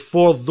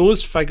before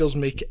those figures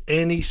make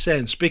any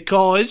sense.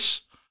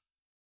 Because,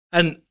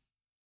 and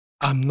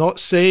I'm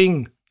not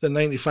saying that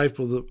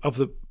 95% of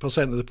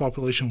the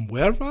population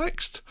were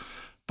vaxxed,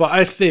 but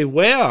if they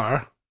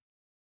were,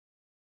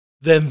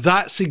 then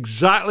that's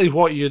exactly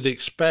what you'd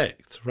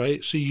expect,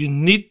 right? So you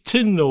need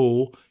to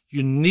know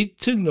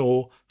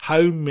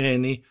how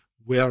many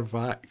were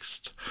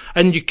vaxxed.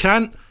 And you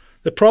can't,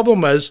 the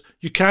problem is,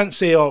 you can't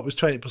say, oh, it was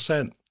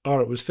 20%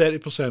 or it was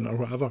 30% or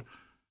whatever,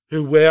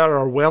 who were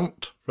or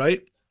weren't,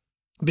 right?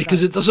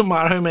 Because it doesn't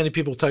matter how many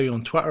people tell you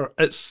on Twitter,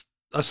 it's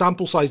a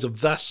sample size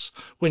of this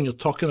when you're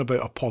talking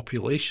about a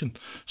population.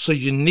 So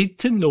you need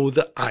to know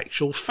the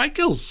actual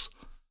figures.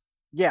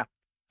 Yeah.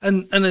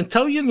 And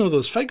until you know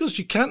those figures,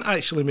 you can't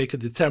actually make a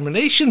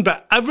determination.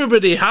 But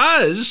everybody's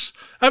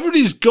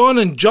gone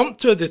and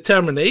jumped to a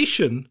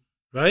determination,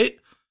 right?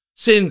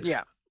 Saying,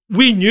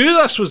 we knew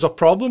this was a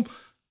problem,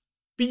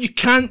 but you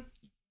can't,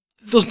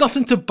 there's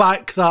nothing to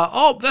back that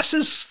up. This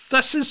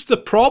is the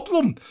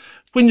problem.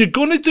 When you're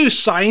going to do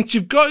science,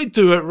 you've got to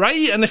do it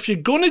right. And if you're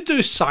going to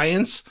do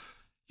science,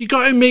 you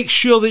got to make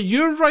sure that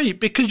you're right,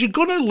 because you're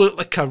going to look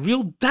like a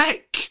real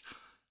dick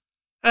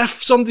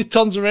if somebody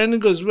turns around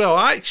and goes, well,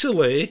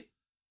 actually,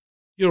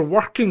 your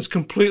working's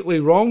completely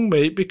wrong,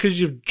 mate, because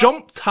you've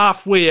jumped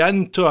halfway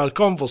into a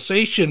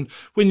conversation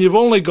when you've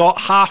only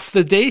got half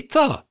the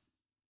data.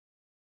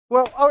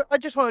 Well, I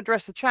just want to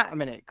address the chat a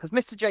minute, because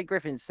Mr. J.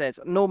 Griffin says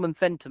Norman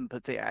Fenton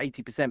puts it at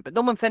 80%, but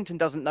Norman Fenton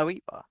doesn't know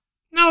either.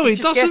 No, he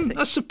doesn't. Guessing.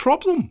 That's the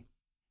problem.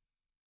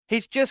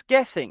 He's just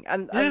guessing,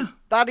 and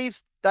that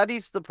is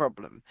the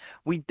problem.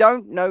 We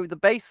don't know the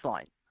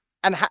baseline,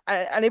 and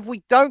if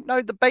we don't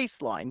know the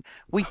baseline,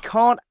 we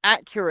can't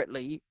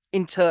accurately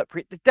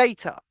interpret the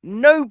data.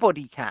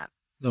 Nobody can.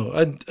 No,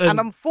 and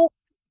unfortunately,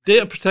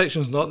 data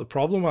protection is not the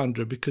problem,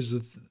 Andrew,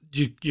 because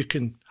you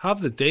can have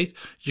the data,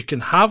 you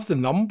can have the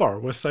number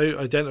without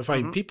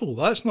identifying people.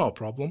 That's not a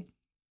problem.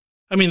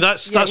 I mean,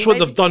 that's what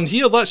they've done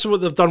here. That's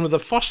what they've done with the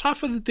first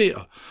half of the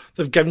data.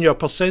 They've given you a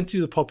percentage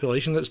of the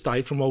population that's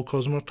died from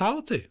all-cause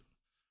mortality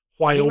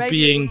while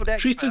being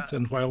treated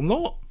and while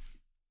not.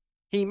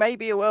 He may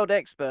be a world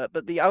expert,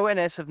 but the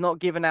ONS have not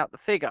given out the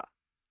figure,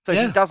 so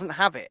he doesn't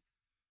have it.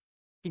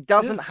 He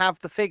doesn't have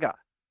the figure.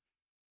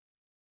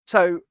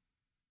 So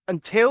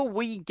until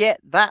we get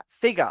that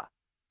figure,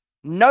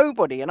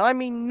 nobody, and I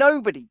mean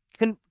nobody,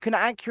 can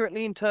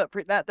accurately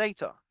interpret that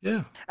data.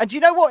 Yeah. And you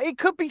know what? It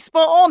could be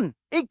spot on.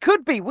 It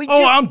could be. We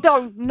just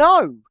don't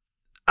know.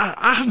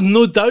 I have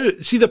no doubt.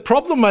 See, the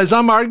problem is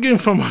I'm arguing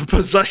from a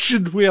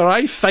position where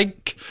I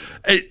think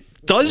it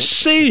does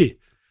say,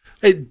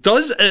 it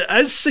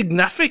is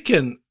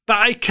significant, but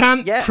I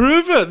can't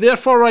prove it.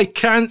 Therefore, I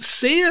can't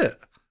say it,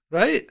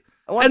 right?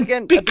 And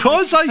again,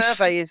 because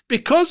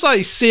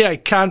I say I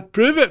can't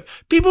prove it,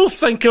 people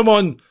think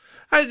I'm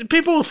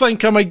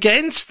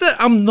against it.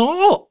 I'm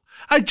not.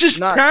 I just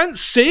can't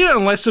say it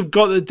unless I've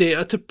got the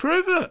data to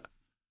prove it.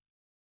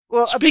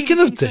 Well, speaking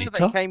of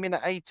data, came in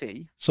at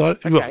 80. Sorry.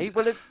 Okay,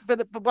 but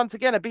once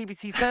again, a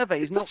BBC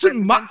survey is not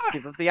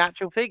representative of the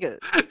actual figures.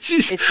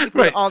 It's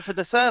people that answered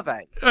the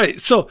survey. Right.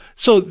 So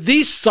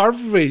these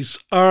surveys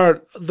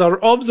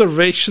they're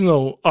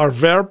observational or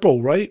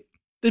verbal, right?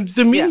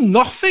 They mean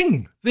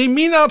nothing. They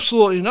mean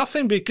absolutely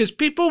nothing because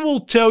people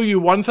will tell you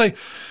one thing.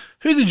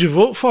 Who did you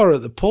vote for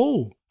at the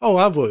poll? Oh,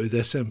 I voted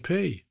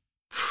SNP.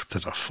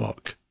 Did I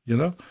fuck? You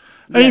know?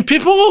 I mean,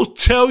 people will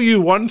tell you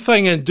one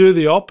thing and do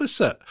the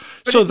opposite.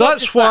 But so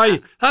that's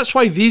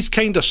why these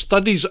kind of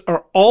studies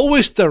are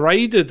always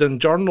derided in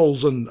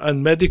journals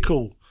and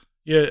medical,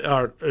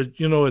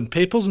 in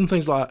papers and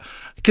things like that.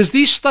 Because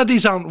these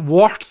studies aren't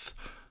worth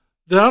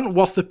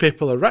the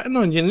paper they're written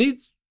on. You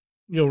need,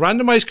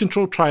 randomized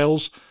controlled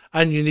trials,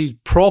 and you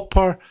need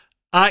proper,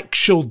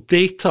 actual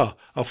data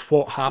of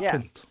what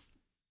happened.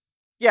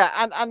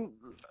 Yeah, and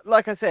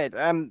like I said,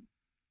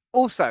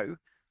 also,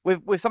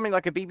 with something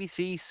like a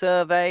BBC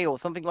survey or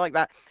something like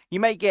that, you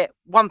may get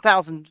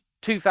 1,000,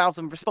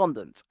 2,000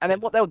 respondents. And then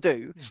what they'll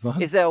do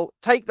is they'll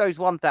take those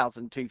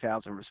 1,000,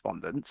 2,000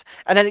 respondents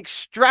and then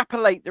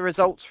extrapolate the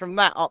results from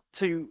that up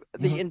to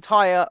the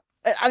entire...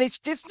 And it's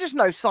just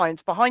no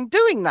science behind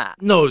doing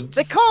that. No.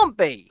 There can't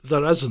be.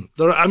 There isn't.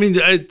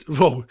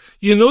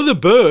 The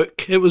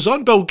book. It was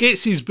on Bill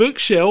Gates'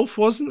 bookshelf,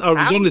 wasn't it? Or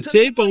it was on the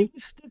table.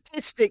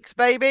 Statistics,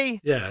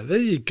 baby. Yeah, there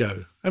you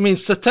go. I mean,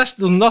 there's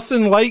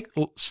nothing like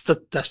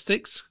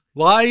statistics.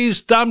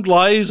 Lies, damned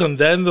lies, and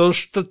then there's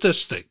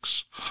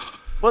statistics.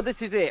 Well,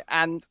 this is it.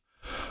 And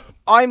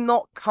I'm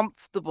not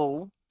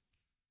comfortable,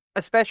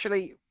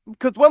 especially...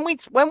 Because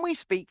when we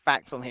speak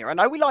facts on here, I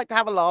know we like to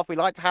have a laugh, we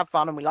like to have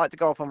fun, and we like to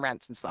go off on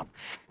rants and stuff.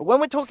 But when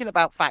we're talking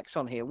about facts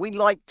on here, we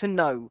like to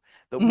know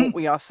that what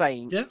we are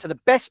saying, to the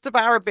best of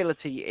our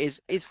ability,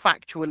 is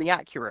factually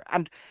accurate.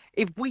 And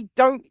if we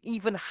don't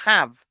even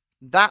have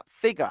that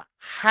figure,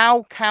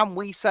 how can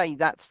we say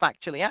that's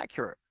factually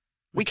accurate?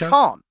 We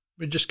can't.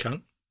 We just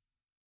can't.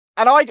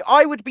 And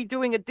I would be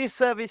doing a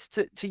disservice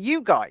to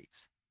you guys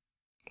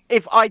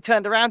if I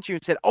turned around to you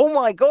and said, oh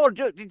my God,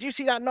 did you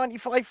see that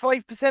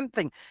 95.5%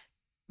 thing?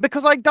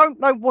 Because I don't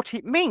know what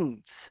it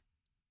means.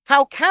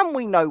 How can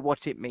we know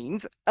what it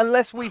means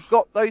unless we've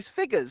got those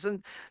figures?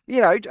 And,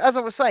 as I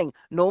was saying,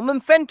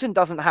 Norman Fenton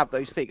doesn't have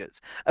those figures.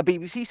 A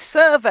BBC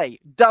survey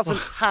doesn't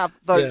have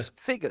those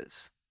figures.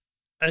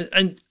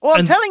 I'm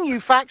telling you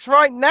facts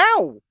right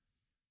now,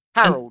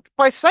 Harold,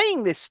 by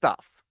saying this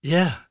stuff.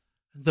 Yeah.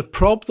 The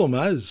problem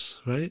is,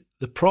 right?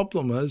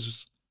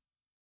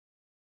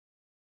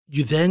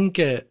 You then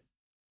get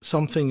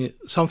something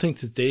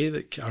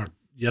today or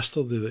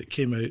yesterday that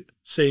came out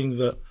saying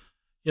that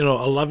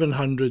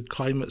 1,100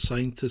 climate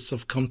scientists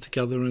have come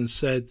together and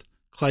said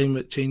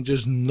climate change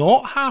is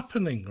not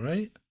happening,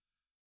 right?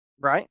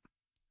 Right.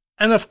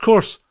 And of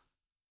course,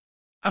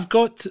 I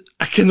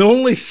can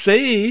only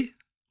say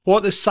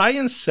what the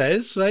science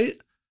says, right?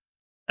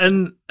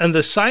 And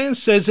the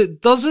science says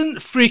it doesn't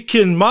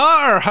freaking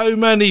matter how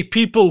many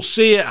people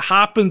say it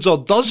happens or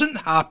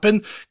doesn't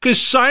happen,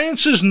 because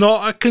science is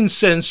not a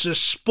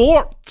consensus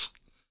sport.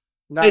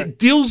 No. It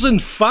deals in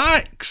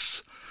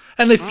facts.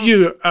 And if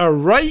you are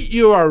right,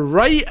 you are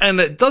right. And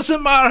it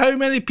doesn't matter how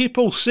many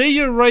people say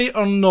you're right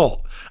or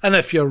not. And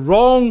if you're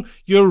wrong,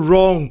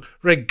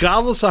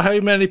 regardless of how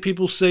many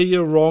people say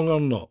you're wrong or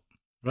not.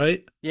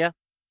 Right? Yeah.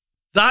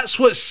 That's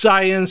what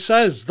science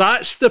is.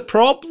 That's the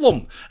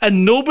problem.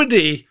 And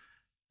nobody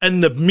in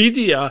the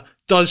media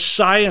does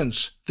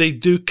science. They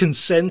do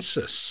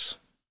consensus.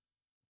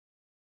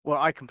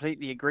 Well, I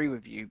completely agree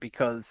with you,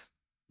 because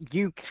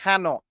you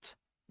cannot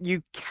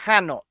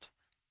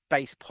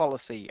base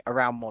policy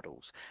around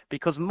models,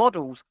 because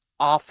models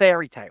are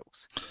fairy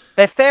tales.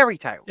 They're fairy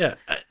tales. Yeah.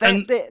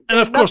 And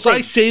of course, I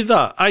say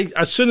that.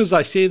 As soon as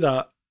I say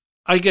that,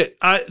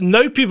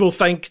 now people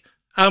think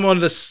I'm on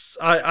this,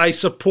 I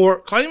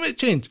support climate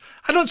change.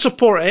 I don't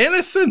support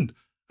anything.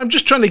 I'm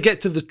just trying to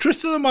get to the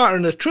truth of the matter.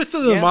 And the truth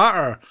of the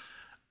matter,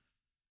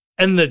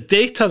 and the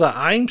data that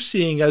I'm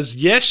seeing is,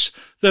 yes,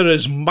 there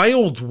is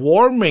mild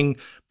warming,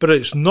 but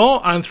it's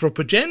not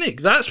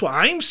anthropogenic. That's what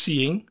I'm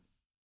seeing.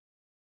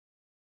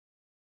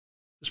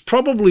 It's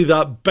probably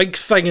that big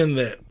thing in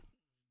the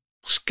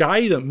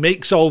sky that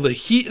makes all the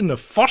heat in the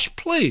first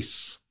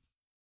place.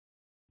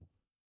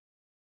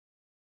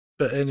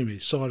 But anyway,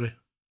 sorry.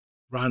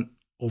 Rant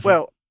over.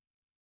 Well,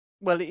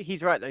 Well,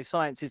 he's right though.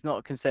 Science is not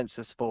a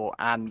consensus sport,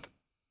 and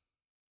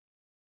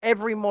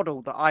every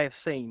model that I have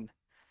seen,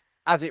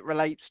 as it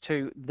relates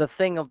to the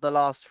thing of the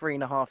last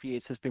 3.5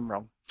 years, has been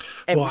wrong.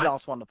 Every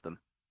last one of them.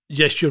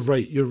 Yes, you're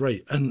right. You're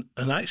right. And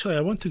actually,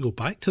 I want to go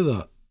back to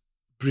that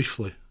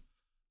briefly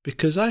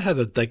because I had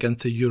a dig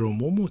into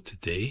Euromomo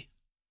today.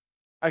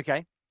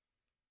 Okay.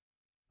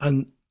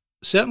 And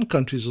certain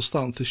countries are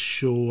starting to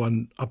show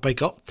a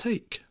big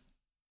uptake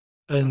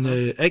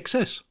in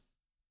excess.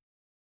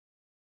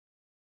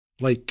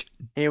 Like,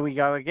 here we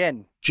go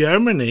again.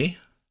 Germany,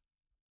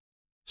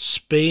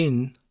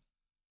 Spain,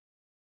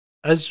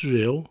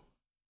 Israel,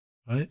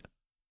 right?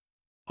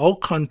 All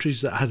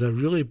countries that had a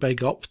really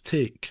big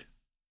uptake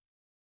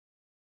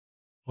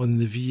on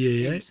the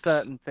VAX. In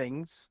certain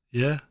things.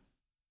 Yeah.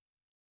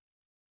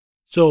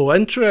 So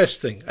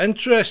interesting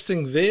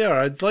there.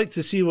 I'd like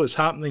to see what's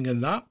happening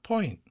in that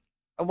point.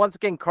 And once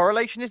again,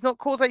 correlation is not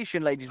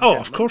causation, ladies and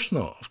gentlemen. Of course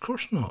not. Of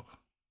course not.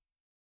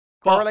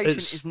 Correlation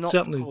is not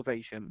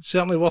causation.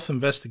 Certainly worth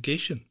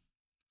investigation.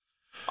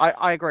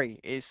 I agree.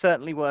 It's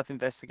certainly worth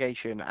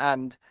investigation.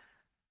 And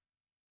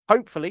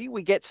hopefully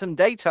we get some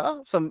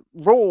data, some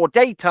raw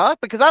data,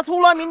 because that's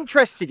all I'm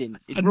interested in,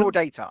 is raw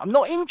data. I'm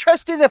not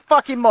interested in a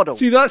fucking model.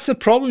 See, that's the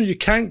problem. You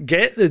can't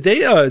get the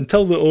data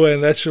until the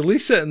ONS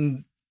release it.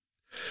 And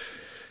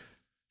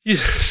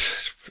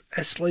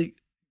it's like,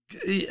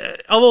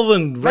 other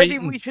than writing...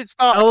 Maybe we should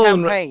start a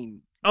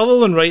campaign. Other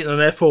than writing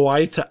an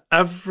FOI to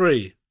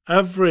every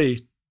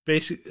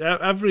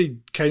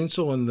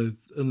council in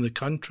the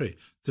country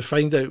to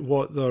find out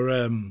what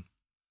their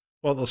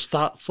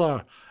stats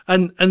are.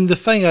 And the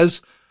thing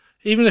is,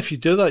 even if you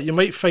do that, you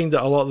might find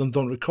that a lot of them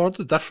don't record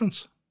the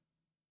difference.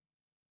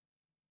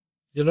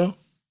 You know?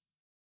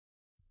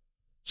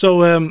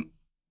 So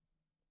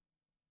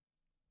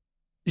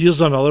here's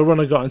another one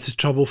I got into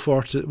trouble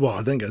for. Well,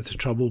 I didn't get into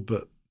trouble,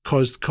 but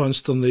caused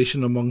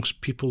consternation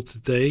amongst people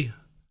today.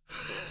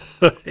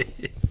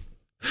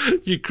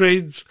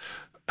 Ukraine's...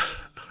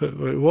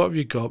 Wait, what have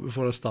you got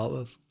before I start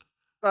this?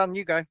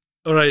 You go.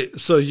 All right,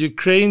 so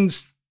Ukraine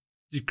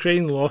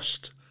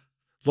lost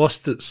one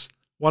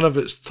of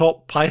its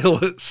top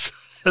pilots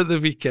at the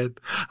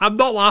weekend. I'm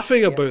not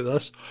laughing about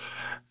this.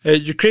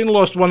 Ukraine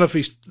lost one of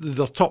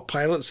their top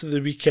pilots at the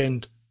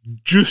weekend.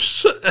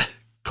 Juice,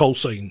 call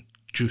sign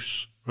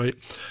Juice, right?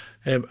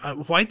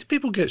 Why do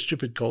people get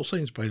stupid call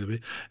signs, by the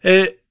way?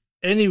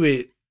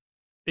 Anyway,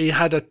 he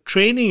had a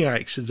training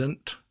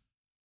accident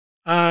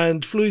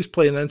and flew his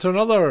plane into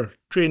another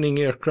training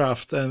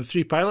aircraft, and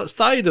 3 pilots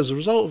died as a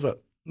result of it.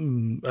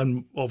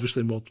 And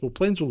obviously multiple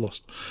planes were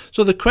lost.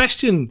 So the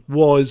question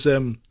was,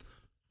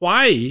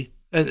 why,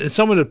 and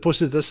someone had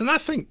posted this, and I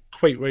think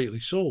quite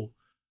rightly so,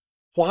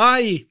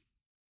 why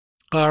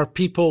are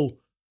people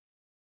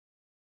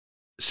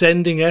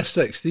sending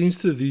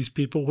F-16s to these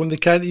people when they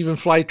can't even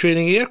fly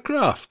training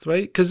aircraft,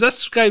 right? Because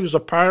this guy was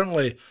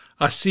apparently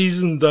a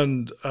seasoned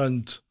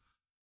and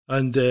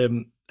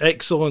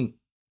excellent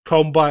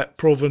combat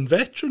proven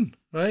veteran,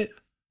 right?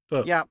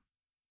 But yeah,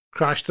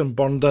 crashed and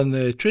burned in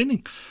the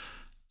training.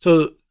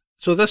 So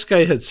this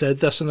guy had said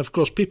this, and of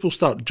course people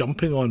start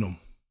jumping on him.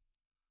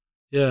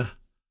 Yeah.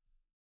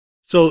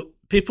 So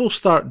people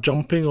start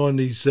jumping on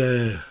his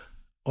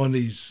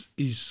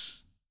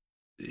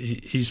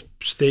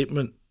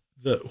statement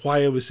that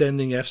why are we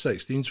sending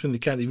F-16s when they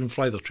can't even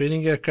fly their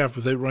training aircraft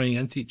without running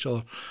into each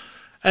other,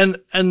 and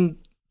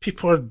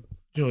people are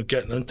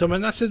getting into him,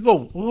 and I said,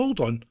 well, hold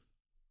on.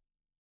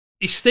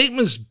 His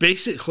statement's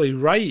basically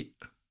right,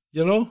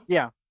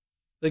 Yeah.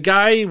 The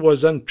guy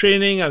was in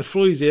training and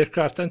flew his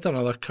aircraft into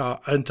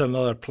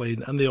another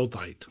plane, and they all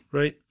died,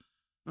 right?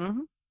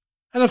 Mm-hmm.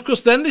 And of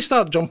course, then they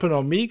start jumping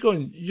on me,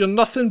 going, "You're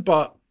nothing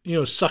but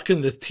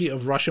sucking the teat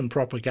of Russian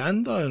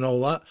propaganda and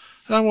all that."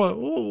 And I'm like,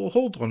 "Oh,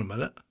 hold on a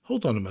minute.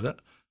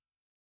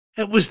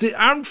 It was the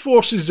armed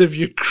forces of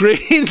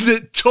Ukraine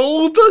that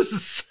told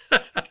us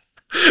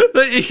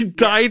that he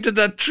died in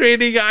a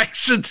training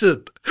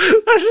accident.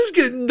 This has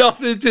got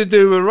nothing to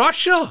do with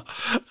Russia."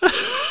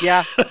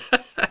 Yeah.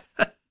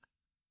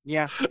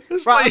 Yeah.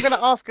 Right, I'm going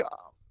to ask...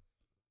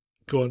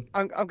 Go on.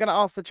 I'm going to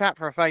ask the chat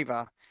for a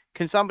favour.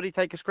 Can somebody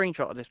take a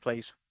screenshot of this,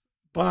 please?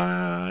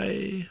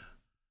 Bye,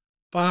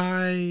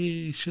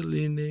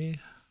 Shalini.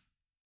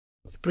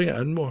 Bring it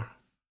in more.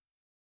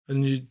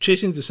 And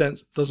Chasing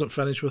Descent doesn't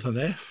finish with an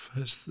F.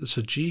 It's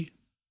a G.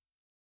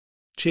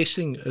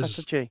 Chasing is... That's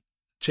a G.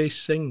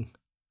 Chasing.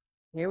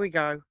 Here we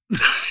go.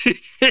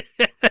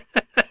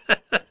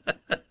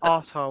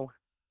 Arsehole.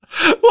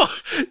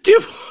 What?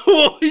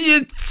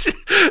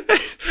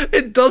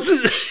 It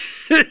doesn't...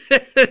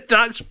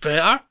 That's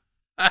better.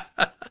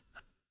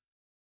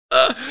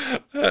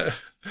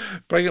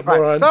 Bring it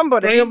more in.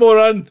 Bring it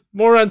more in.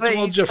 More in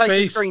towards your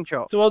face.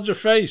 Towards your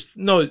face.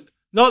 No,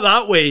 not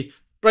that way.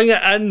 Bring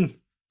it in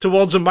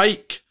towards a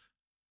mic.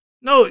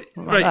 No,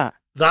 right.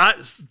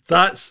 That's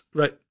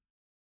right.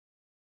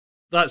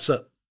 That's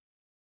it.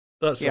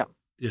 That's it.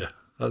 Yeah,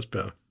 that's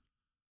better.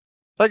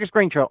 Take a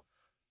screenshot.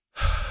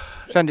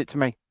 Send it to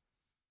me.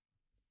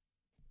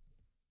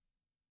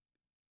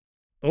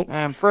 Oh,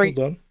 free.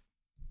 Hold on.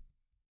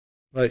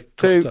 Right.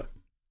 2.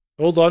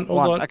 Hold on.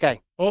 1.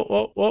 Okay.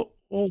 Oh,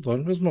 hold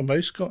on. Where's my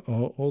mouse gone?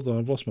 Oh, hold on.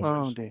 I've lost my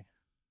mouse. Oh, dear.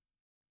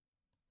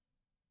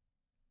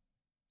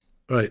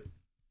 Right.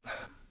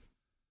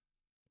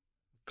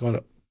 Got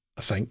it,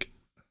 I think.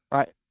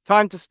 Right.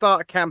 Time to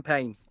start a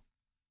campaign.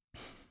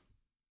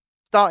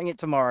 Starting it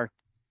tomorrow.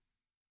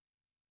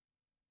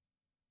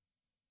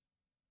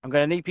 I'm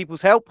going to need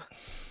people's help.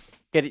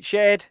 Get it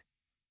shared.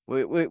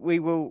 We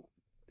will.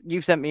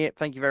 You've sent me it.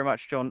 Thank you very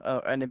much, John.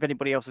 And if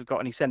anybody else has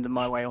got any, send them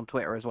my way on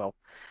Twitter as well.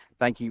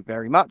 Thank you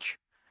very much.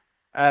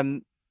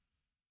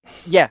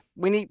 Yeah,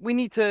 we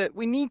need to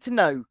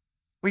know.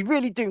 We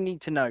really do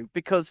need to know,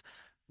 because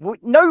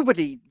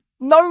nobody,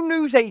 no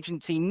news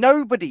agency,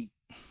 nobody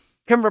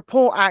can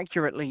report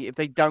accurately if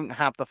they don't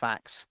have the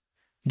facts.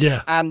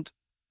 Yeah. And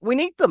we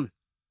need them.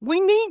 We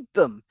need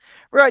them.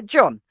 Right,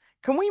 John,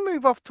 can we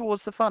move off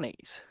towards the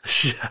funnies?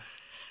 Yeah.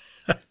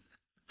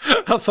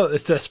 I thought the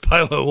test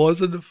pilot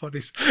wasn't the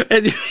funniest.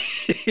 Anyway,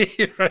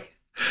 right.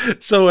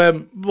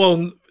 So,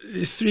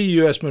 3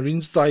 US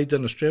Marines died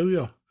in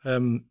Australia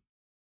in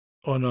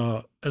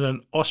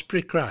an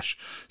Osprey crash.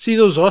 See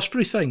those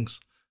Osprey things?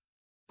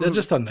 They're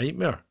just a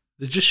nightmare.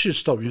 They just should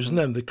stop using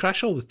them. They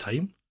crash all the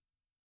time.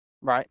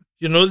 Right.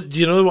 Do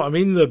you know what I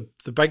mean? The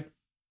big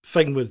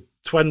thing with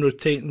twin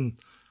rotating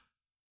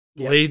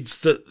blades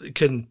that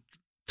can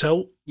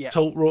tilt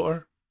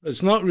rotor.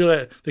 It's not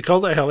really, they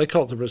call it a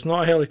helicopter, but it's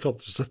not a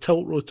helicopter, it's a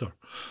tilt rotor.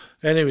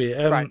 Anyway,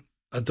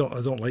 I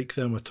don't like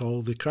them at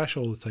all. They crash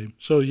all the time.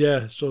 So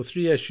yeah,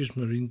 3 US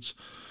Marines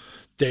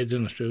dead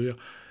in Australia.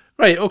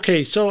 Right,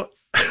 okay, so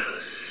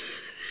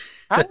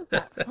How's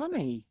that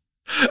funny?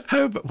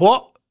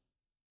 What?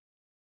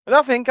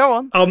 Nothing, go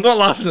on. I'm not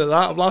laughing at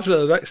that, I'm laughing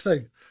at the next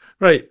thing.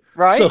 Right.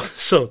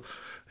 So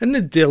in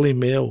the Daily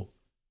Mail,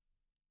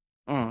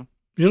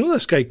 you know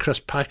this guy Chris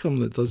Packham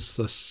that does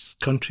this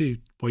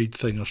countrywide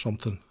thing or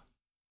something?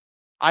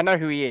 I know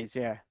who he is,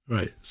 yeah.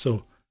 Right.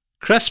 So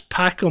Chris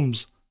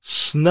Packham's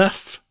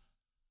sniff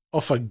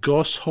of a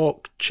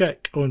goshawk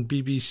chick on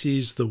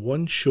BBC's The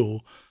One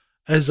Show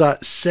is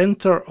at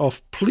centre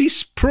of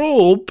police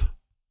probe,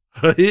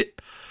 right?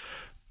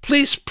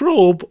 Police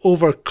probe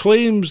over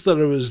claims that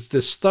it was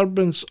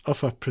disturbance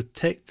of a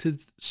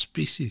protected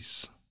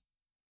species.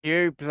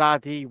 You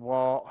bloody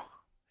what?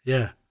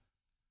 Yeah.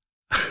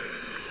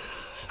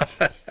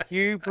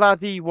 You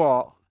bloody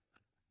what?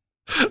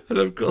 And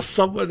I've got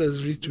someone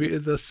has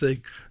retweeted this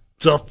saying,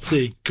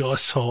 dirty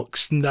goshawk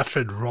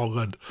sniffing wrong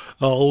on.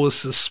 I always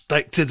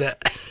suspected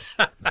it.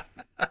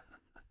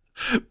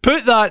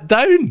 Put that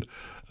down.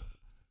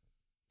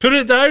 Put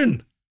it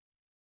down.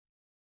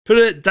 Put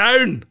it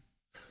down.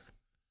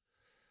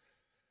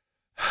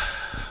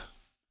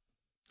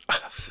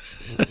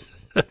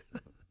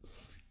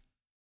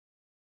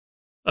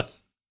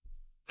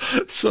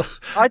 So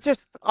I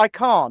just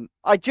can't.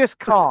 I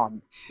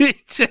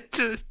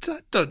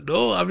don't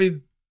know. I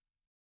mean,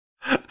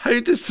 how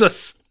does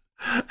this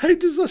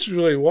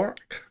really work?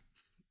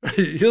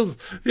 Here's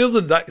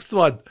the next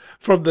one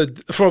from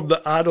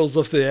the annals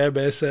of the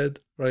MSN,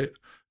 right?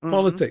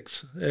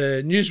 Politics.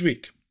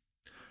 Newsweek.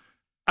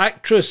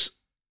 Actress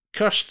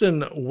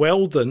Kirsten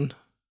Weldon,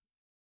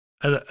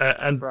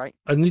 and right.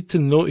 I need to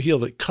note here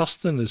that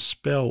Kirsten is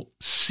spelled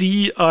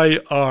Kirsten,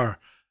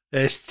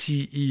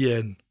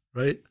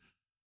 right?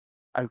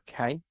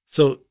 Okay.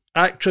 So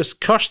actress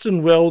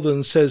Kirsten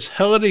Weldon says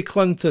Hillary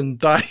Clinton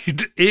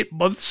died 8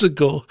 months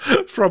ago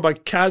from a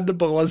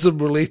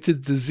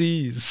cannibalism-related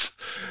disease.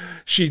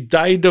 She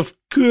died of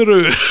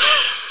kuru.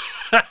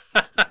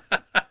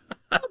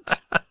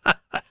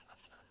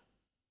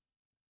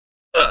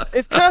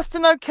 Is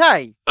Kirsten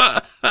okay?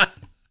 I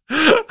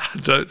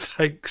don't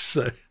think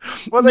so.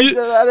 Well, they're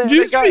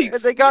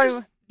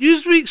going...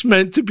 Newsweek's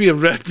meant to be a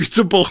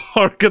reputable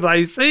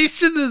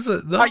organisation, is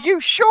it not? Are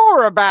you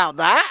sure about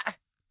that?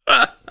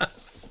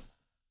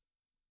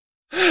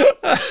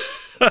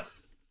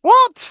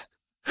 What?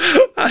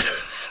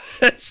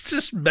 It's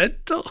just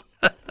mental.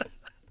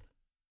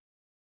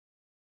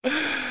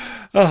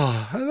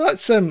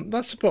 That's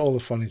about all the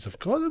funnies I've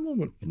got at the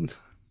moment.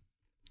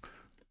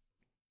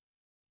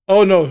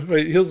 Oh no!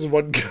 Right, here's the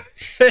one guy,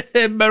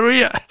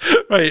 Maria.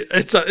 Right,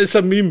 it's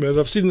a meme, and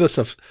I've seen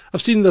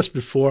this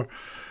before.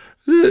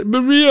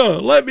 Maria,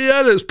 let me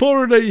in. It's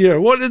pouring out here.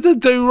 What did I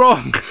do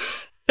wrong?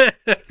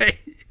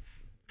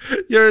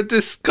 You're a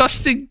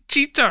disgusting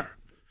cheater.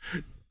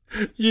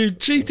 You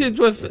cheated,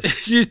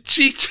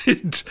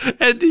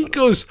 and he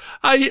goes,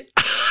 I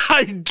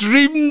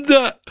dreamed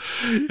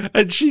it,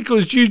 and she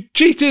goes, you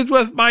cheated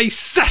with my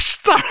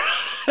sister,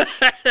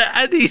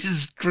 and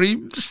his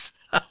dreams,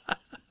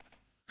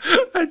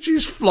 and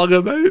she's flung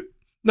him out.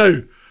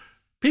 Now,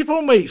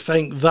 people might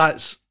think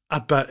that's a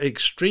bit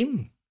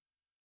extreme,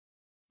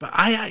 but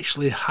I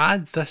actually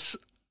had this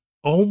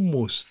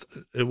almost,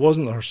 it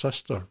wasn't her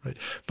sister, right?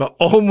 But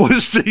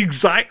almost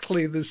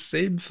exactly the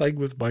same thing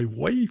with my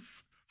wife.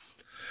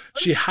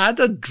 She had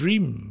a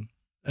dream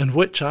in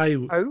which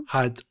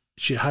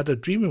she had a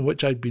dream in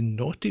which I'd been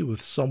naughty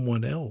with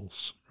someone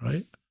else,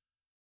 right?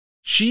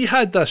 She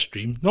had this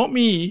dream, not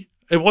me.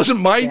 It wasn't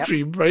my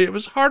dream, right? It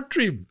was her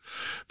dream.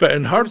 But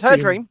in her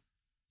dream,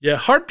 yeah,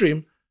 her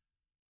dream,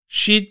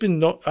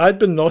 I'd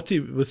been naughty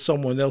with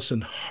someone else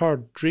in her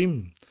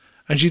dream,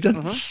 and she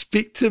didn't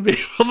speak to me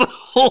for the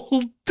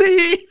whole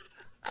day.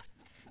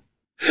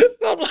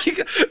 I'm like,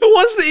 it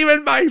wasn't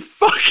even my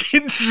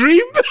fucking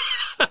dream.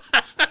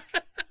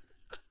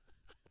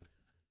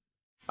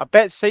 I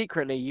bet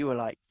secretly you were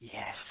like,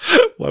 yes.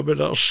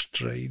 Women are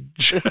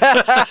strange.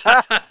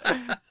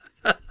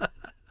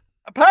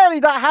 Apparently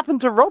that happened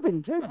to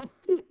Robin too.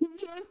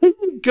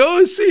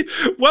 Go see,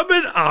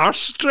 women are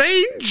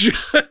strange.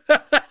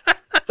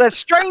 They're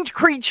strange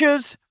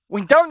creatures.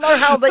 We don't know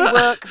how they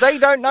work. They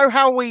don't know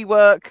how we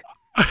work.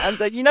 And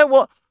you know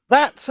what?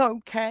 That's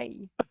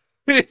okay.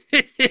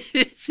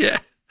 Yeah.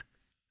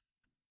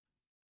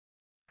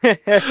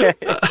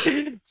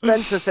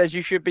 Spencer says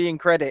you should be in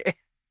credit.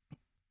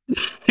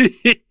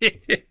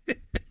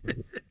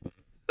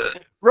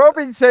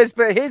 Robin says,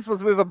 but his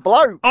was with a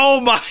bloke.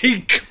 Oh my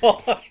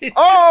god.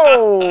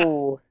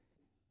 Oh.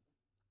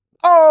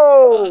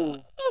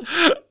 Oh.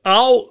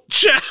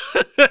 Ouch.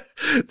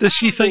 Does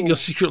she think you're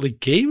secretly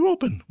gay,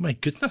 Robin? My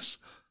goodness.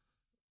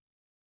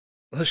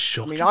 That's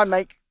shocking. I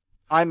mean,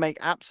 I make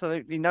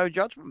absolutely no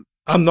judgment.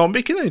 I'm not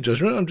making any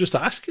judgment. I'm just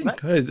asking. No.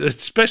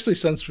 Especially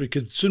since we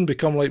could soon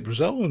become like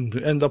Brazil and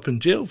end up in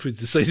jail if we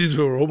decided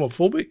we were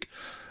homophobic.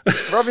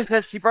 Robin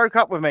says she broke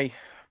up with me.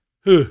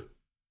 Who?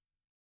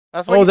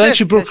 That's what then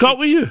she broke up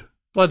with you?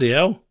 Bloody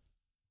hell.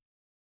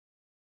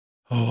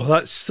 Oh,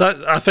 that's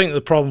that. I think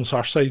the problem's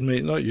her side,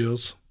 mate, not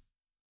yours.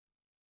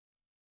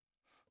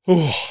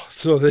 Oh,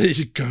 so there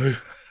you go.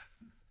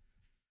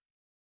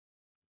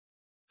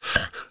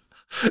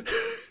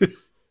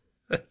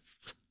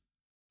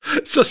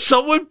 So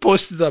someone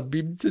posted a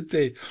meme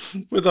today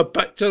with a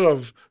picture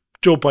of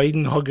Joe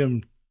Biden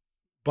hugging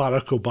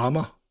Barack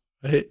Obama,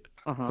 right?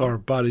 Or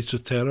Barry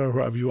Soetoro, or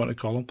whatever you want to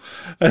call him.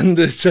 And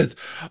it said,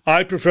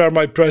 I prefer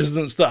my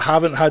presidents that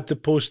haven't had to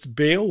post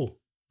bail,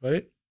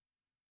 right?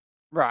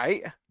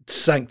 Right.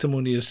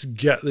 Sanctimonious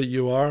git that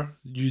you are,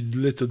 you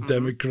little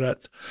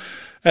Democrat.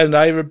 And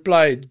I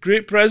replied,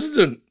 great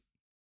president.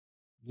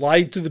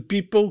 Lied to the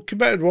people,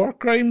 committed war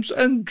crimes,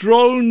 and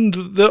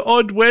drowned the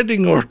odd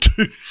wedding or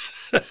two.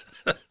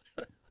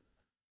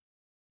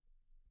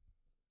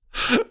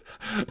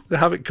 They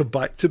haven't come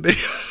back to me.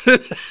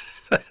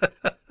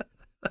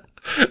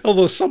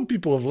 Although some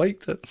people have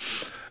liked it.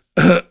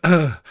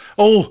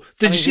 Oh,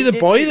 did you see the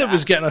boy that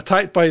was getting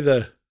attacked by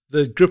the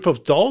group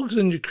of dogs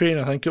in Ukraine,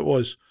 I think it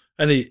was?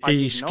 And he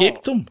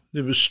escaped them.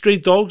 There was stray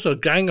dogs, a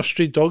gang of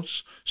stray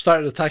dogs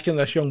started attacking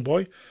this young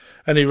boy.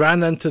 And he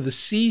ran into the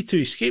sea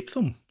to escape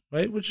them,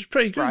 right? Which is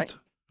pretty good,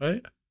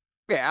 right?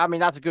 Yeah, I mean,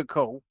 that's a good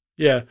call.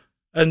 Yeah.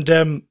 And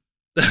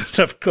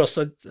of course,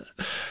 I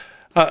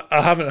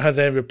haven't had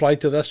any reply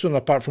to this one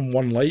apart from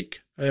one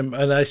like.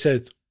 And I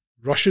said,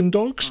 Russian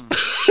dogs?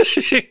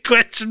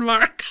 Question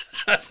mark.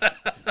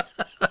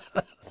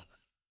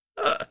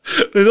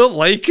 They don't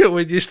like it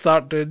when you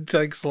start doing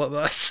things like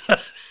this.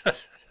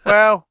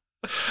 Well,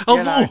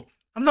 although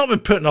I've not been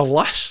put on a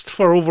list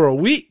for over a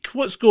week.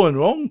 What's going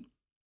wrong?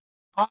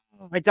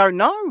 I don't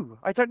know.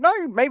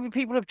 Maybe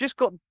people have just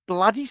got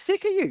bloody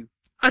sick of you.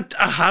 I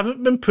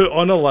haven't been put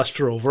on a list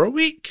for over a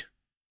week.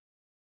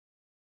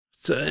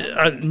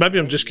 So, maybe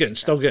I'm just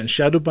still getting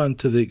shadow banned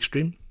to the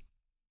extreme.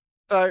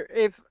 So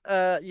if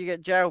you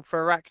get jailed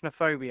for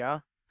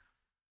arachnophobia,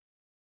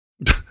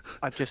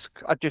 I just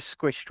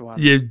squished one.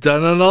 You've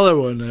done another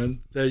one,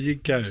 then. There you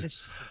go.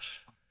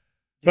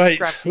 Right.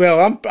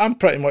 Well, I'm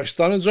pretty much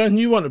done. Is there anything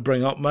you want to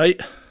bring up,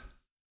 mate?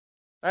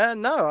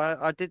 No,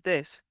 I did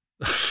this.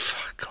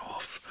 Fuck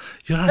off.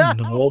 You're a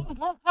knob.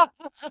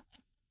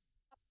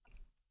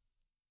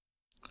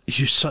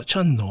 You're such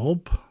a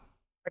knob.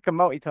 I can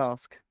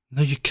multitask.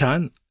 No, you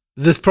can't.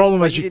 The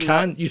problem is you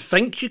can't. You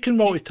think you can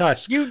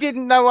multitask. You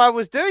didn't know I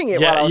was doing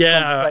it.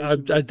 I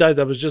did.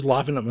 I was just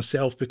laughing at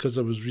myself because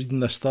I was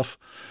reading this stuff.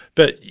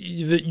 But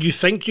you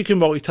think you can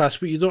multitask,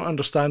 but you don't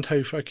understand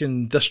how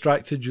fucking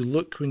distracted you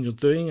look when you're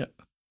doing it.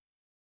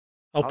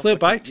 I'll play it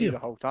back to you. The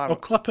whole time. I'll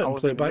clip it and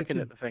play it back to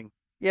you. At the thing.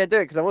 Yeah, do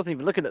it, because I wasn't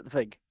even looking at the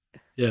thing.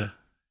 Yeah.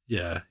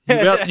 You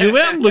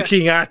weren't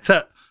looking at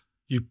it,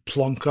 you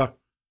plonker.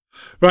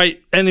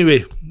 Right,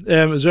 anyway,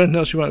 is there anything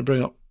else you want to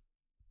bring up?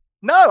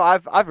 No,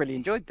 I've really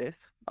enjoyed this.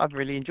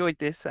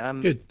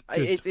 Good.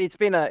 It's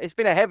been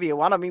a heavier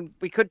one. I mean,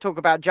 we could talk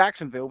about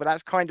Jacksonville, but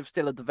that's kind of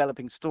still a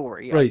developing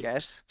story, right. I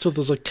guess. So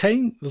there's a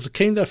kind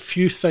of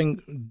few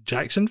thing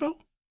Jacksonville?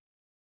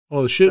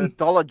 Oh, the shooting? The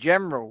Dollar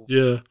General.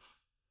 Yeah.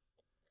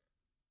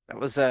 That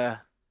was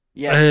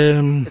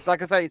it's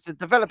like I say, it's a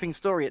developing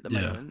story at the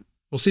moment.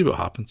 We'll see what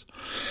happens.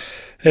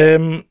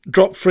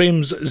 Drop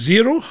frames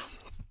 0.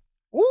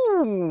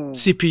 Ooh.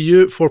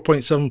 CPU at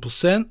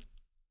 4.7%.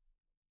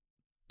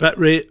 Bit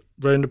rate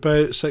round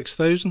about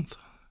 6,000.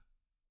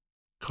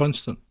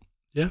 Constant.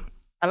 Yeah.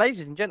 And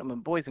ladies and gentlemen,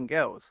 boys and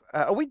girls,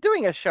 are we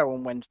doing a show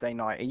on Wednesday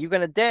night? Are you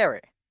going to dare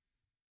it?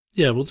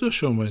 Yeah, we'll do a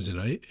show on Wednesday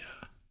night.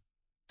 Yeah.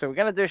 So we're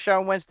going to do a show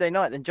on Wednesday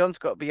night. Then John's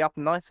got to be up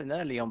nice and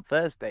early on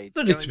Thursday.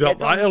 Don't need to be up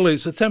that early.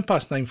 It's a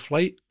 9:10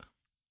 flight.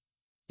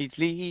 He's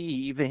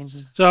leaving.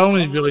 So I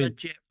only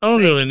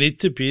really need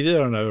to be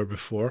there an hour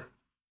before.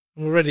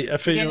 I'm already,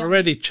 if you're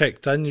already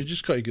checked in, you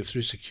just got to get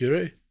through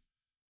security.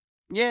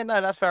 Yeah, no,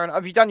 that's fair enough.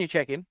 Have you done your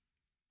check-in?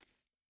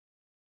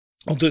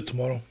 I'll do it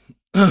tomorrow.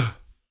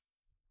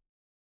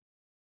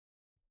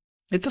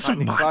 It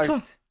doesn't matter.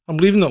 Close. I'm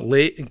leaving it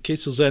late in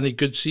case there's any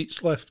good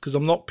seats left because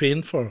I'm not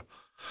paying for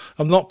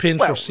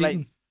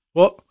seating.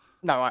 What?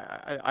 No,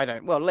 I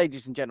don't. Well,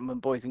 ladies and gentlemen,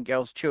 boys and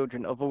girls,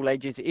 children of all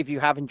ages, if you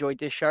have enjoyed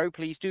this show,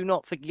 please do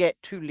not forget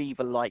to leave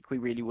a like. We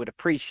really would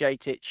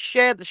appreciate it.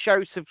 Share the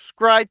show,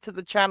 subscribe to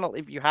the channel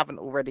if you haven't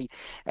already.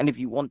 And if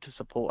you want to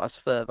support us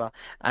further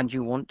and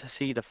you want to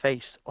see the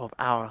face of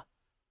our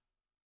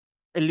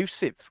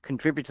elusive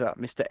contributor,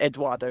 Mr.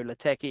 Eduardo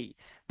Latecchi,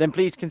 then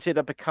please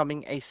consider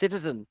becoming a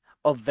citizen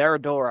of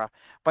Veradora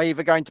by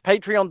either going to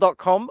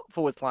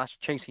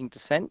patreon.com/chasing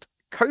descent,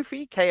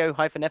 Ko-fi,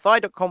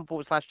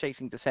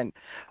 ko-fi.com/chasing descent,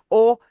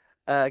 or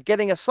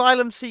getting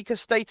asylum seeker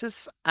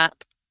status at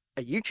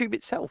YouTube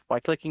itself by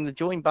clicking the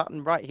join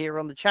button right here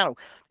on the channel.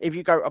 If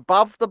you go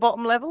above the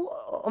bottom level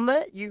on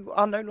there, you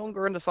are no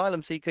longer an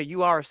asylum seeker,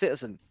 you are a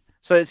citizen.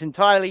 So it's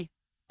entirely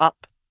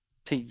up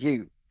to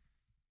you.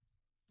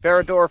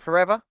 Veradora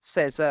forever,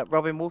 says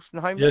Robin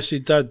Wolstenholme. Yes, he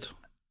did.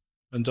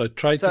 And I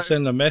tried to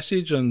send a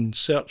message and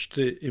searched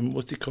the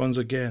emoticons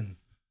again.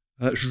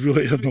 That's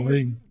really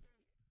annoying.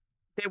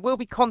 There will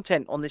be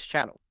content on this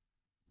channel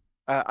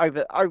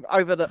over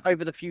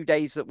the few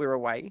days that we're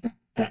away.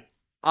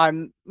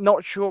 I'm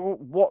not sure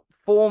what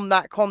form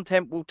that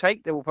content will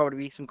take. There will probably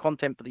be some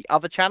content for the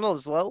other channel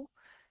as well.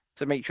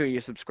 So make sure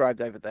you're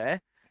subscribed over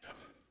there.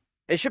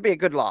 It should be a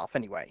good laugh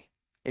anyway.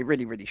 It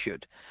really, really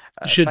should.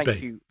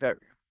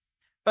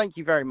 Thank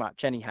you very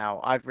much. Anyhow,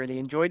 I've really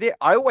enjoyed it.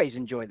 I always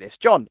enjoy this.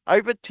 John,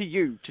 over to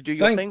you to do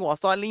your thing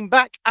whilst I lean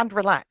back and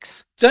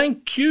relax.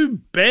 Thank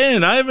you,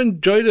 Ben. I've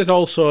enjoyed it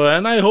also,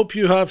 and I hope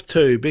you have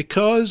too,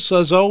 because,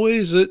 as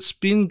always, it's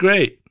been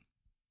great.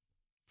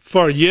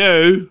 For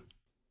you.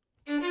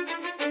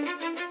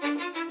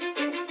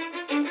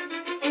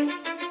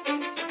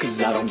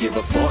 Cause I don't give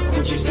a fuck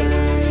what you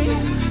say.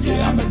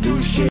 Yeah, I'ma do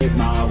shit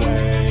my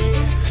way.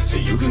 So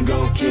you can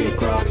go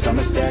kick rocks,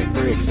 I'ma stack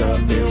bricks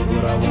up, build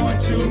what I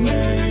want to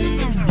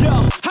make.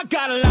 Yo, I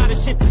got a lot of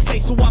shit to say,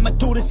 so I'ma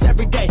do this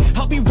every day.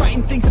 I'll be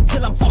writing things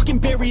until I'm fucking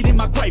buried in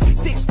my grave.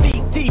 6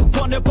 feet deep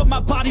under, but my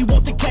body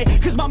won't decay.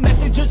 Cause my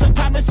messages are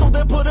timeless, so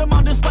they'll put them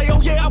on display.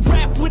 Oh yeah, I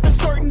rap with a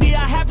certainty,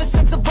 I have a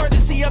sense of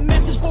urgency. A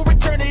message for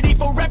eternity,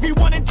 for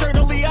everyone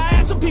internally. I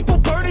had some people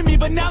burning me,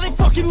 but now they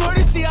fucking learn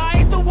to see I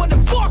ain't the one to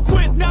fuck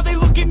with. Now they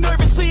looking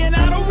nervously, and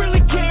I don't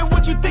really care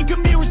what you think of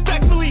me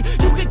respectfully.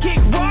 You can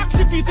kick rocks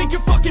if you think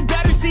you're fucking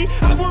better, see.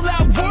 I will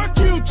outwork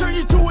you, turn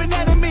you to an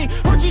enemy.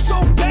 Hurt you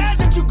so bad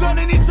that you're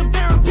gonna need some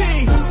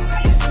therapy.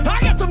 I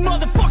got the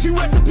motherfucking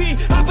recipe.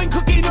 I've been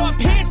cooking up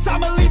hits,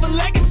 I'ma leave a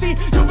legacy.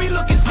 You'll be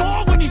looking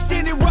small when you're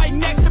standing right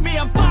next to me.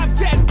 I'm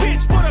 5'10",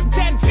 bitch, but I'm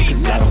 10 feet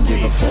next to me. I don't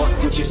give a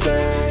fuck what you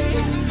say.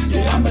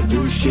 Yeah, I'ma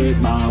do shit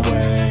my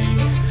way.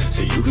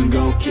 So you can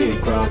go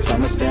kick rocks,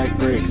 I'ma stack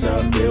bricks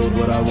up, build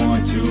what I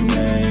want to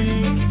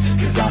make.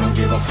 Cause I don't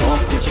give a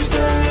fuck what you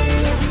say.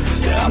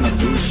 Yeah, I'ma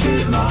do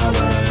shit my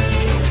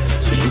way.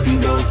 So you can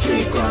go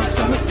kick rocks,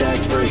 I'ma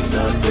stack bricks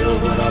up,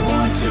 build what I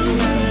want to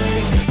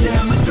make.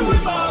 Yeah, I'ma do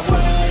it my way.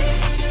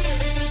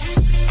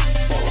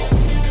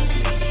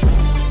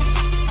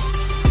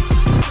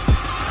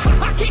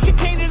 I can't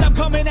contain it, I'm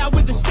coming out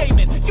with a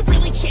statement. You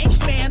really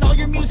changed, man, all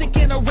your music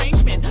and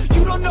arrangement.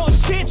 You don't know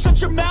shit, shut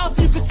your mouth,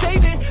 you can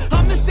save it.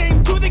 I'm the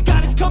same dude that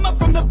got his come up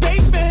from the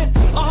basement.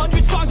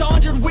 100 songs,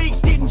 100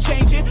 weeks, didn't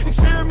change it.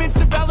 Experiments,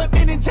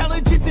 development,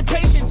 intelligence, and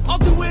patience. I'll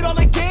do it all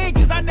again,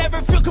 cause I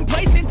never feel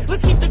complacent.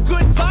 Let's keep the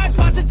good vibes,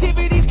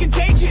 positivity's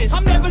contagious.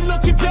 I'm never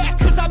looking back,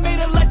 cause I made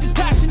a life that's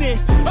passionate.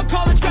 A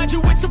college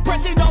graduate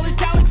suppressing all his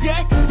talents,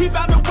 yeah. He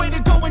found a way to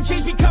go and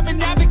change, become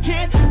an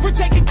advocate. For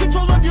taking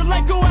control of your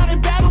life, go out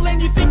and battle.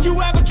 And you think you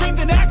have a dream,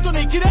 then act on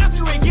it. Get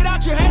after it, get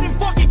out your head and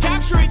fucking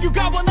capture it. You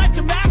got one life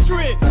to master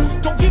it.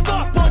 Don't give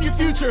up on your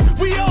future,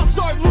 we all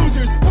start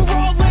losers. We're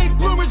all late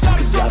bloomers,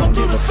 gotta struggle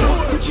through the sewer.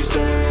 What you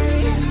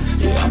say?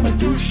 Yeah, I'ma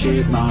do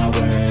shit my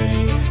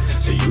way.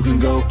 So you can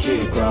go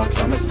kick rocks,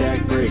 I'ma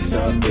stack bricks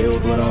up,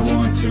 build what I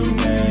want to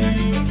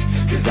make.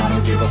 Cause I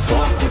don't give a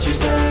fuck what you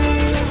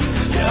say.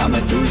 Yeah, I'ma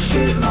do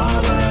shit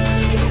my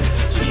way.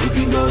 So you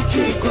can go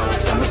kick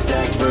rocks, I'ma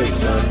stack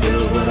bricks up, build